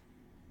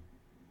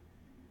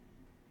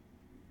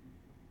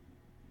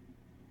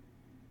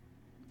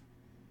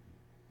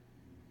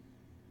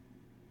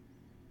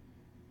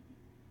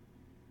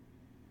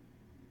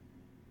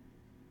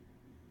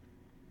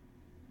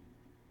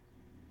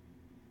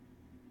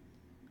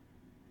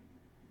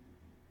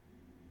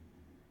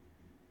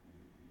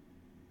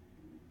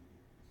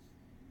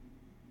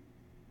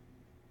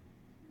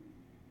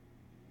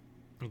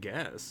 I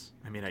guess.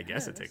 I mean, I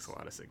guess it Yes. takes a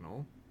lot of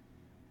signal.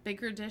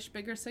 Bigger dish,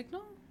 bigger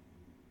signal?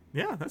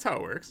 Yeah, that's how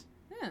it works.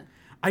 Yeah.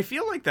 I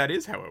feel like that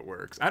is how it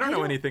works. I don't I know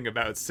don't- anything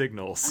about I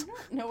signals.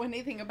 don't know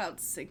anything about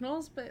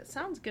signals, but it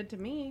sounds good to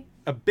me.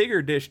 A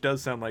bigger dish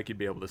does sound like you'd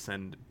be able to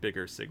send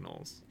bigger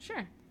signals.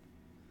 Sure.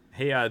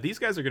 Hey, these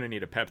guys are going to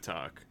need a pep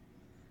talk.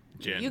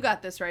 Jin. You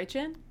got this, right,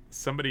 Jin?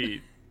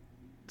 Somebody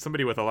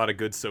with a lot of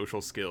good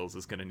social skills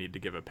is going to need to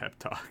give a pep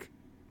talk.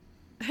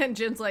 And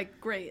Jin's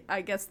like, great,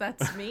 I guess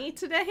that's me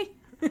today?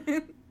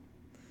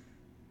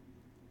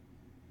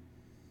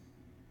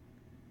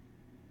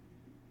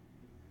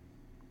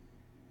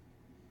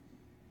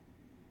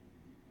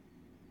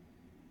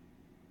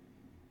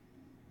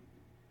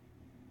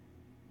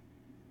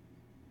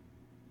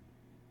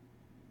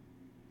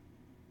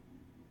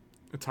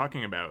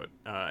 Talking about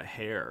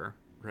hair,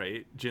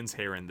 right? Jin's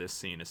hair in this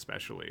scene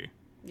especially.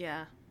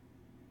 Yeah.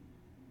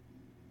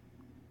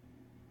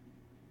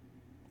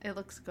 It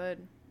looks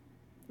good.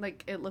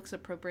 Like, it looks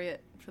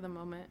appropriate for the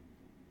moment.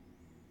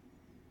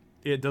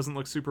 It doesn't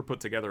look super put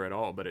together at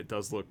all, but it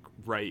does look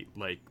right,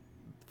 like,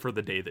 for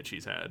the day that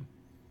she's had.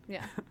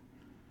 Yeah.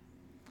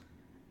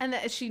 And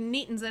that she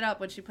neatens it up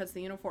when she puts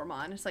the uniform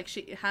on. It's like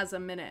she has a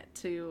minute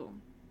to,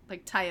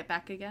 like, tie it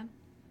back again.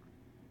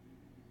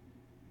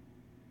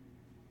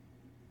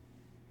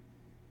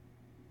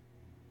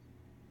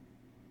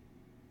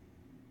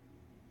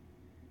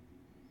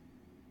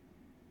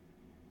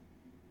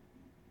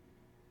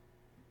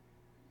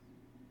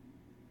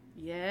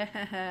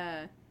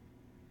 Yeah.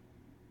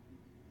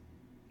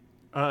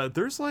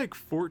 There's like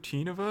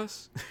 14 of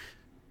us.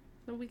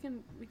 So we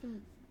can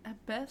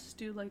at best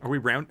do like Are we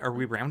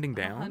rounding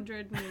down?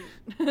 100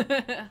 and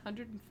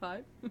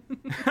 105.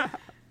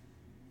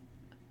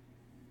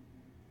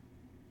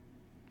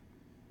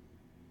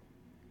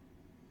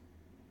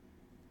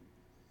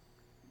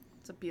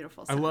 It's a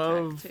beautiful I soundtrack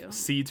love too.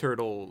 sea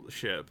turtle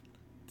ship.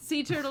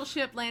 Sea turtle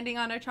ship landing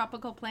on a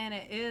tropical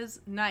planet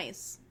is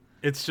nice.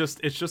 It's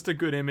just a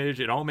good image.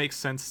 It all makes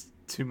sense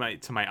to my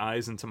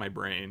eyes and to my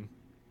brain.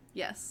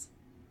 Yes.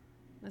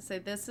 I say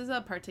this is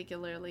a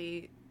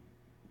particularly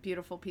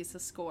beautiful piece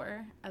of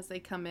score as they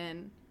come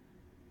in.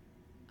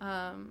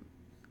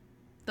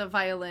 The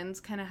violins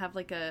kind of have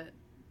like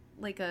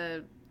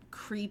a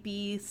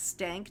creepy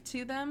stank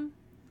to them.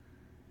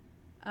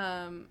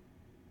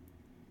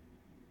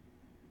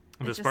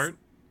 This just- part?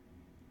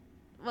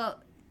 Well,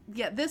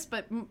 Yeah, this,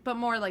 but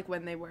more like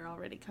when they were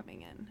already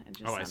coming in. It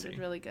just sounded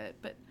really good.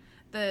 But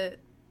the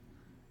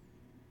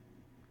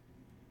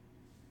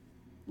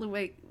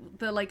way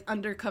the like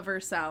undercover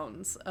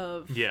sounds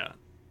of the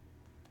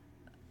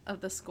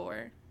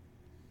score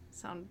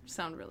sound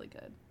really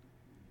good.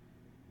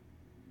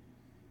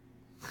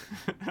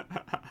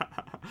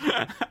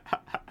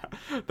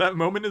 That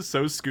moment is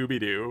so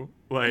Scooby-Doo.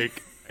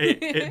 Like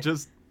it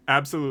just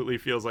absolutely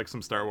feels like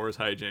some Star Wars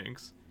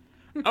hijinks.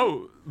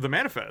 Oh, the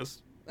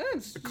manifest.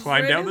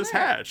 Climb down this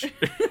hatch.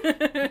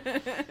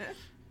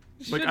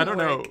 Like, I don't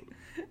know.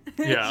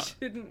 Yeah.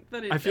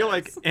 I feel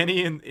like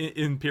any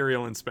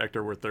Imperial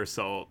inspector worth their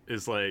salt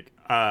is like,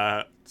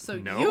 so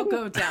no? You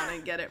go down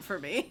and get it for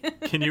me.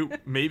 Can you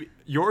maybe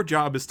your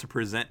job is to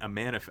present a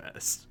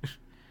manifest.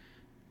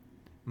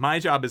 My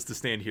job is to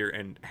stand here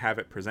and have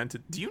it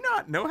presented. Do you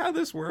not know how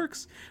this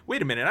works?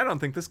 Wait a minute, I don't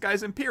think this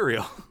guy's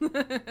Imperial.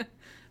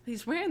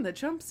 He's wearing the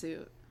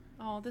jumpsuit.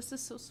 Oh, this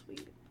is so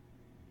sweet.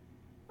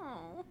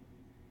 Oh.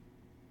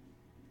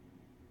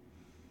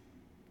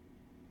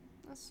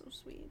 That's so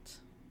sweet.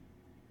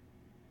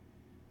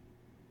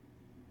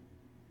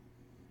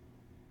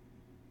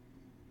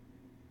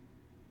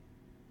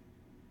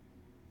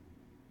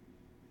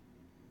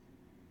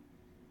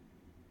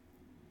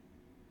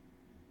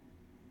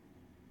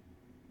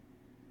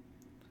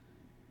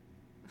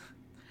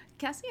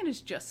 Cassian is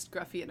just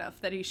scruffy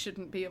enough that he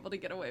shouldn't be able to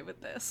get away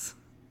with this.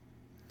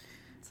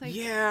 It's like...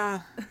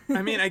 Yeah.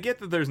 I mean, I get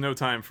that there's no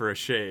time for a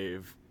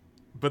shave,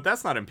 but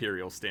that's not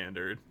Imperial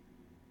standard.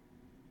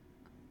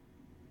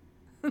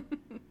 And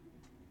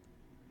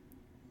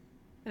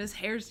his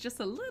hair's just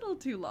a little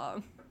too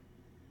long.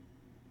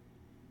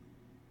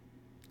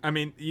 I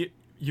mean,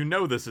 you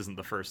know this isn't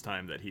the first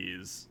time that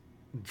he's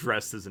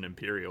dressed as an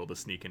Imperial to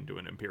sneak into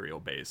an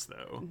Imperial base,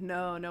 though.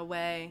 No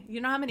way.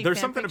 You know how many There's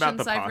fan something about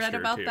the fictions I've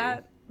read posture, about too.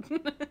 that?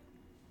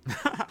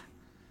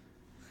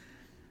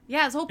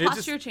 Yeah, his whole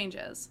posture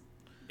changes.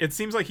 It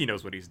seems like he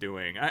knows what he's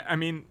doing. I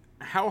mean,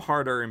 how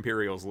hard are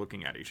Imperials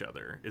looking at each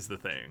other is the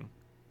thing,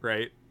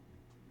 right?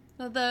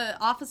 Well, the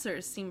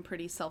officers seem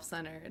pretty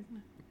self-centered.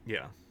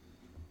 Yeah.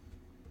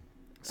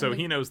 So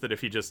he knows that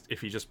if he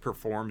just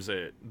performs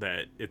it,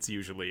 that it's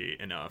usually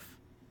enough.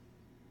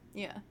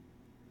 Yeah.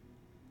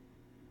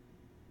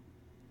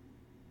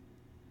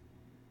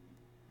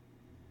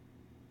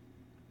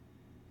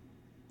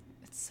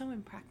 It's so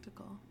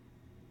impractical.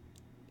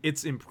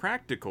 It's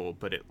impractical,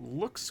 but it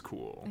looks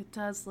cool. It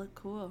does look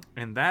cool.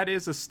 And that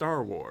is a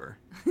Star Wars.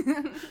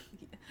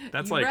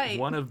 That's like right.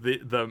 one of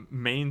the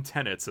main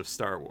tenets of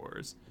Star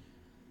Wars.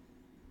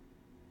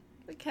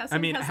 I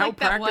mean, has how like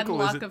that one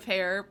lock is it... of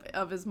hair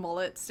of his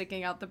mullet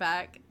sticking out the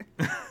back.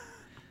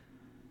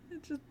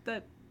 It's just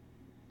that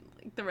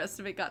like, the rest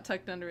of it got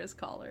tucked under his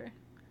collar.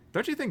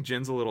 Don't you think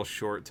Jin's a little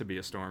short to be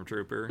a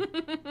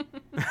stormtrooper?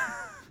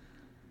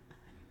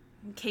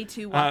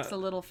 K2 walks a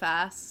little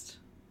fast.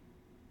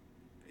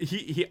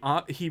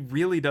 He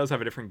really does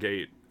have a different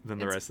gait than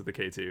the rest of the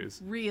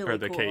K2s. Really or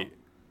the cool.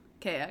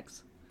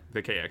 KX.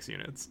 The KX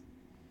units.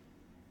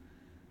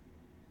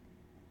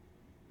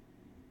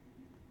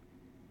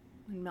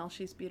 And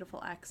Melshi's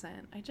beautiful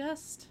accent.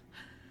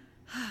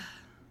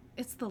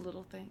 It's the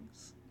little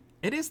things.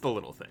 It is the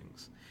little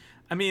things.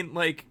 I mean,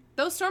 like...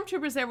 Those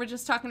stormtroopers there were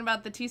just talking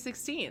about the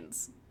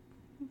T-16s.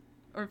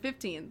 Or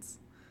 15s.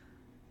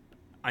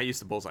 I used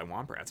to bullseye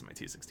womp rats in my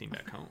T-16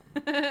 back home.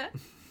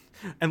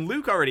 And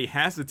Luke already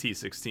has a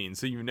T-16,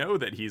 so you know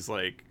that he's,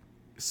 like,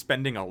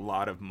 spending a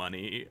lot of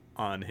money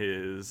on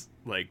his,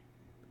 like,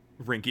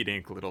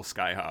 rinky-dink little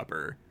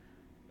skyhopper.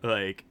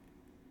 Like...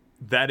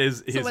 That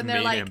is his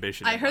main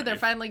ambition. I heard they're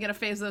finally going to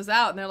phase those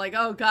out, and they're like,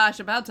 oh gosh,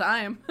 about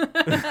time.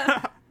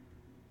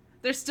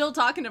 They're still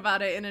talking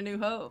about it in A New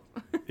Hope.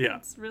 Yeah.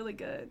 It's really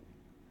good.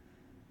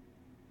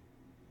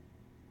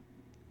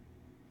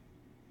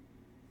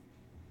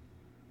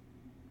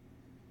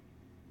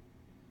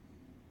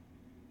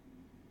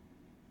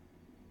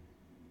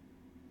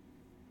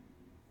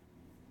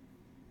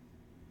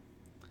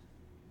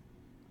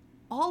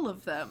 All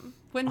of them.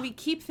 When we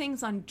keep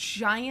things on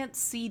giant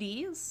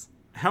CDs...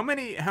 How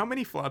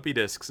many floppy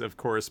disks of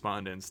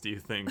correspondence do you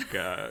think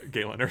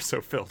Galen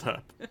Erso filled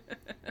up?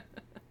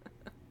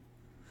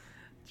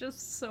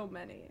 Just so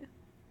many.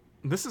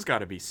 This has got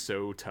to be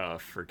so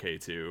tough for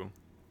K2.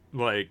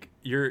 Like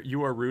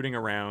you are rooting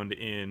around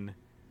in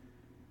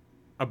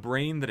a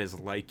brain that is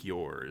like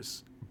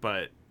yours,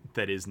 but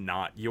that is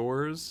not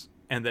yours,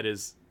 and that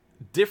is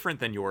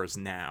different than yours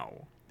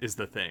now. Is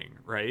the thing,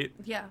 right?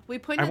 Yeah, we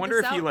pointed. I wonder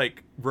if this out. he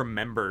like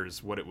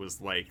remembers what it was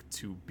like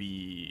to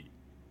be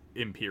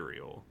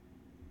Imperial.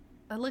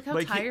 Look how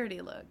tired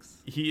he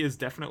looks. He is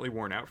definitely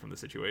worn out from the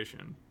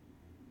situation.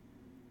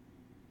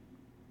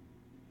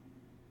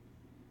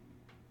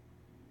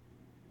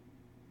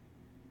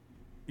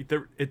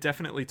 It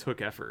definitely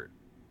took effort.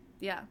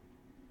 Yeah.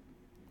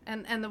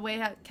 And the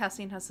way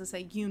Cassian has to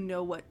say, you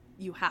know what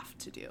you have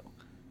to do.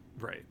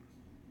 Right.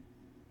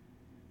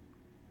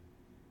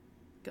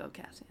 Go,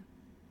 Cassian.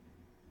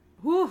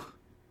 Whew.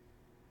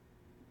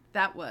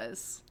 That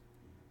was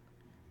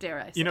dare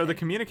I say. You know, the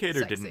communicator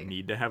Sexy. didn't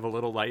need to have a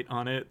little light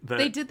on it that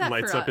They did that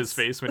lights for up his us.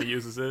 face when he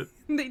uses it.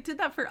 They did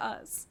that for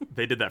us.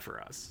 They did that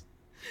for us.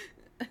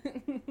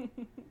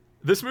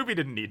 This movie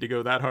didn't need to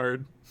go that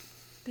hard.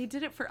 They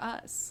did it for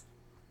us.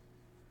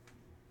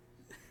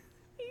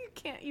 You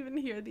can't even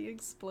hear the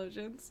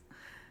explosions.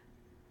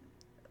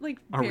 Like,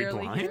 Are we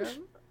barely hear blind?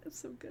 them. It's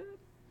so good.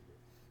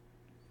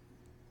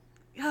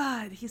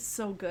 God, he's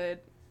so good.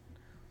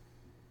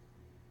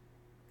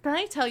 Can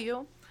I tell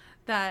you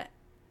that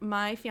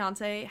my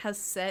fiance has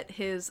set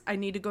his I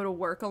need to go to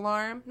work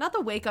alarm, not the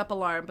wake up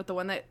alarm, but the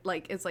one that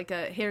like is like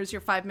a here's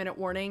your 5-minute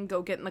warning,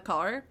 go get in the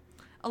car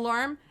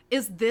alarm,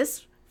 is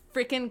this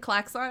freaking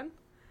klaxon.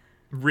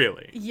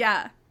 Really?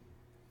 Yeah.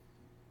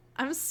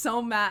 I'm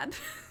so mad.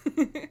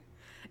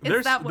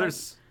 It's that one.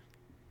 There's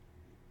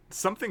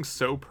something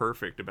so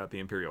perfect about the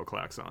Imperial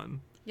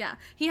Klaxon. Yeah,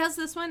 he has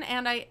this one,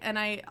 and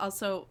I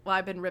also, well,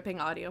 I've been ripping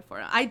audio for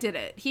him. I did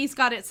it. He's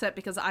got it set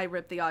because I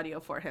ripped the audio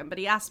for him, but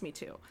he asked me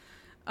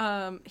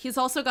to. He's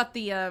also got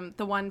the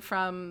one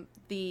from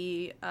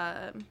the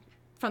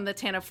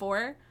TANA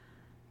 4,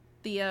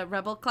 the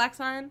Rebel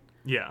klaxon.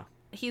 Yeah.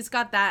 He's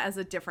got that as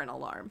a different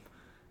alarm.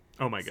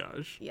 Oh my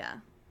gosh. Yeah.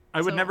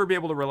 I would So- never be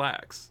able to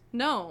relax.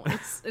 No,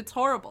 it's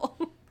horrible.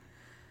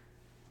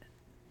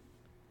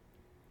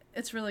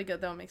 It's really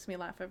good though. It makes me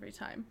laugh every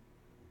time.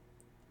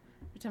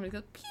 Every time it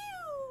goes pew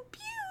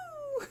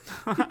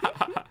pew.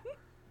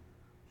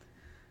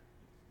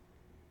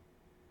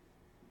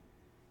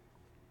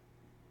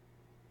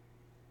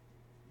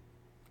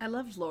 I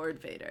love Lord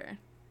Vader.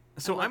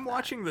 So love I'm that.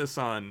 watching this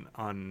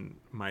on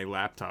my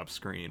laptop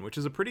screen, which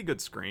is a pretty good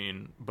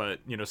screen, but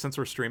you know, since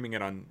we're streaming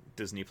it on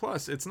Disney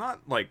Plus, it's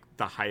not like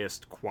the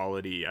highest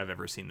quality I've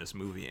ever seen this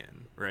movie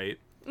in, right?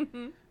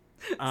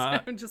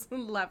 I'm just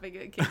laughing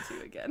at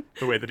K2 again.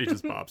 The way that he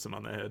just bops him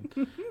on the head.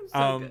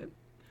 So good.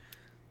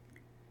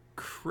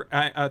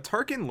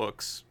 Tarkin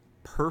looks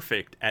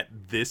perfect at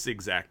this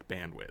exact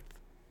bandwidth.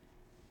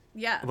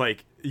 Yeah.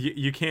 Like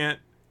you can't.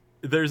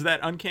 There's that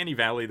uncanny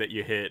valley that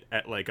you hit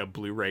at like a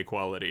Blu-ray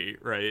quality,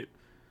 right?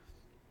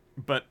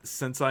 But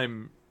since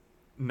I'm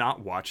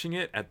not watching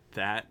it at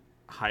that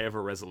high of a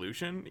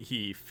resolution,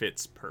 he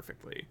fits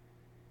perfectly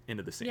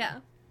into the scene. Yeah.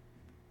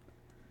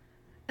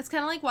 It's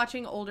kind of like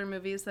watching older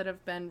movies that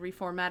have been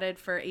reformatted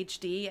for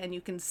HD, and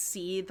you can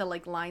see the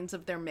like lines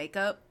of their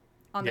makeup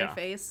on their Yeah.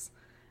 face.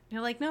 And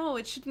you're like, no,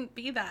 it shouldn't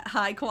be that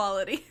high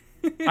quality.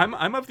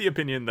 I'm of the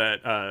opinion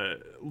that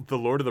the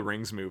Lord of the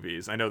Rings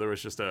movies. I know there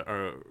was just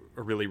a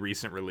really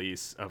recent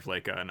release of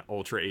like an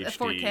Ultra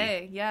HD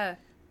 4K, yeah.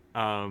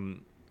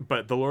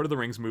 But the Lord of the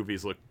Rings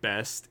movies look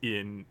best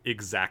in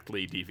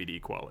exactly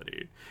DVD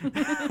quality.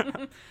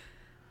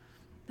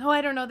 Oh, I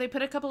don't know. They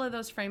put a couple of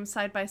those frames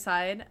side by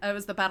side. It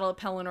was the Battle of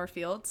Pelennor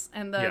Fields,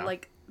 and Yeah.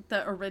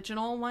 the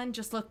original one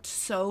just looked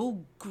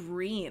so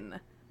green.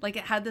 Like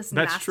it had this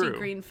That's nasty true.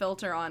 green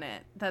filter on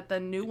it. That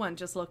the new one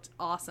just looked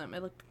awesome.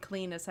 It looked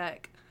clean as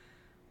heck.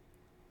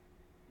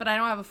 But I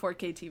don't have a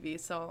 4K TV,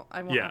 so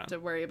I won't Yeah. have to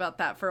worry about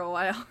that for a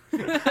while.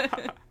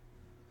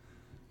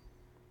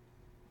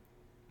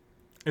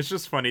 It's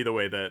just funny the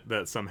way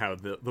that somehow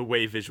the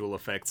way visual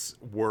effects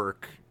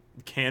work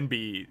can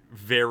be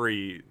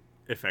very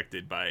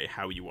affected by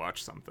how you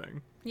watch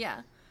something.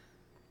 Yeah.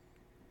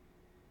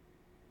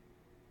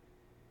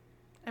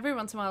 Every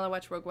once in a while I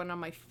watch Rogue One on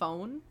my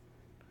phone.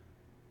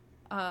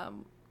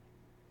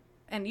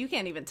 And you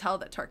can't even tell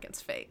that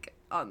Tarkin's fake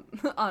on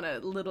a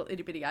little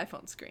itty bitty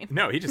iPhone screen.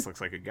 No, he just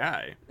looks like a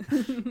guy.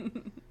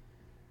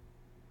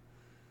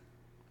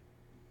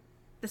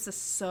 This is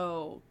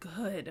so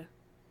good.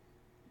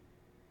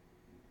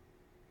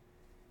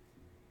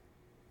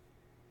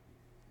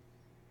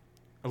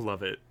 I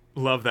love it.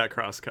 Love that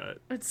crosscut.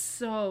 It's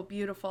so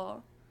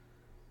beautiful.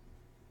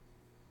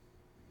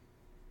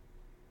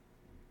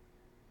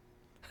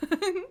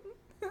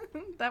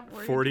 That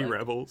word 40 look.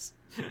 rebels.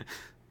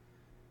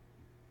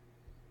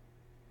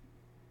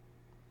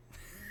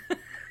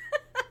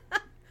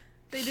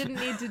 They didn't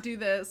need to do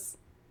this.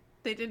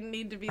 They didn't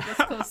need to be this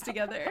close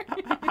together.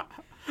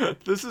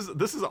 This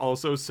is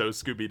also so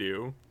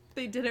Scooby-Doo.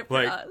 They did it for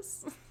Like-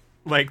 us.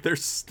 Like they're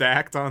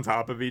stacked on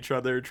top of each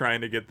other trying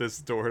to get this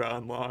door to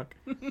unlock.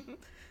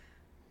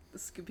 The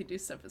Scooby-Doo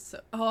stuff is so...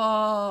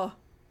 Oh.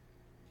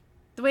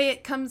 The way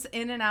it comes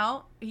in and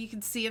out, you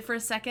can see it for a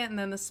second, and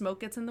then the smoke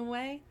gets in the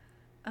way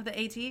of the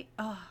AT.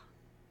 Oh.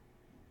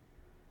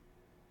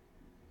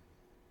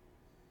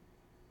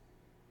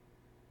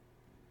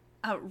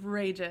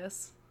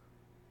 Outrageous.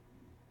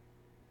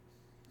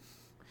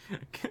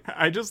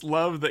 I just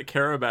love that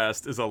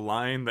Carabast is a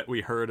line that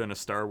we heard in a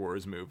Star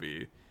Wars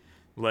movie.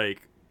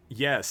 Like,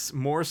 yes,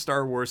 more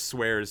Star Wars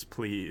swears,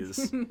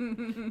 please.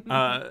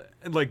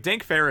 Like,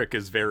 Dank Farrik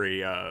is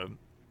very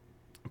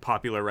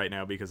popular right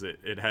now because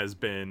it has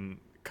been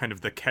kind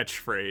of the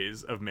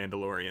catchphrase of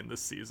Mandalorian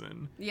this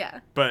season. Yeah.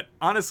 But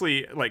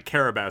honestly, like,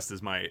 Carabast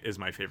is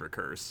my favorite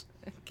curse.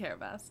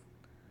 Carabas.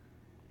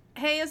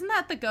 Hey, isn't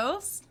that the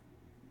ghost?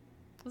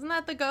 Wasn't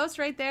that the ghost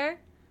right there?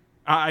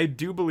 I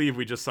do believe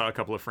we just saw a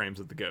couple of frames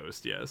of the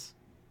ghost, yes.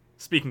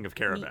 Speaking of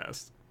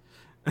Carabast.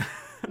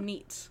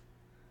 Neat.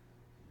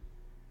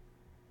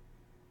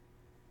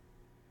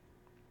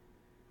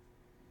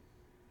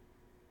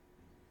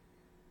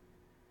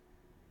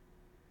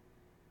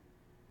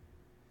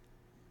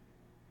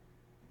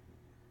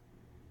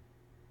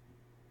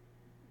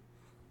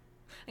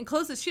 And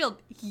close the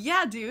shield.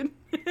 Yeah, dude.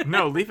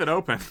 No, leave it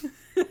open.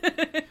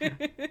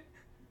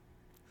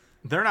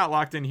 They're not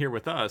locked in here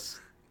with us.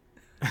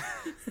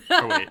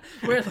 Oh, wait.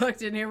 We're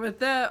locked in here with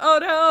them.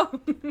 Oh,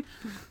 no.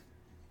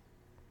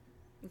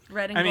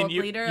 Red and gold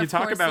leader, you of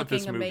talk course, about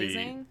this looking movie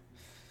amazing.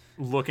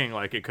 looking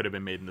like it could have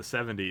been made in the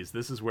 70s.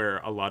 This is where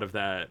a lot of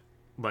that,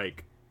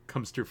 like,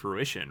 comes to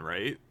fruition,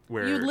 right?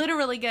 Where You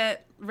literally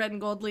get red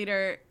and gold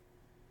leader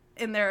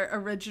in their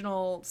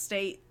original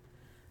state,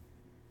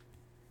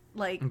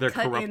 like, their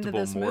cut into corruptible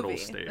this mortal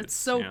movie. states. It's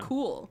so yeah.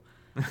 cool.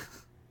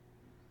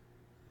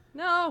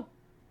 No.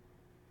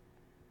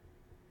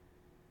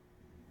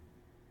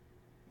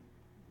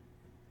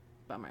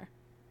 Bummer.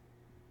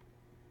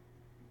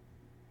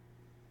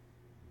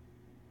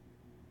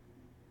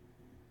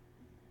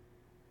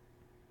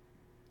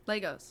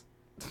 Legos.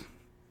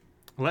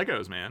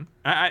 Legos, man.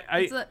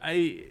 It's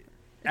I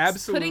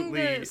absolutely Putting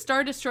the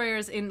Star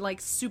Destroyers in,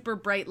 like, super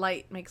bright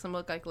light makes them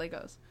look like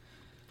Legos.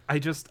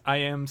 I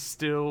am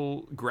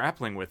still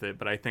grappling with it,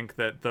 but I think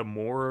that the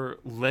more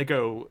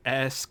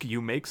Lego-esque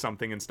you make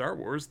something in Star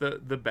Wars,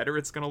 the better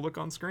it's going to look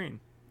on screen.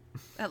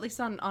 At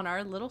least on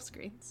our little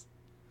screens.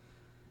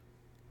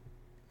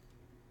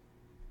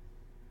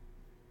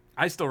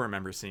 I still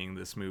remember seeing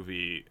this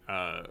movie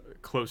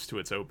close to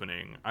its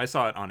opening. I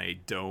saw it on a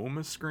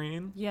dome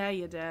screen. Yeah,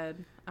 you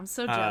did. I'm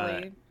so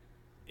jelly.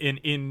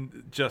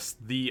 In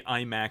just the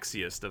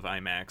IMAXiest of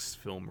IMAX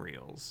film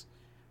reels.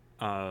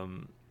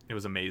 It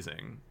was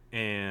amazing.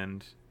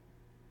 And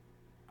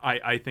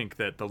I think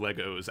that the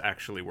Legos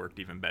actually worked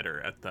even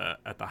better at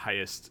the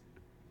highest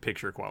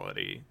picture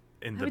quality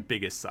in the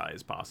biggest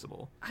size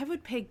possible. I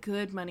would pay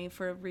good money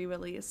for a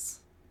re-release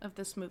of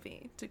this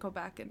movie to go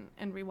back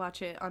and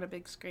rewatch it on a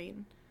big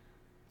screen.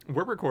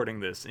 We're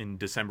recording this in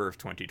December of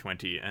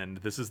 2020, and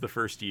this is the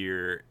first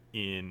year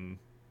in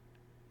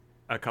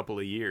a couple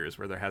of years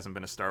where there hasn't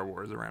been a Star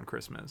Wars around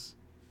Christmas.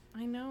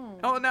 I know.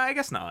 Oh, no, I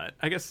guess not.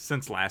 I guess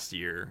since last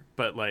year,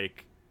 but,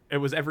 like, it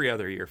was every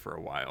other year for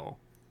a while.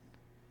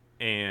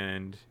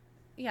 And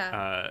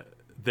yeah.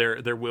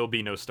 There will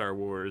be no Star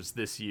Wars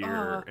this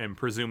year and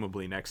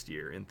presumably next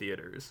year in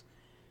theaters.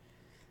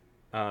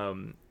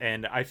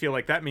 And I feel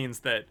like that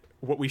means that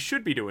what we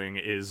should be doing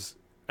is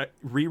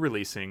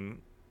re-releasing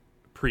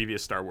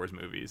previous Star Wars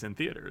movies in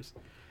theaters.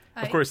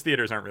 Of course,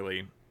 theaters aren't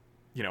really,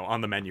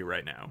 on the menu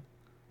right now.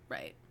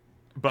 Right.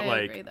 But I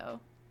agree, though.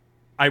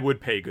 I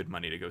would pay good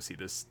money to go see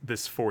this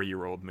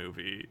 4-year-old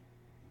movie.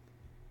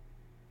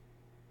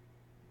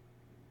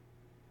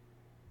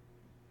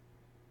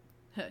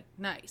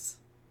 Nice.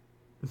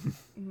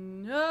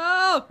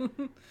 No.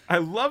 I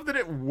love that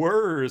it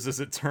whirs as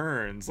it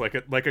turns, like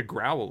a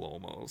growl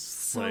almost.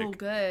 So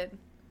good.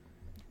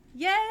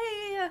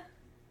 Yay!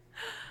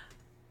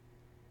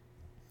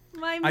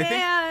 My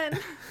man.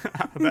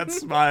 That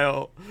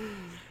smile.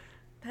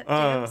 That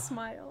damn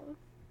smile.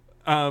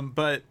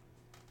 But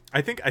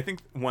I think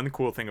one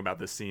cool thing about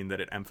this scene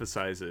that it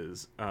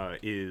emphasizes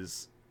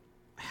is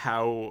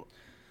how,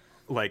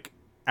 like,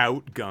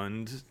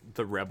 outgunned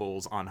the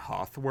rebels on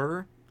Hoth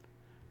were,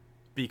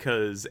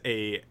 because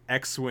a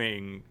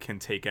X-wing can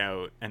take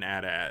out an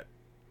AT-AT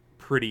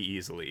pretty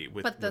easily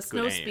with but the with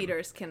snow good aim.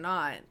 speeders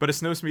cannot. But a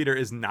snow speeder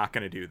is not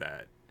going to do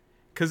that,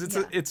 because it's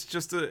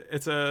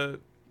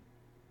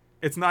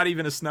not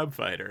even a snub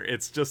fighter.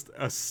 It's just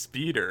a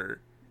speeder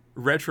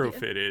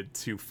retrofitted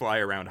to fly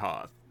around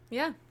Hoth.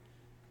 Yeah.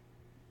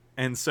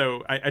 And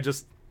so I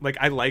just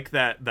I like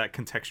that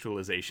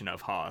contextualization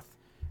of Hoth,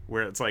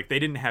 where it's like they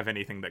didn't have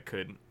anything that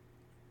could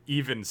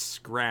even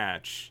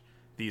scratch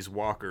these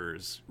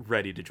walkers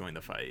ready to join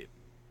the fight,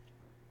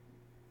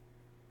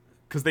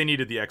 because they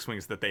needed the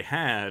X-wings that they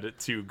had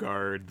to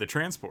guard the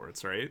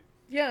transports, right?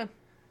 Yeah.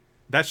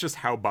 That's just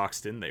how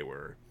boxed in they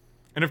were.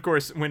 And of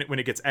course, when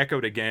it gets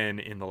echoed again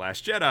in The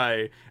Last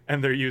Jedi,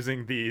 and they're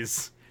using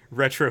these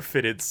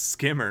retrofitted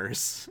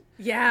skimmers,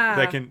 yeah,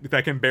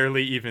 that can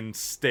barely even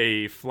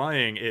stay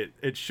flying,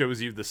 it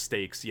shows you the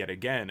stakes yet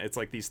again. It's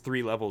like these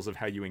 3 levels of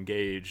how you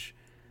engage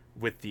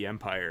with the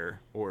Empire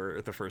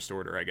or the First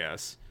Order, I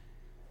guess.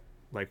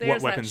 Like,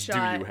 there's what weapons do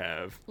shot. you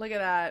have? Look at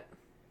that.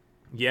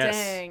 Yes.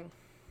 Dang.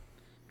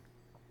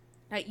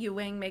 That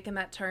U-wing making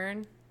that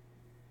turn.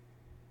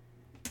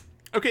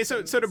 Okay,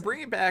 so to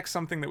bring back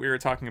something that we were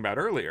talking about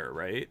earlier,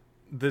 right?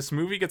 This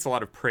movie gets a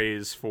lot of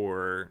praise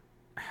for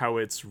how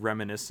it's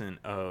reminiscent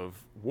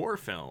of war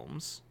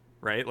films,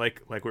 right?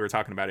 Like we were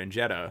talking about in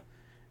Jeddah,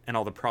 and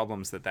all the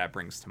problems that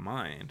brings to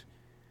mind.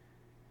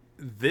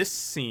 This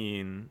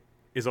scene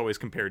is always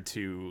compared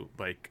to,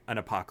 like, an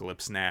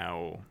Apocalypse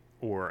Now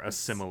or a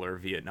similar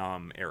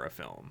Vietnam era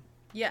film.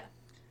 Yeah.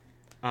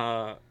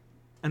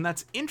 And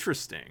that's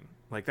interesting.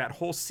 Like, that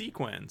whole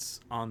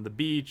sequence on the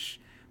beach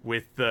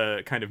with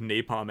the kind of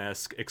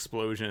napalm-esque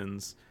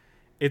explosions.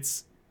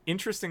 It's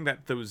interesting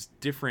that those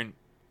different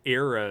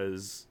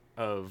eras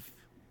of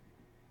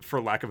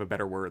for lack of a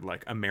better word,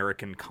 like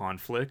American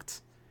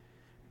conflict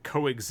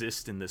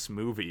coexist in this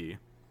movie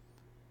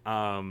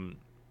so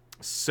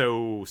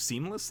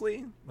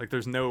seamlessly. Like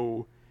there's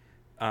no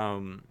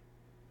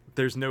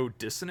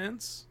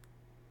dissonance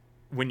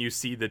when you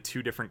see the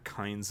two different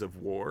kinds of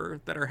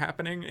war that are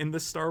happening in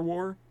this Star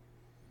War.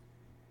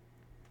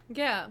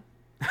 Yeah.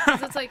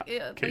 'Cause it's like,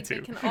 like they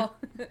can all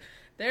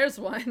there's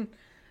one.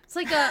 It's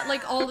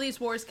like all these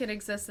wars can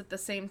exist at the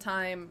same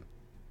time.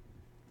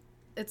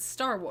 It's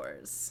Star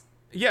Wars.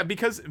 Yeah,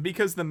 because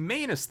the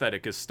main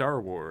aesthetic is Star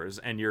Wars,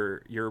 and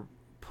you're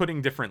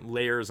putting different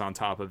layers on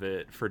top of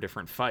it for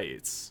different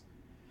fights.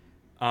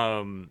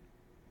 And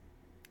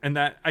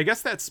that, I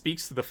guess that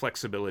speaks to the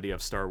flexibility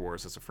of Star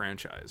Wars as a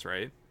franchise,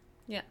 right?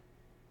 Yeah.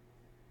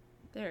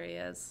 There he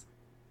is.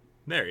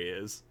 There he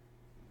is.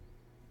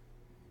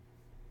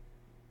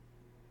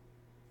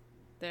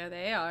 There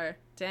they are.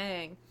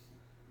 Dang.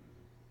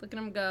 Look at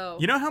him go.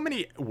 You know how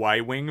many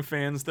Y-Wing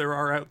fans there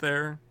are out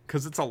there?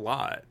 Because it's a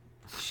lot.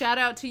 Shout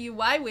out to you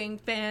Y-Wing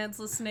fans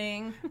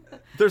listening.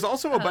 There's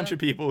also a bunch of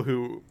people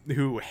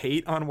who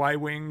hate on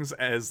Y-Wings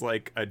as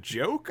like a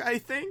joke, I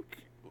think.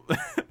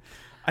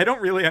 I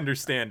don't really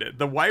understand it.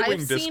 The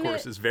Y-Wing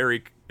discourse is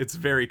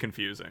very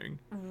confusing.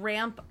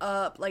 Ramp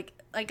up. Like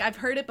I've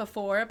heard it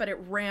before, but it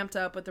ramped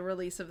up with the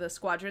release of the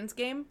Squadrons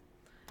game.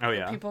 Oh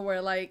yeah. People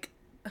were like,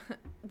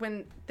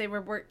 when they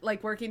were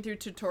working through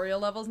tutorial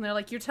levels, and they're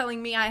like, you're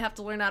telling me I have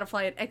to learn how to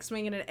fly an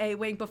X-Wing and an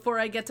A-Wing before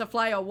I get to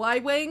fly a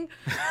Y-Wing?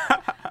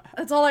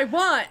 That's all I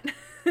want.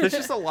 There's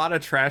just a lot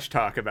of trash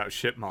talk about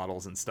ship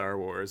models in Star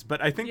Wars,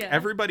 but I think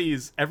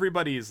everybody's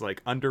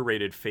like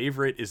underrated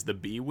favorite is the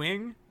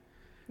B-Wing.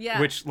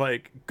 Yeah. Which,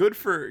 like, good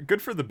for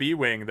the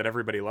B-Wing that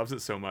everybody loves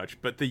it so much,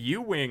 but the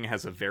U-Wing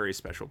has a very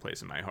special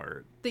place in my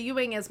heart. The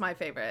U-Wing is my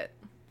favorite.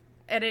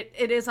 And it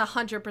is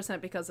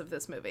 100% because of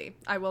this movie.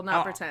 I will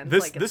not pretend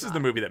this like it's this not. is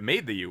the movie that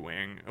made the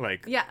U-Wing,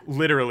 like, yeah,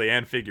 literally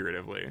and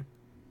figuratively.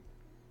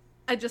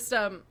 I just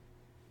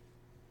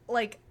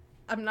like,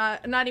 I'm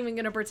not even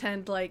gonna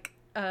pretend like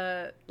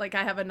I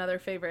have another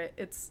favorite.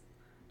 It's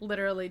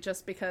literally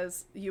just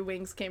because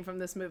U-Wings came from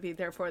this movie,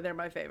 therefore they're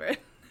my favorite.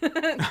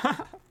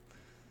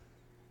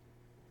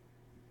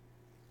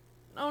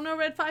 Oh no,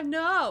 Red 5,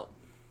 no!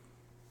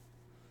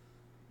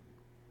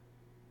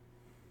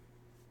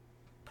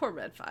 Poor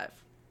Red 5.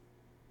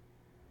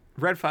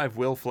 Red 5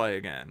 will fly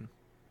again.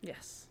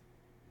 Yes.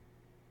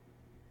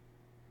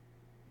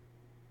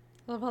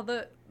 I love all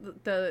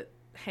the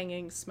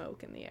hanging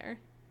smoke in the air.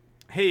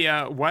 Hey,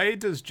 why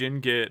does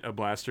Jin get a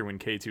blaster when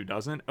K2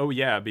 doesn't? Oh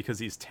yeah, because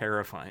he's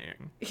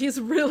terrifying. He's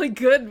really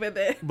good with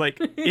it. Like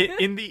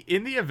in the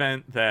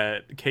event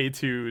that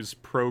K2's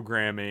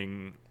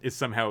programming is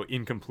somehow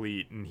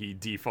incomplete and he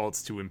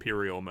defaults to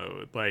Imperial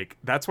mode, like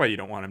that's why you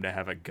don't want him to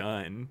have a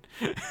gun.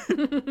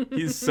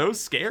 He's so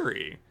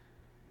scary.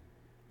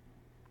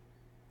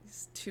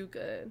 He's too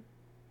good.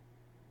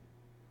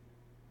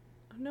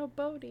 Oh no,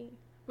 Bodhi.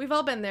 We've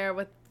all been there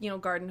with,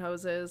 garden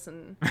hoses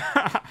and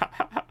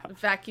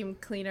vacuum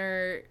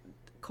cleaner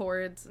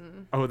cords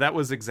and... Oh, that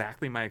was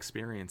exactly my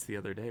experience the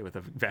other day with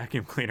a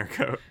vacuum cleaner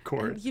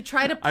cord. And you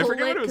try to pull it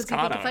because you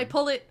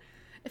think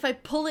if I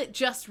pull it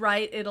just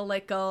right, it'll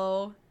let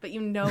go. But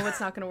it's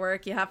not going to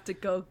work. You have to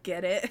go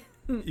get it.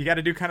 You got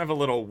to do kind of a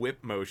little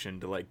whip motion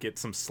to like get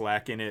some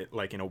slack in it,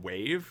 like in a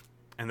wave,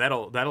 and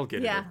that'll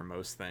get it over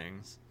most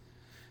things.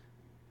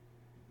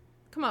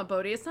 Come on,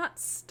 Bodhi. It's not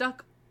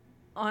stuck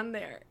on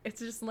there. It's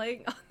just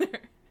laying on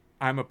there.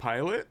 I'm a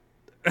pilot.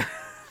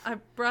 I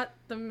brought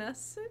the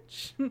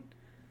message.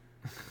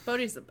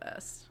 Bodhi's the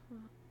best.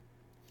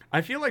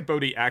 I feel like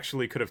Bodhi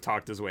actually could have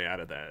talked his way out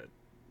of that.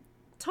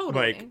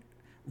 Totally. Like,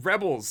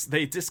 rebels,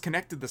 they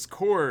disconnected this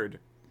cord.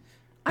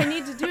 I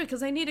need to do it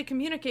because I need to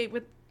communicate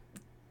with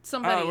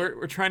somebody.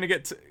 We're trying to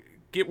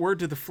get word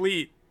to the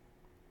fleet.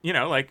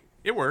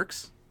 It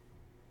works.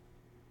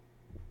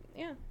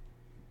 Yeah.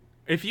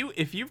 If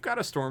you've got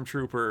a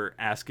stormtrooper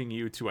asking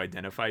you to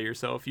identify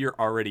yourself, you're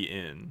already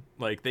in.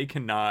 Like, they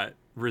cannot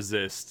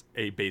resist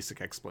a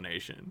basic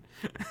explanation.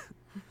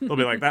 They'll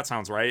be like, that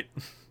sounds right,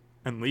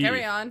 and leave.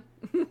 Carry on.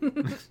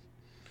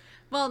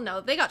 Well,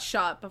 no, they got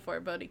shot before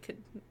Bodhi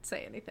could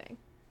say anything.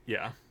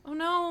 Yeah. Oh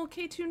no,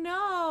 K2,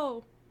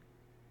 no!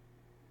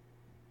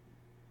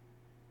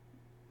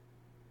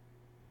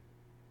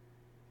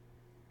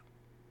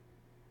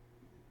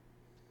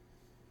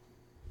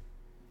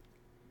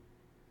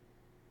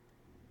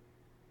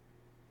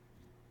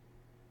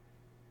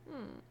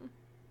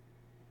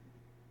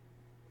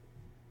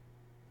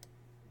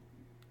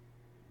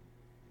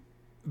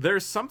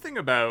 There's something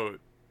about...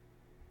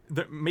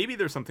 maybe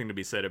there's something to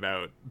be said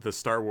about the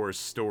Star Wars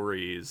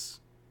stories,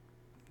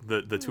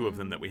 the two of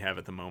them that we have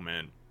at the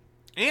moment,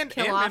 and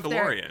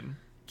Mandalorian.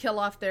 Kill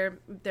off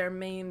their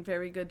main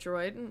very good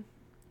droid.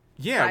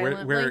 Yeah,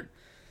 where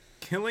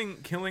killing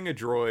a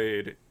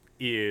droid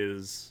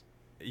is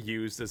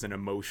used as an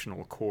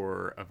emotional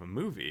core of a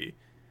movie.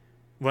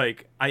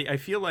 Like, I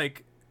feel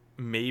like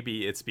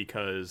maybe it's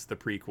because the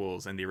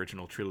prequels and the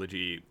original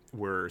trilogy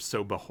were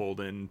so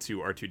beholden to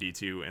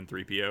R2-D2 and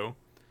 3PO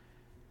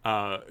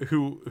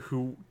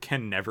who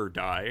can never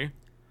die.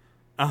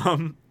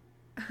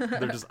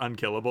 They're just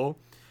unkillable.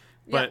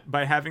 But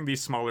by having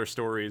these smaller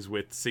stories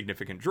with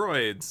significant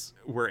droids,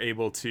 we're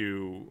able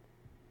to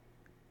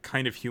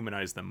kind of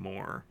humanize them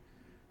more.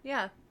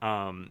 Yeah.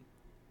 And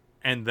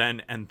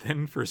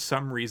then for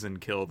some reason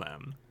kill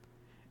them.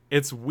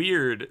 It's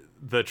weird,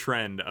 the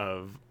trend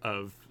of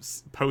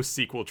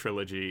post-sequel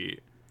trilogy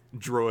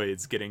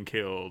droids getting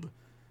killed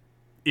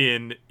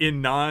in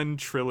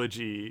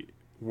non-trilogy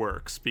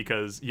works,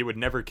 because you would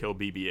never kill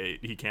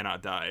BB-8. He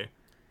cannot die.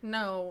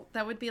 No,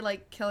 that would be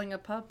like killing a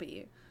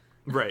puppy.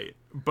 Right.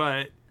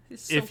 But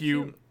So if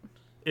you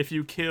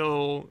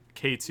kill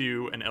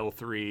K2 and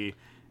L3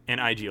 and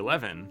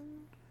IG-11,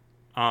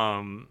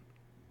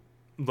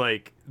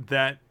 like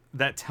that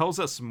tells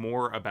us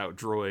more about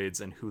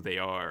droids and who they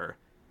are,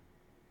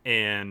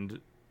 and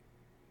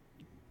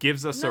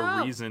gives us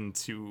a reason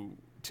to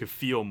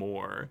feel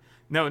more.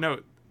 No,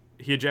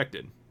 he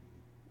ejected.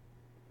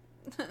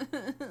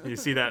 You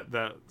see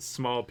that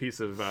small piece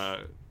of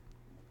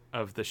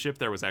the ship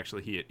there was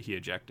actually he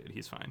ejected.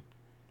 He's fine.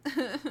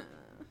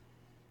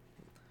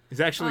 He's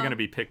actually going to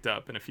be picked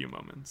up in a few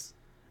moments.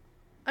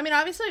 I mean,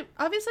 obviously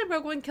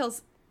Rogue One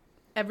kills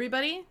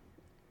everybody.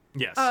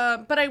 Yes.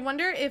 But I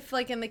wonder if,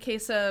 like, in the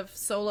case of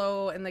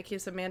Solo, in the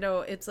case of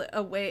Mando, it's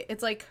a way,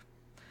 it's like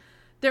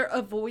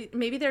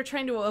maybe they're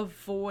trying to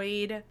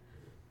avoid,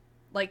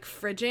 like,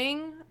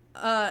 fridging.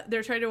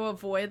 They're trying to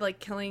avoid, like,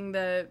 killing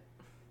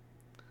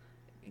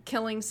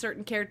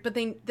certain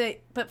characters,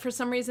 but for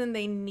some reason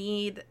they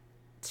need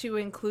to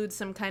include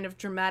some kind of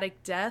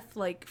dramatic death,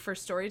 like, for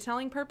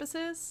storytelling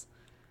purposes.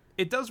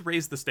 It does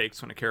raise the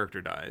stakes when a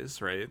character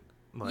dies, right?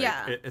 Like,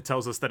 yeah. It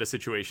tells us that a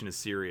situation is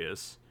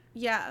serious.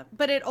 Yeah,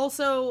 but it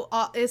also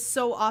is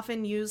so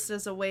often used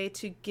as a way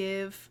to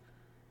give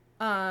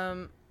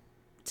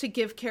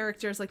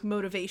characters, like,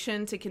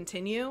 motivation to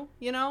continue,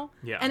 you know?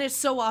 Yeah. And it's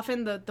so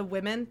often the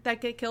women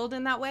that get killed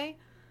in that way.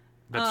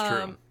 That's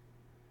true.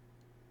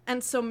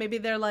 And so maybe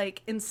they're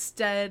like,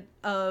 instead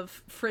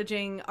of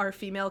fridging our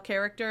female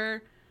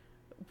character,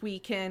 we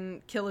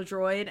can kill a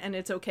droid and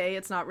it's okay.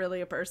 It's not really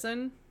a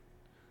person.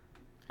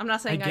 I'm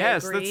not saying I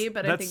agree,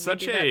 but I think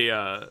such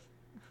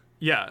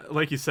yeah,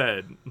 like you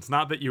said, it's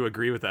not that you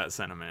agree with that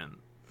sentiment,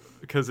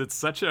 because it's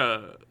such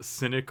a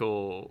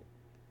cynical,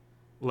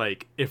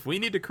 like, if we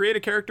need to create a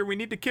character we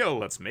need to kill,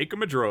 let's make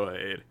him a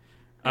droid.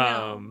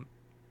 And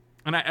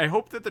I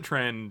hope that the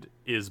trend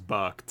is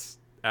bucked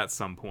at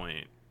some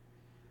point.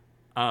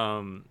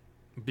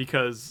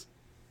 Because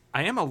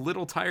I am a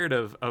little tired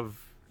of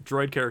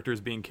droid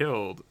characters being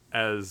killed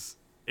as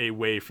a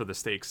way for the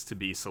stakes to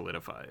be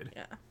solidified.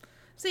 Yeah.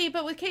 See,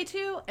 but with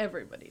K2,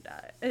 everybody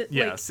died.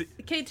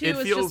 K2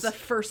 is just the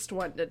first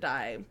one to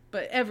die,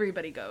 but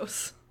everybody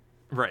goes.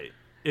 Right.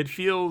 It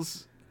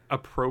feels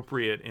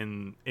appropriate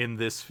in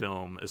this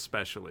film,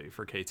 especially,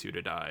 for K2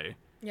 to die.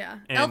 Yeah.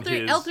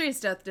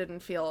 L3's death didn't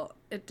feel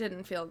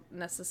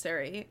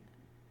necessary.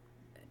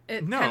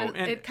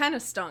 It kind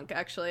of stunk,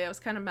 actually. I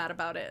was kind of mad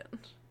about it.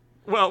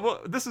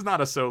 Well, this is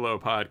not a Solo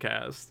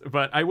podcast,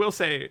 but I will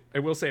say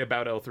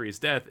about L3's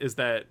death is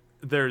that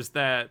there's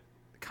that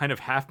kind of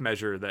half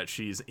measure that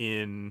she's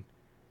in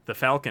the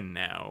Falcon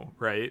now,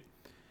 right?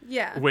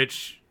 Yeah.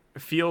 Which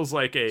feels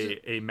like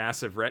a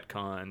massive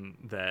retcon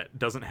that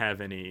doesn't have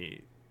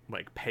any,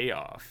 like,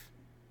 payoff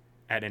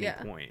at any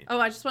point. Oh,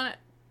 I just want to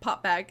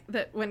pop back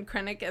that when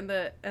Krennic and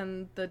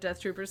the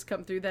Death Troopers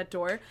come through that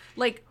door,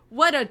 like,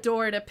 what a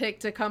door to pick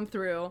to come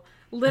through.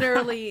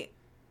 Literally,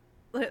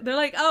 they're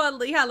like,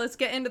 oh, yeah, let's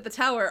get into the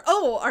tower.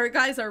 Oh, our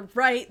guys are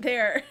right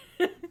there.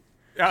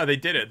 Oh, they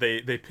did it.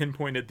 They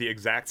pinpointed the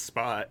exact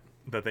spot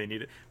that they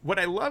needed. What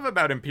I love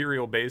about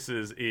Imperial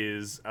bases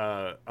is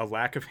a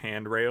lack of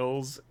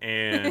handrails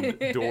and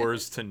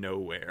doors to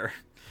nowhere.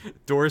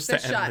 Doors to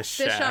endless shafts.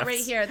 This shot right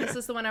here. This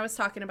is the one I was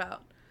talking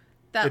about.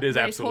 That it is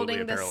where absolutely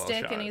he's holding the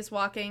stick shot. And he's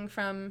walking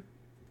from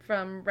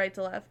right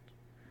to left.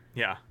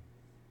 Yeah.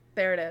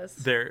 There it is.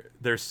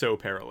 They're so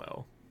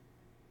parallel.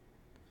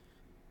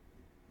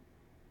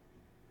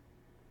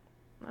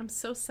 I'm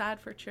so sad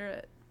for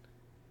Chirrut.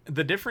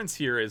 The difference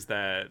here is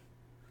that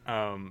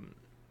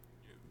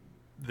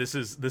this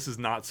is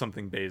not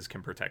something Baze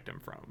can protect him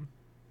from.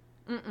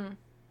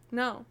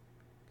 No.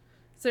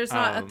 So there's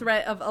not a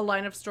threat of a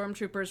line of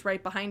stormtroopers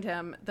right behind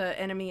him. The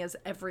enemy is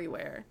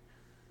everywhere.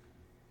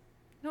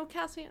 No,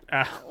 Cassian.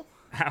 Ow.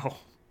 Ow.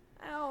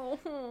 Ow.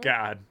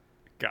 God.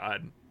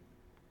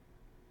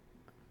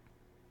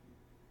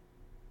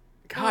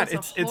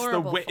 It's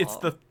the way, it's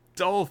the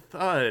dull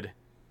thud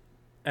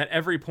at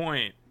every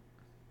point.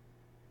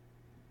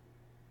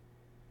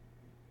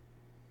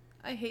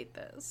 I hate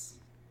this.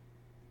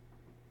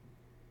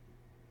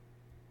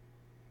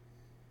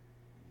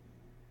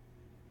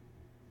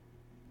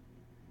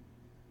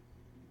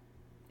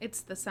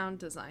 It's the sound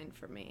design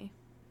for me.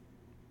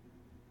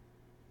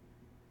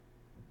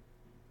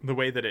 The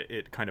way that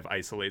it kind of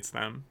isolates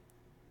them.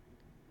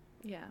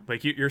 Yeah.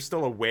 Like, you're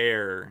still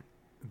aware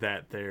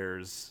that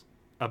there's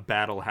a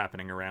battle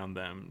happening around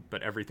them,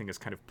 but everything is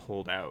kind of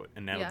pulled out,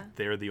 and now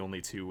they're the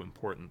only two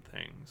important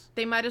things.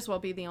 They might as well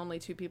be the only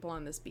two people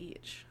on this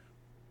beach.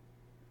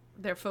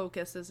 Their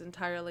focus is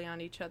entirely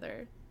on each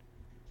other.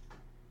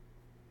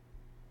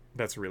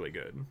 That's really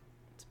good.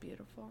 It's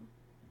beautiful.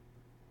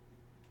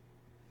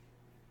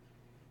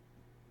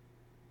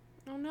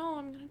 Oh no,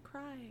 I'm gonna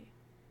cry.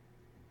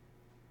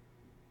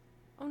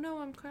 Oh no,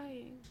 I'm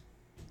crying.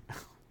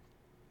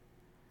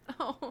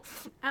 Oh,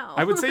 ow.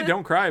 I would say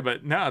don't cry,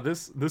 but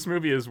this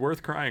movie is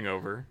worth crying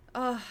over.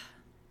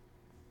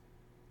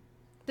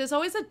 There's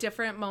always a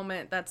different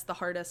moment that's the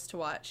hardest to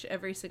watch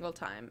every single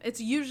time. It's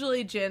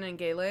usually Jin and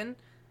Galen,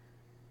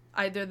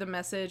 either the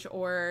message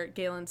or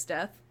Galen's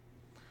death.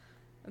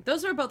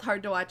 Those are both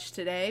hard to watch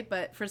today,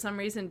 but for some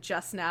reason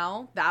just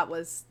now, that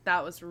was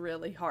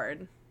really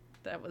hard.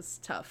 That was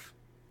tough.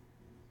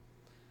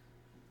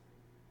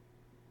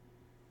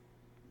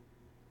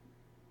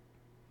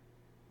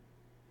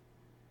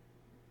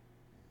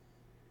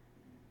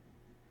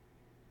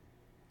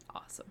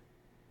 Awesome.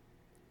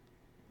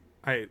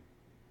 I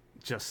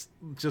just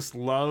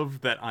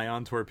love that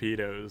ion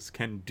torpedoes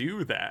can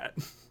do that.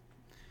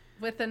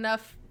 With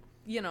enough,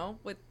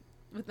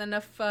 with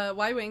enough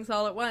Y-Wings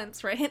all at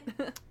once, right?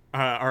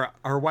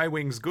 Are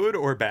Y-Wings good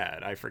or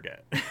bad? I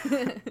forget.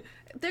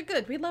 They're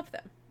good. We love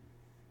them.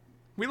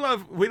 We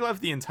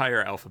love the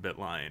entire alphabet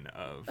line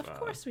of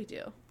course we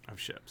do. Of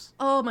ships.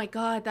 Oh my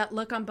god, that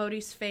look on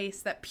Bodhi's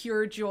face, that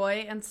pure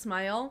joy and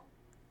smile.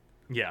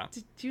 Yeah.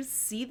 Did you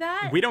see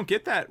that? We don't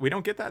get that. We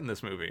don't get that in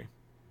this movie.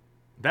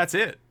 That's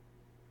it.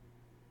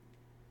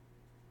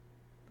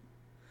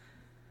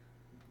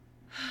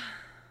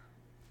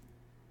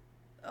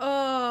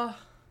 Oh.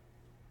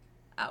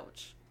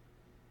 Ouch.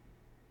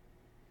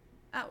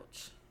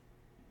 Ouch.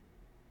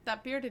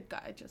 That bearded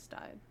guy just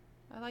died.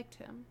 I liked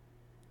him.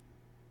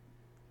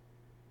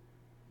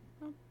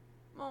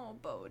 Oh,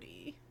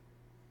 Bodhi.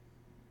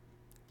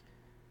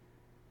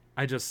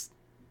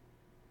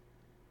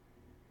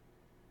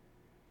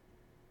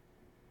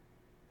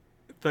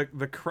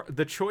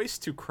 The choice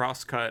to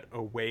crosscut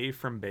away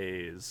from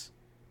Baze,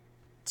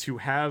 to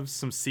have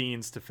some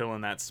scenes to fill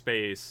in that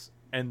space,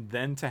 and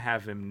then to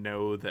have him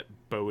know that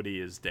Bodhi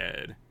is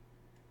dead.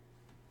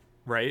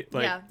 Right?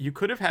 Like, you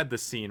could have had the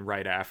scene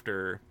right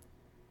after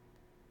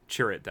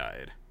Chirrut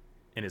died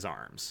in his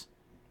arms.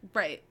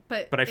 Right,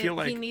 but I feel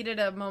like he needed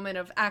a moment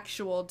of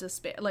actual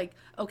despair. Like,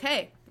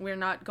 okay, we're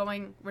not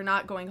going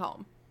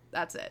home.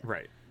 That's it.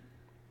 Right.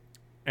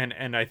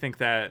 And I think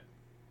that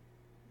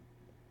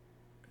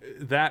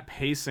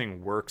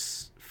pacing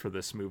works for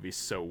this movie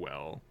so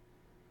well.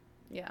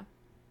 Yeah.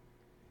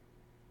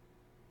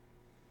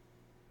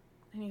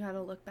 And you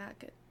gotta look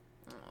back at...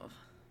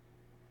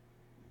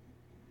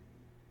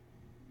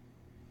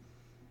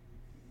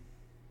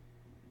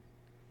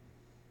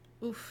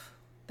 Oh. Oof,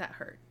 that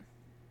hurt.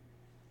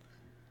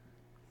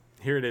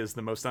 Here it is,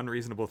 the most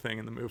unreasonable thing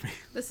in the movie.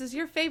 This is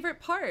your favorite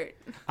part.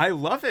 I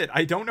love it.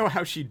 I don't know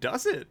how she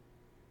does it.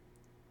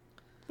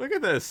 Look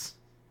at this.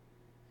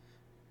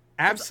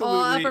 Absolutely.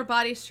 It's all upper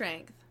body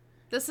strength.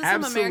 This is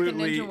some American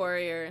Ninja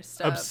Warrior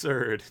stuff.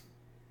 Absurd.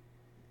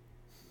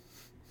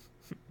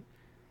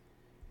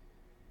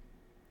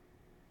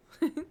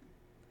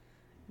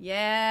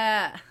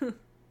 Yeah.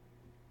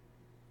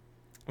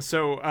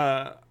 So,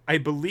 I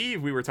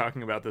believe we were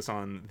talking about this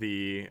on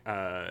the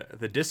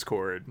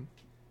Discord.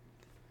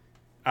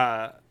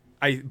 I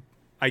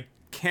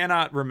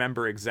cannot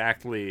remember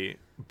exactly,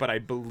 but I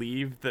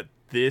believe that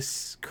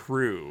this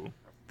crew,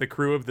 the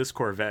crew of this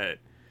Corvette,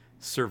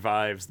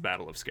 survives the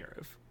Battle of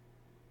Scarif.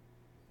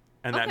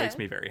 And that makes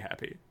me very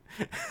happy.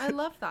 I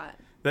love that.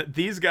 That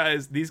these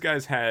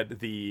guys had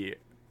the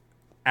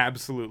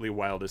absolutely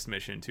wildest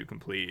mission to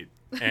complete,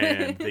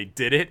 and they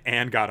did it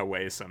and got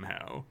away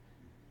somehow.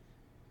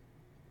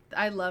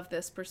 I love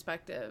this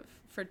perspective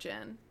for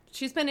Jin.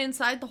 She's been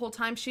inside the whole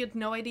time. She had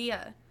no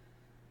idea.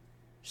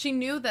 She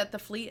knew that the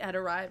fleet had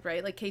arrived,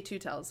 right? Like K2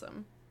 tells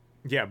them.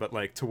 Yeah, but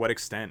like to what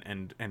extent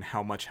and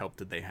how much help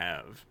did they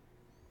have?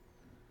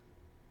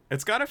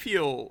 It's got to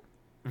feel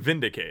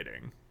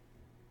vindicating.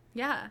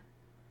 Yeah.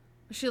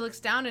 She looks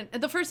down and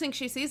the first thing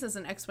she sees is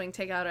an X-Wing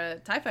take out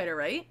a TIE fighter,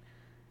 right?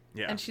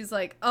 Yeah. And she's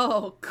like,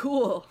 oh,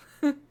 cool.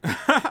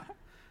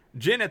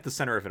 Jin at the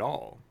center of it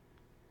all.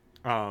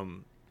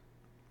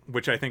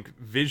 Which I think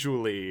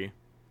visually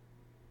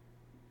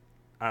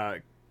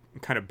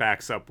kind of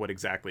backs up what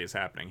exactly is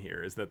happening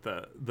here, is that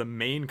the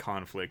main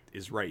conflict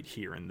is right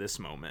here in this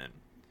moment.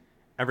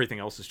 Everything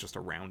else is just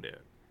around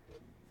it.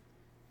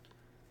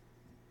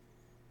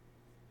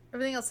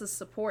 Everything else is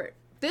support.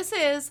 This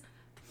is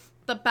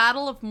the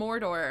Battle of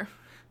Mordor.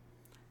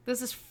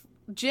 This is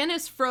Jin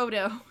is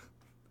Frodo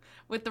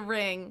with the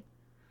ring,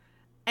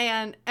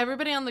 and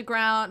everybody on the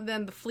ground,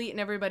 then the fleet and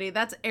everybody,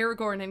 that's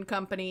Aragorn and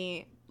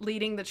company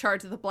leading the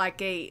charge of the Black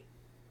Gate,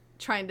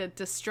 trying to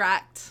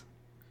distract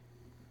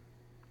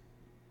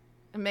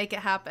and make it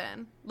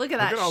happen. Look at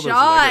that shot. Look at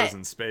all those Legos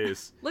in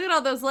space. Look at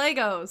all those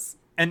Legos.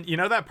 And you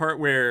know that part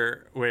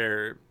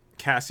where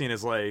Cassian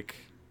is like,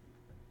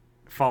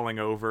 falling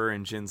over,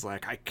 and Jin's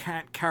like, I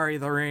can't carry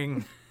the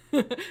ring,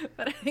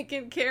 but I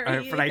can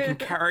carry you. but I can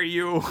carry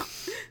you.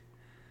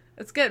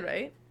 It's good,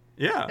 right?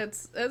 Yeah.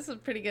 It's a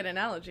pretty good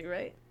analogy,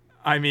 right?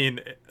 I mean,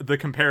 the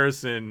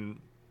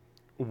comparison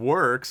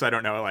works. I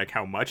don't know like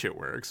how much it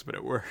works, but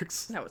it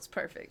works. No, it's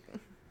perfect.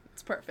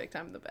 It's perfect.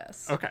 I'm the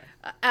best. Okay.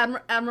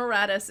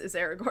 Admiratus is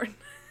Aragorn.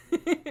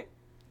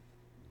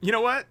 You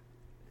know what?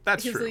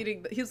 That's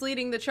true. He's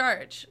leading the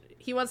charge.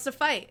 He wants to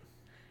fight.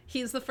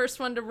 He's the first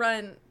one to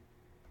run.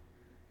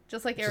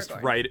 Just like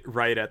Aragorn. Just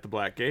right at the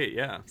Black Gate,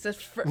 yeah. He says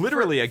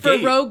literally a for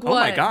gate. Rogue One. Oh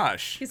my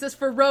gosh. He says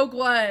for Rogue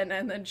One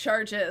and then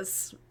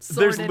charges.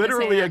 There's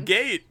literally a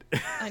gate.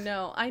 I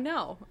know.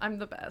 I'm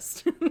the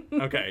best.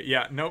 Okay,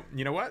 yeah, nope.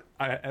 You know what?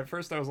 At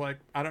first I was like,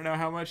 I don't know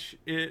how much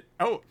it...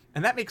 Oh,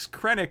 and that makes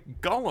Krennic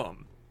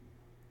Gollum.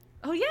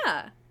 Oh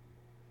yeah.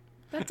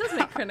 That does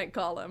make Krennic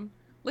Gollum.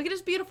 Look at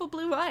his beautiful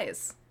blue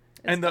eyes.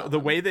 And the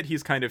way that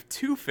he's kind of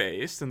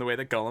two-faced, and the way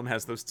that Gollum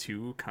has those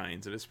two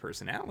kinds of his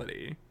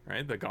personality,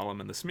 right? The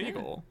Gollum and the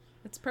Smeagol.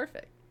 Yeah, it's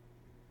perfect.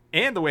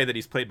 And the way that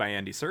he's played by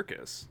Andy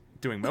Serkis,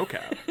 doing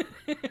mocap.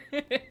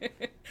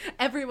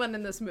 Everyone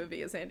in this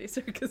movie is Andy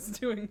Serkis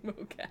doing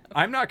mocap.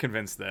 I'm not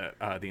convinced that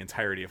the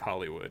entirety of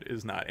Hollywood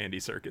is not Andy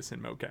Serkis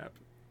in mocap.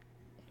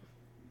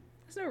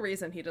 There's no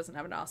reason he doesn't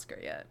have an Oscar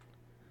yet.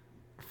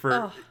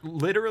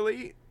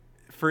 Literally...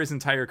 For his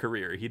entire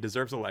career, he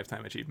deserves a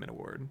Lifetime Achievement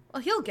Award.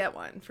 Well, he'll get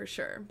one for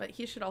sure, but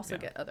he should also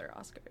get other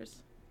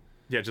Oscars.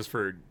 Yeah, just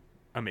for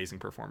amazing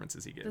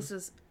performances he gives. This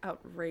is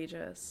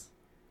outrageous.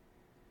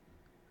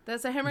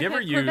 There's a Hammerhead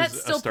Corvette Corvette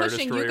still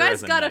pushing. You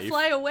guys gotta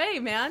fly away,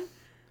 man.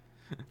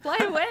 Fly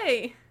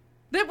away.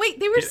 Wait,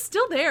 they were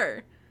still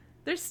there.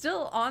 They're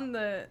still on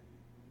the...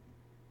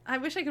 I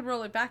wish I could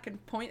roll it back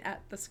and point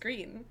at the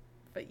screen,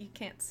 but you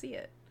can't see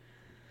it.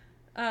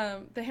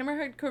 The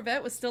Hammerhead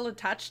Corvette was still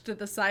attached to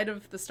the side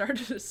of the Star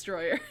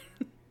Destroyer.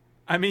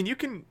 I mean, you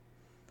can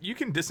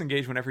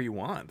disengage whenever you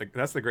want.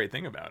 That's the great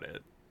thing about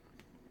it.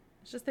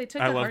 It's just they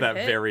took. I love that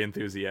hit. very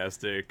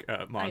enthusiastic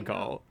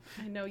Mon-Cal.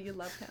 I know you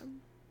love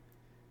him.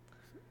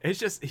 It's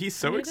just he's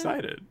so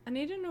excited. I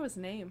need to know his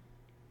name.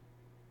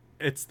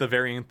 It's the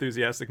very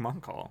enthusiastic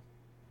Mon-Cal.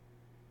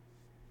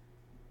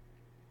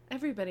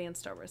 Everybody in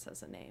Star Wars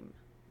has a name.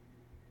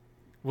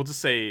 We'll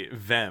just say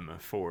Vem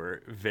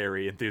for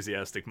very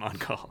enthusiastic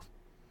Mon-Cal.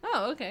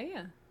 Oh, okay,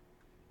 yeah.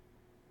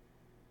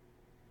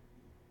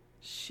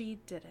 She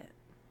did it.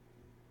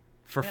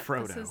 For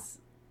Frodo.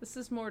 This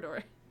is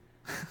Mordor.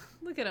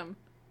 Look at him.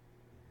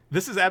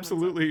 This is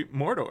absolutely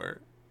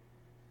Mordor.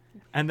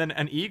 And then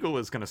an eagle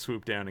is going to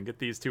swoop down and get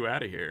these two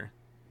out of here.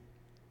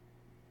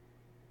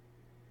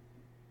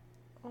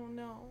 Oh,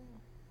 no.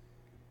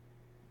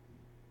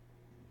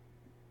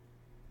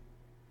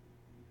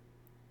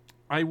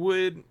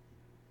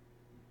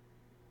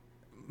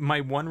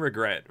 My one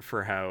regret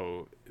for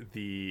how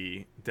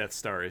the Death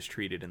Star is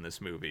treated in this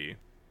movie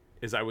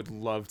is I would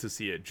love to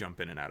see it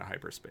jump in and out of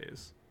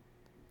hyperspace.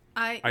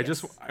 I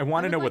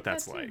want to know what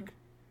that's like.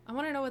 I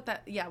want to know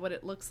what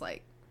it looks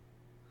like.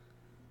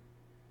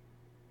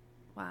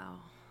 Wow.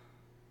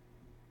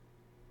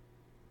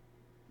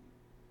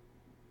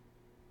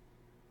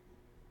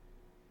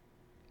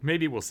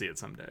 Maybe we'll see it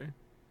someday.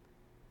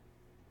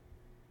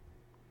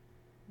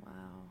 Wow.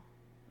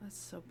 That's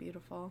so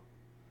beautiful.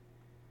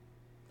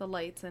 The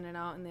lights in and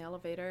out in the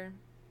elevator.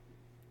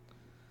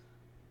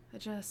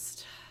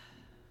 It's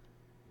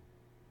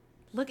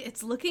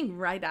looking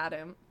right at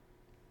him.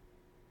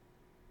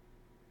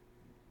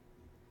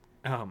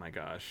 Oh my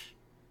gosh.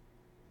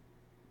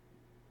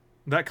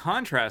 That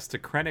contrast to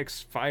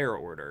Krennic's fire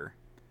order.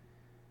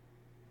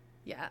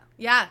 Yeah.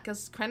 Yeah,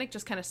 because Krennic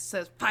just kind of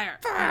says, fire!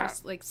 And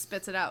just,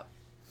 spits it out.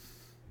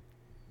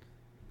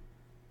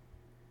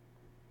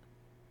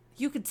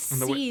 You could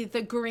see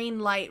the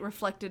green light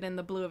reflected in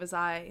the blue of his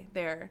eye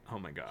there. Oh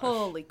my gosh.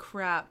 Holy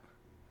crap.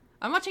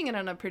 I'm watching it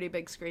on a pretty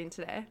big screen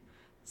today,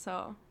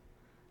 so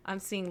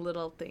I'm seeing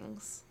little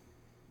things.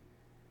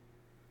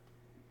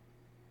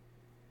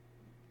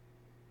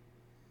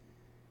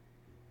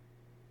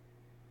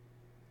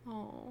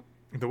 Oh.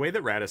 The way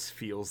that Radis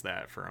feels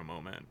that for a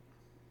moment.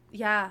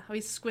 Yeah, how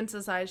he squints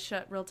his eyes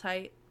shut real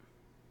tight.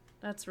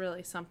 That's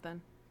really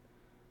something.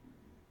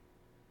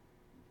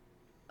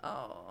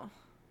 Oh.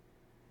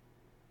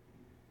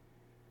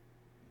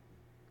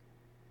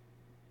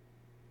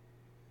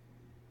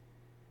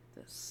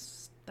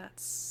 That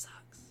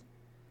sucks.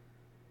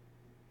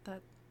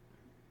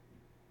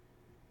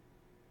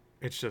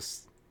 It's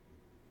just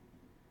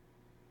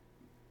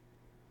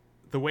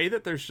the way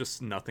that there's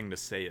just nothing to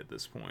say at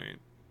this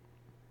point.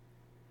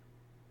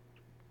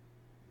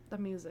 The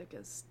music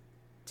is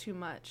too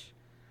much.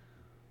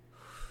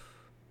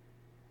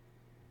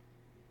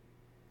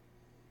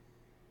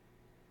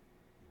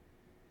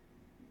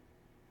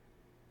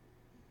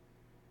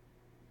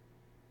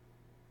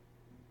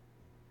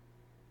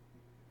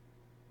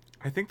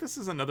 I think this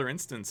is another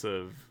instance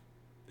of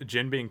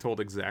Jin being told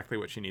exactly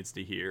what she needs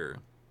to hear.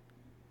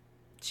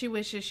 She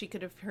wishes she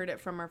could have heard it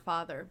from her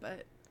father,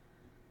 but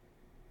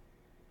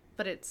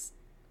it's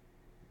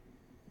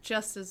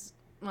just as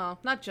well,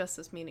 not just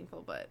as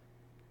meaningful, but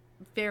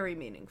very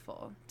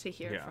meaningful to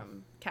hear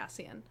from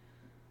Cassian.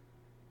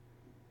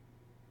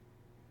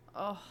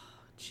 Oh,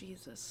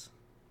 Jesus.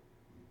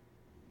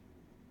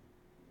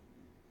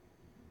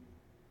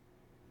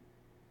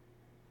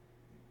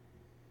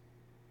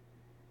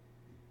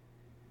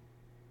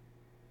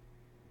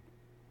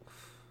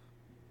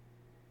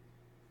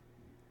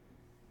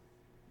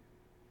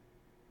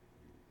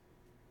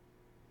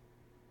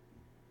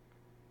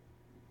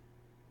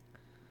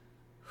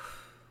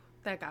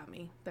 That got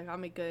me. That got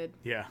me good.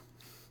 Yeah.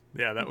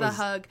 Yeah, that the was...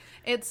 hug.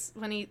 It's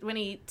when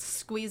he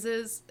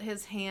squeezes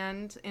his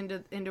hand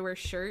into her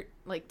shirt,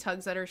 like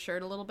tugs at her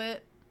shirt a little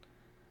bit.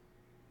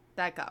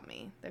 That got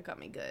me. That got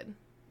me good.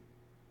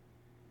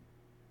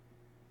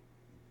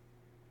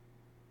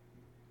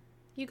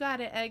 You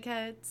got it,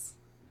 eggheads.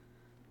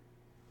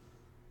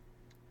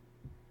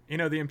 You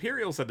know, the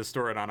Imperials had to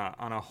store it on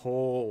a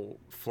whole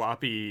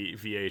floppy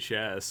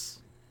VHS.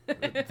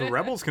 The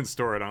Rebels can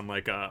store it on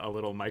like a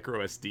little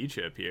micro SD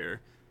chip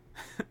here.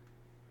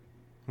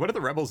 What do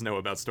the Rebels know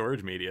about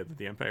storage media that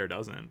the Empire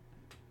doesn't?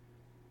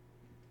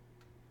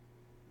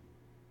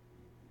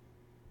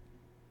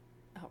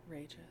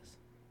 Outrageous.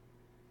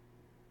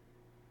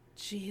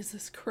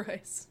 Jesus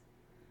Christ.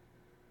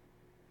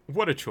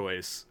 What a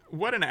choice.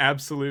 What an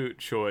absolute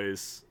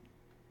choice.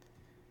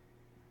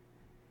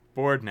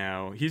 Bored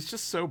now. He's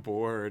just so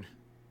bored.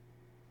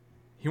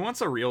 He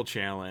wants a real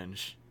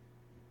challenge.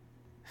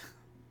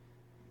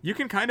 You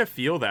can kind of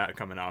feel that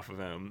coming off of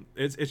him.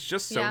 It's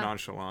just so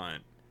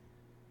nonchalant.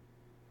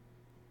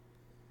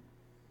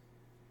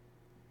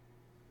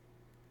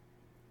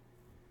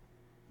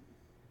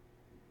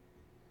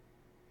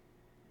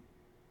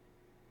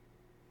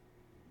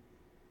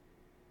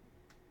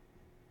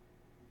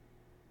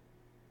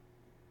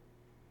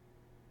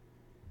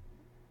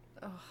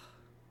 Ugh.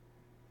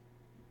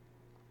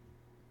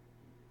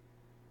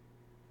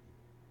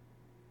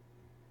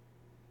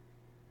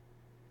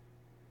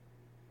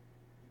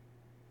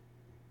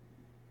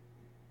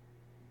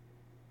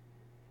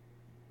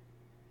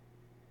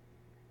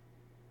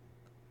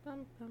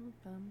 Bum, bum,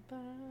 bum,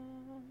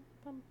 bum,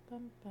 bum,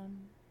 bum, bum.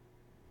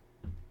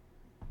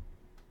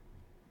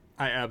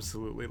 I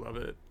absolutely love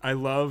it. I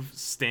love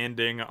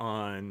standing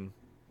on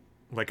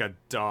like a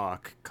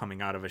dock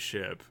coming out of a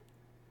ship,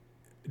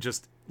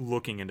 just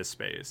looking into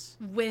space.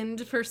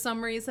 Wind for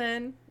some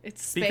reason.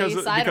 It's space.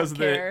 Because I don't of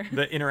care.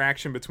 the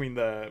interaction between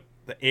the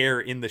air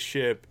in the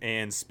ship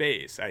and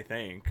space, I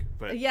think.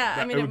 But yeah,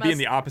 I mean, it would be in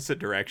the opposite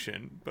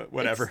direction. But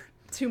whatever.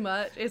 It's too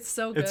much. It's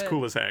so good. It's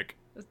cool as heck.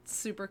 It's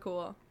super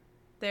cool.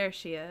 There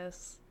she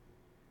is.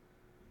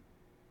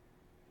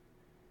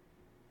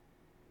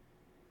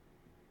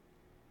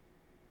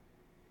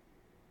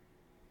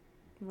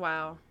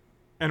 Wow.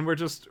 And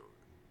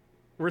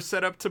we're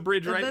set up to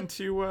bridge right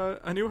into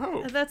A New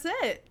Hope. That's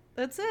it.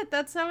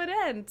 That's how it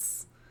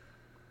ends.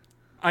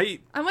 I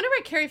wonder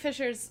what Carrie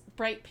Fisher's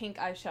bright pink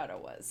eyeshadow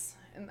was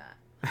in that.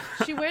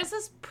 She wears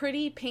this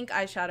pretty pink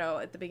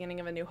eyeshadow at the beginning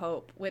of A New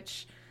Hope,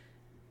 which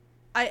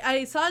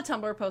I saw a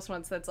Tumblr post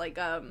once that's like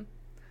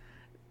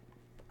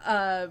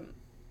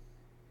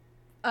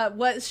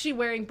was she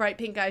wearing bright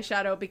pink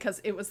eyeshadow because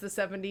it was the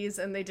 70s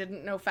and they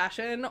didn't know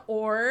fashion,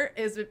 or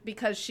is it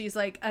because she's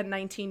like a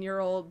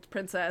 19-year-old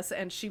princess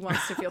and she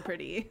wants to feel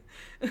pretty?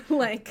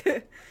 Like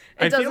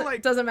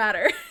it doesn't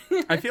matter.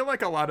 I feel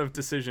like a lot of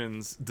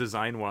decisions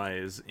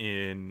design-wise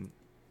in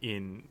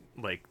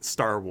like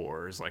Star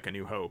Wars, like A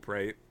New Hope,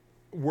 right,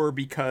 were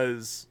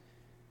because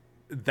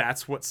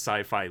that's what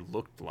sci-fi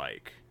looked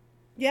like.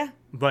 Yeah.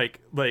 Like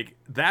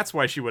that's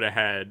why she would have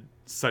had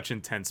such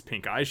intense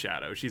pink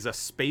eyeshadow. She's a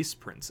space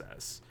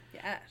princess.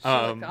 Yeah, she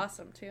looked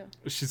awesome too.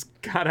 She's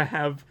gotta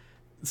have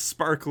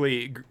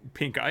sparkly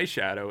pink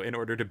eyeshadow in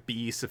order to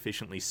be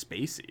sufficiently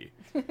spacey.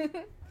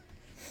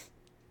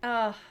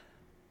 Well,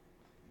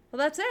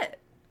 that's it.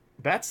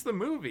 That's the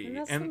movie.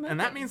 And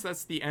that means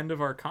that's the end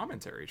of our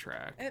commentary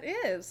track. It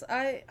is.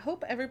 I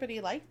hope everybody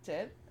liked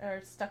it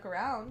or stuck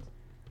around.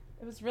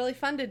 It was really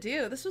fun to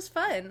do. This was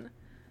fun.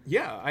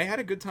 Yeah, I had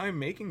a good time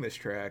making this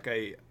track.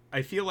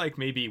 I feel like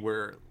maybe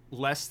we're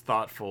less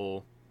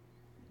thoughtful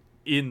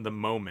in the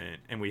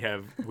moment, and we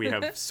have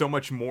so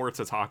much more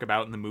to talk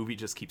about, and the movie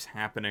just keeps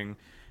happening,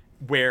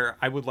 where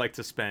I would like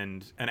to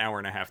spend an hour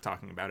and a half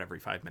talking about every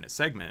 5-minute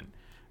segment.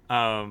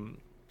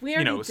 We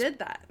already did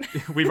that.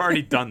 We've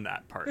already done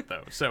that part,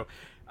 though. So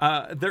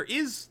there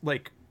is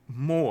like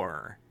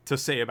more to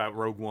say about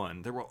Rogue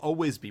One. There will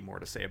always be more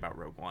to say about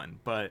Rogue One,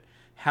 but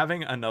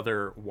having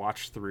another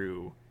watch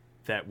through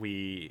that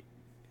we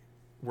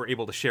were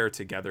able to share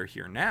together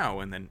here now,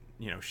 and then,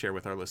 share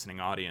with our listening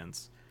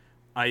audience,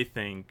 I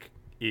think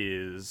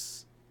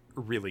is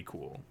really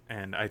cool.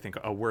 And I think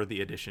a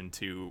worthy addition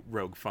to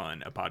Rogue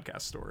Fun, a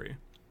podcast story.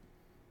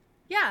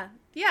 Yeah.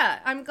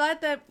 I'm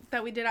glad that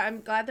we did it.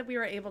 I'm glad that we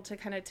were able to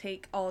kind of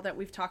take all that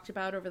we've talked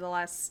about over the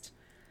last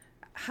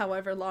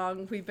however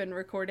long we've been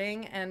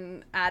recording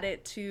and add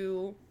it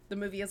to the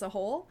movie as a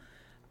whole.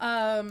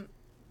 And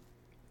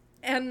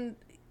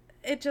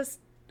it just,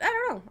 I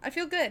don't know. I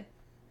feel good.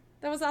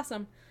 That was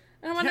awesome.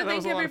 And I want to that thank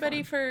was a lot of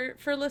everybody fun.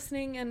 for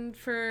listening and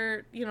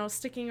for,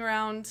 sticking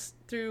around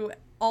through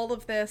all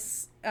of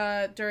this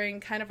during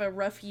kind of a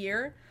rough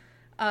year.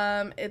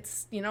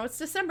 It's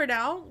December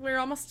now. We're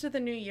almost to the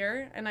new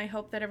year, and I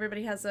hope that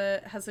everybody has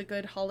a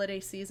good holiday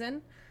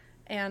season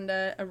and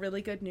a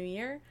really good new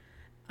year.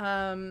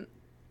 I'm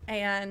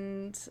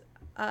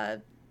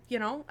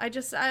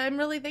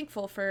really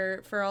thankful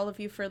for all of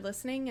you for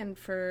listening and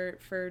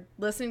for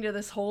listening to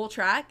this whole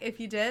track. If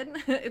you did,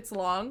 it's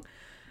long.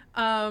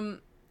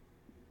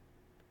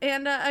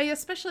 And I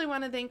especially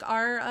want to thank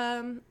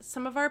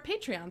some of our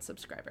Patreon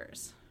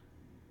subscribers.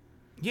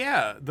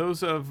 Yeah,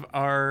 those of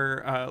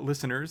our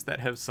listeners that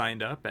have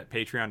signed up at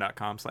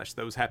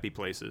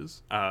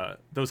patreon.com/thosehappyplaces.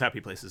 Those Happy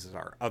Places is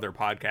our other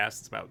podcast.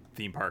 It's about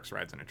theme parks,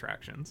 rides, and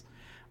attractions.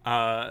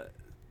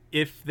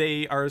 If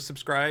they are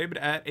subscribed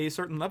at a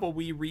certain level,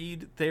 we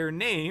read their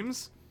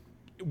names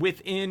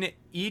within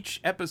each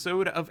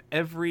episode of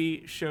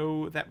every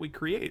show that we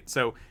create.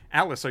 So,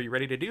 Alice, are you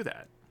ready to do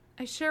that?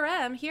 I sure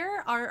am.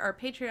 Here are our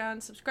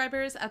Patreon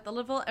subscribers at the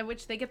level at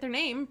which they get their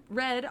name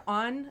read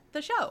on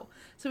the show.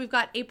 So we've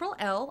got April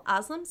L,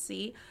 Aslam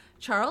C,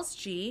 Charles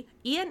G,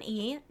 Ian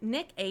E,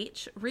 Nick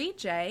H, Ree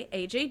J,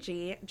 AJ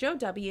G, Joe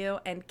W,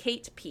 and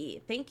Kate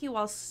P. Thank you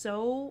all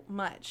so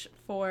much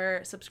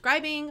for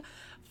subscribing,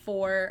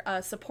 for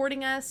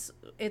supporting us.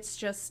 It's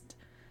just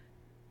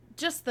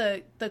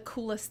the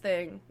coolest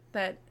thing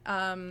that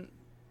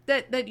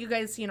that you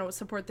guys,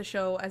 support the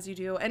show as you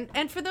do.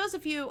 And for those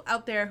of you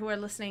out there who are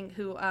listening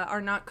who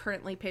are not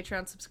currently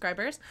Patreon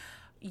subscribers,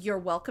 you're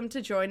welcome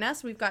to join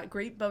us. We've got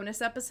great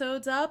bonus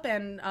episodes up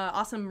and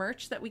awesome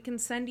merch that we can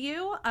send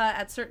you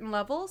at certain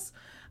levels.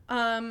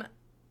 But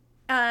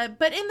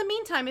in the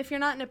meantime, if you're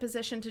not in a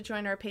position to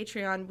join our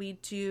Patreon, we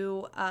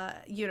do,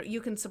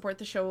 you can support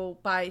the show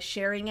by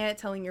sharing it,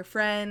 telling your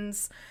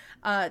friends,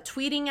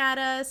 tweeting at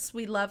us.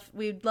 We'd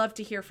love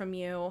to hear from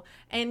you.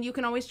 And you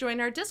can always join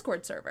our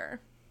Discord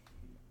server.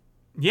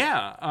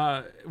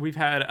 Yeah, we've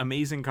had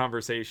amazing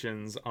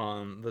conversations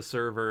on the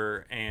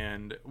server,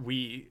 and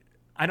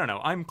I don't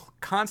know, I'm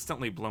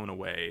constantly blown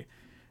away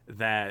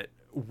that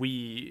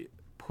we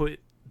put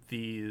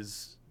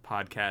these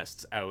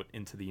podcasts out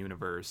into the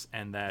universe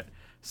and that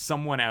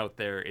someone out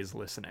there is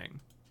listening.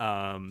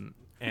 And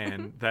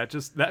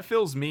that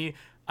fills me.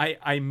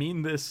 I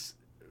mean this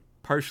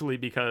partially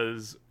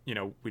because,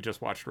 we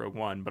just watched Rogue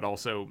One, but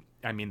also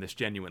I mean this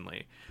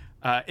genuinely.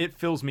 It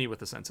fills me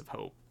with a sense of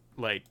hope.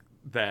 Like,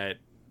 that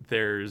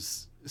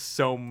there's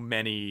so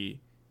many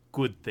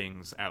good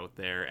things out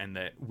there and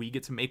that we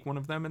get to make one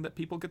of them and that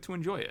people get to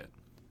enjoy it.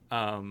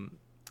 And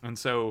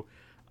so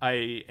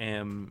I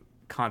am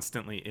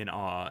constantly in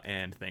awe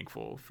and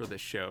thankful for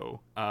this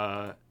show.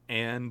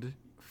 And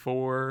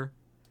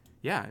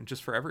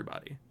just for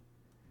everybody.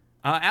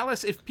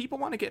 Alice, if people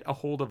want to get a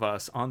hold of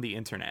us on the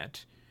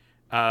internet,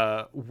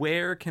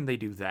 where can they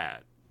do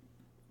that?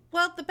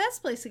 Well, the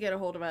best place to get a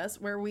hold of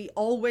us, where we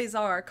always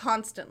are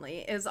constantly,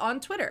 is on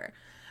Twitter.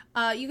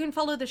 You can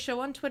follow the show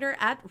on Twitter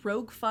at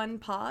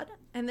RogueFunPod,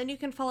 and then you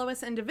can follow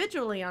us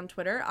individually on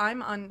Twitter.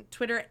 I'm on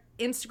Twitter,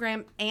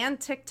 Instagram, and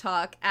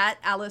TikTok at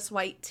Alice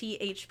White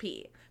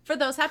THP for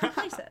those happy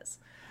places.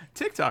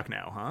 TikTok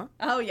now, huh?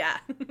 Oh, yeah.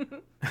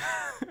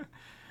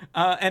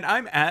 And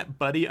I'm at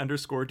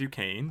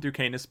Buddy_Duquesne.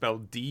 Duquesne is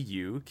spelled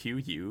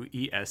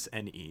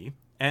DUQUESNE.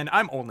 And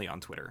I'm only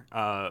on Twitter,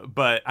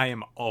 but I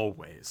am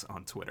always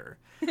on Twitter.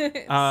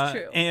 It's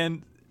true.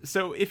 And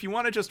so if you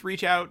want to just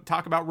reach out,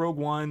 talk about Rogue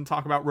One,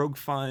 talk about Rogue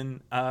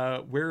Fun,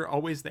 we're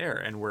always there,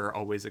 and we're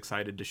always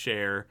excited to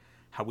share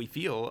how we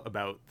feel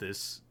about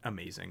this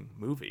amazing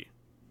movie.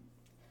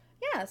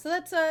 Yeah, so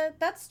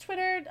that's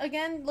Twitter.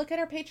 Again, look at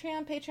our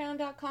Patreon,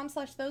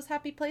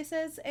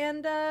 patreon.com/thosehappyplaces,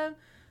 and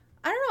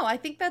I don't know. I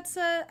think that's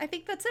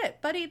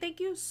it, Buddy. Thank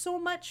you so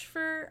much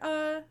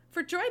for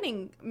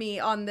joining me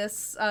on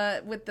this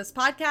with this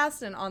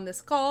podcast and on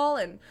this call,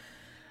 and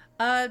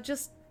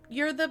just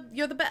you're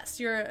the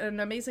best. You're an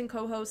amazing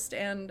co-host,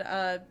 and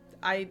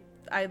I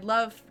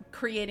love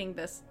creating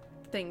this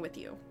thing with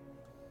you.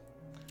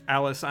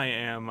 Alice, I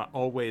am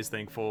always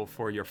thankful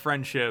for your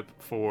friendship,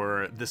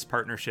 for this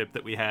partnership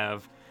that we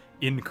have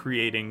in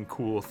creating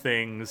cool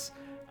things.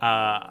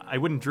 I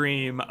wouldn't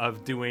dream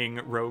of doing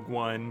Rogue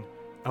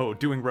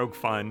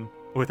Fun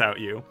without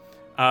you.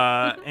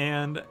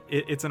 And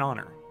it's an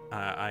honor.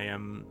 I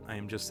am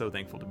just so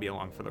thankful to be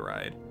along for the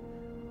ride.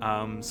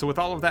 So with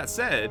all of that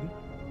said,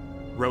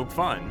 Rogue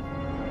Fun,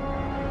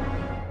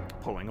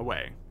 pulling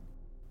away.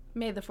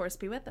 May the Force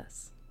be with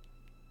us.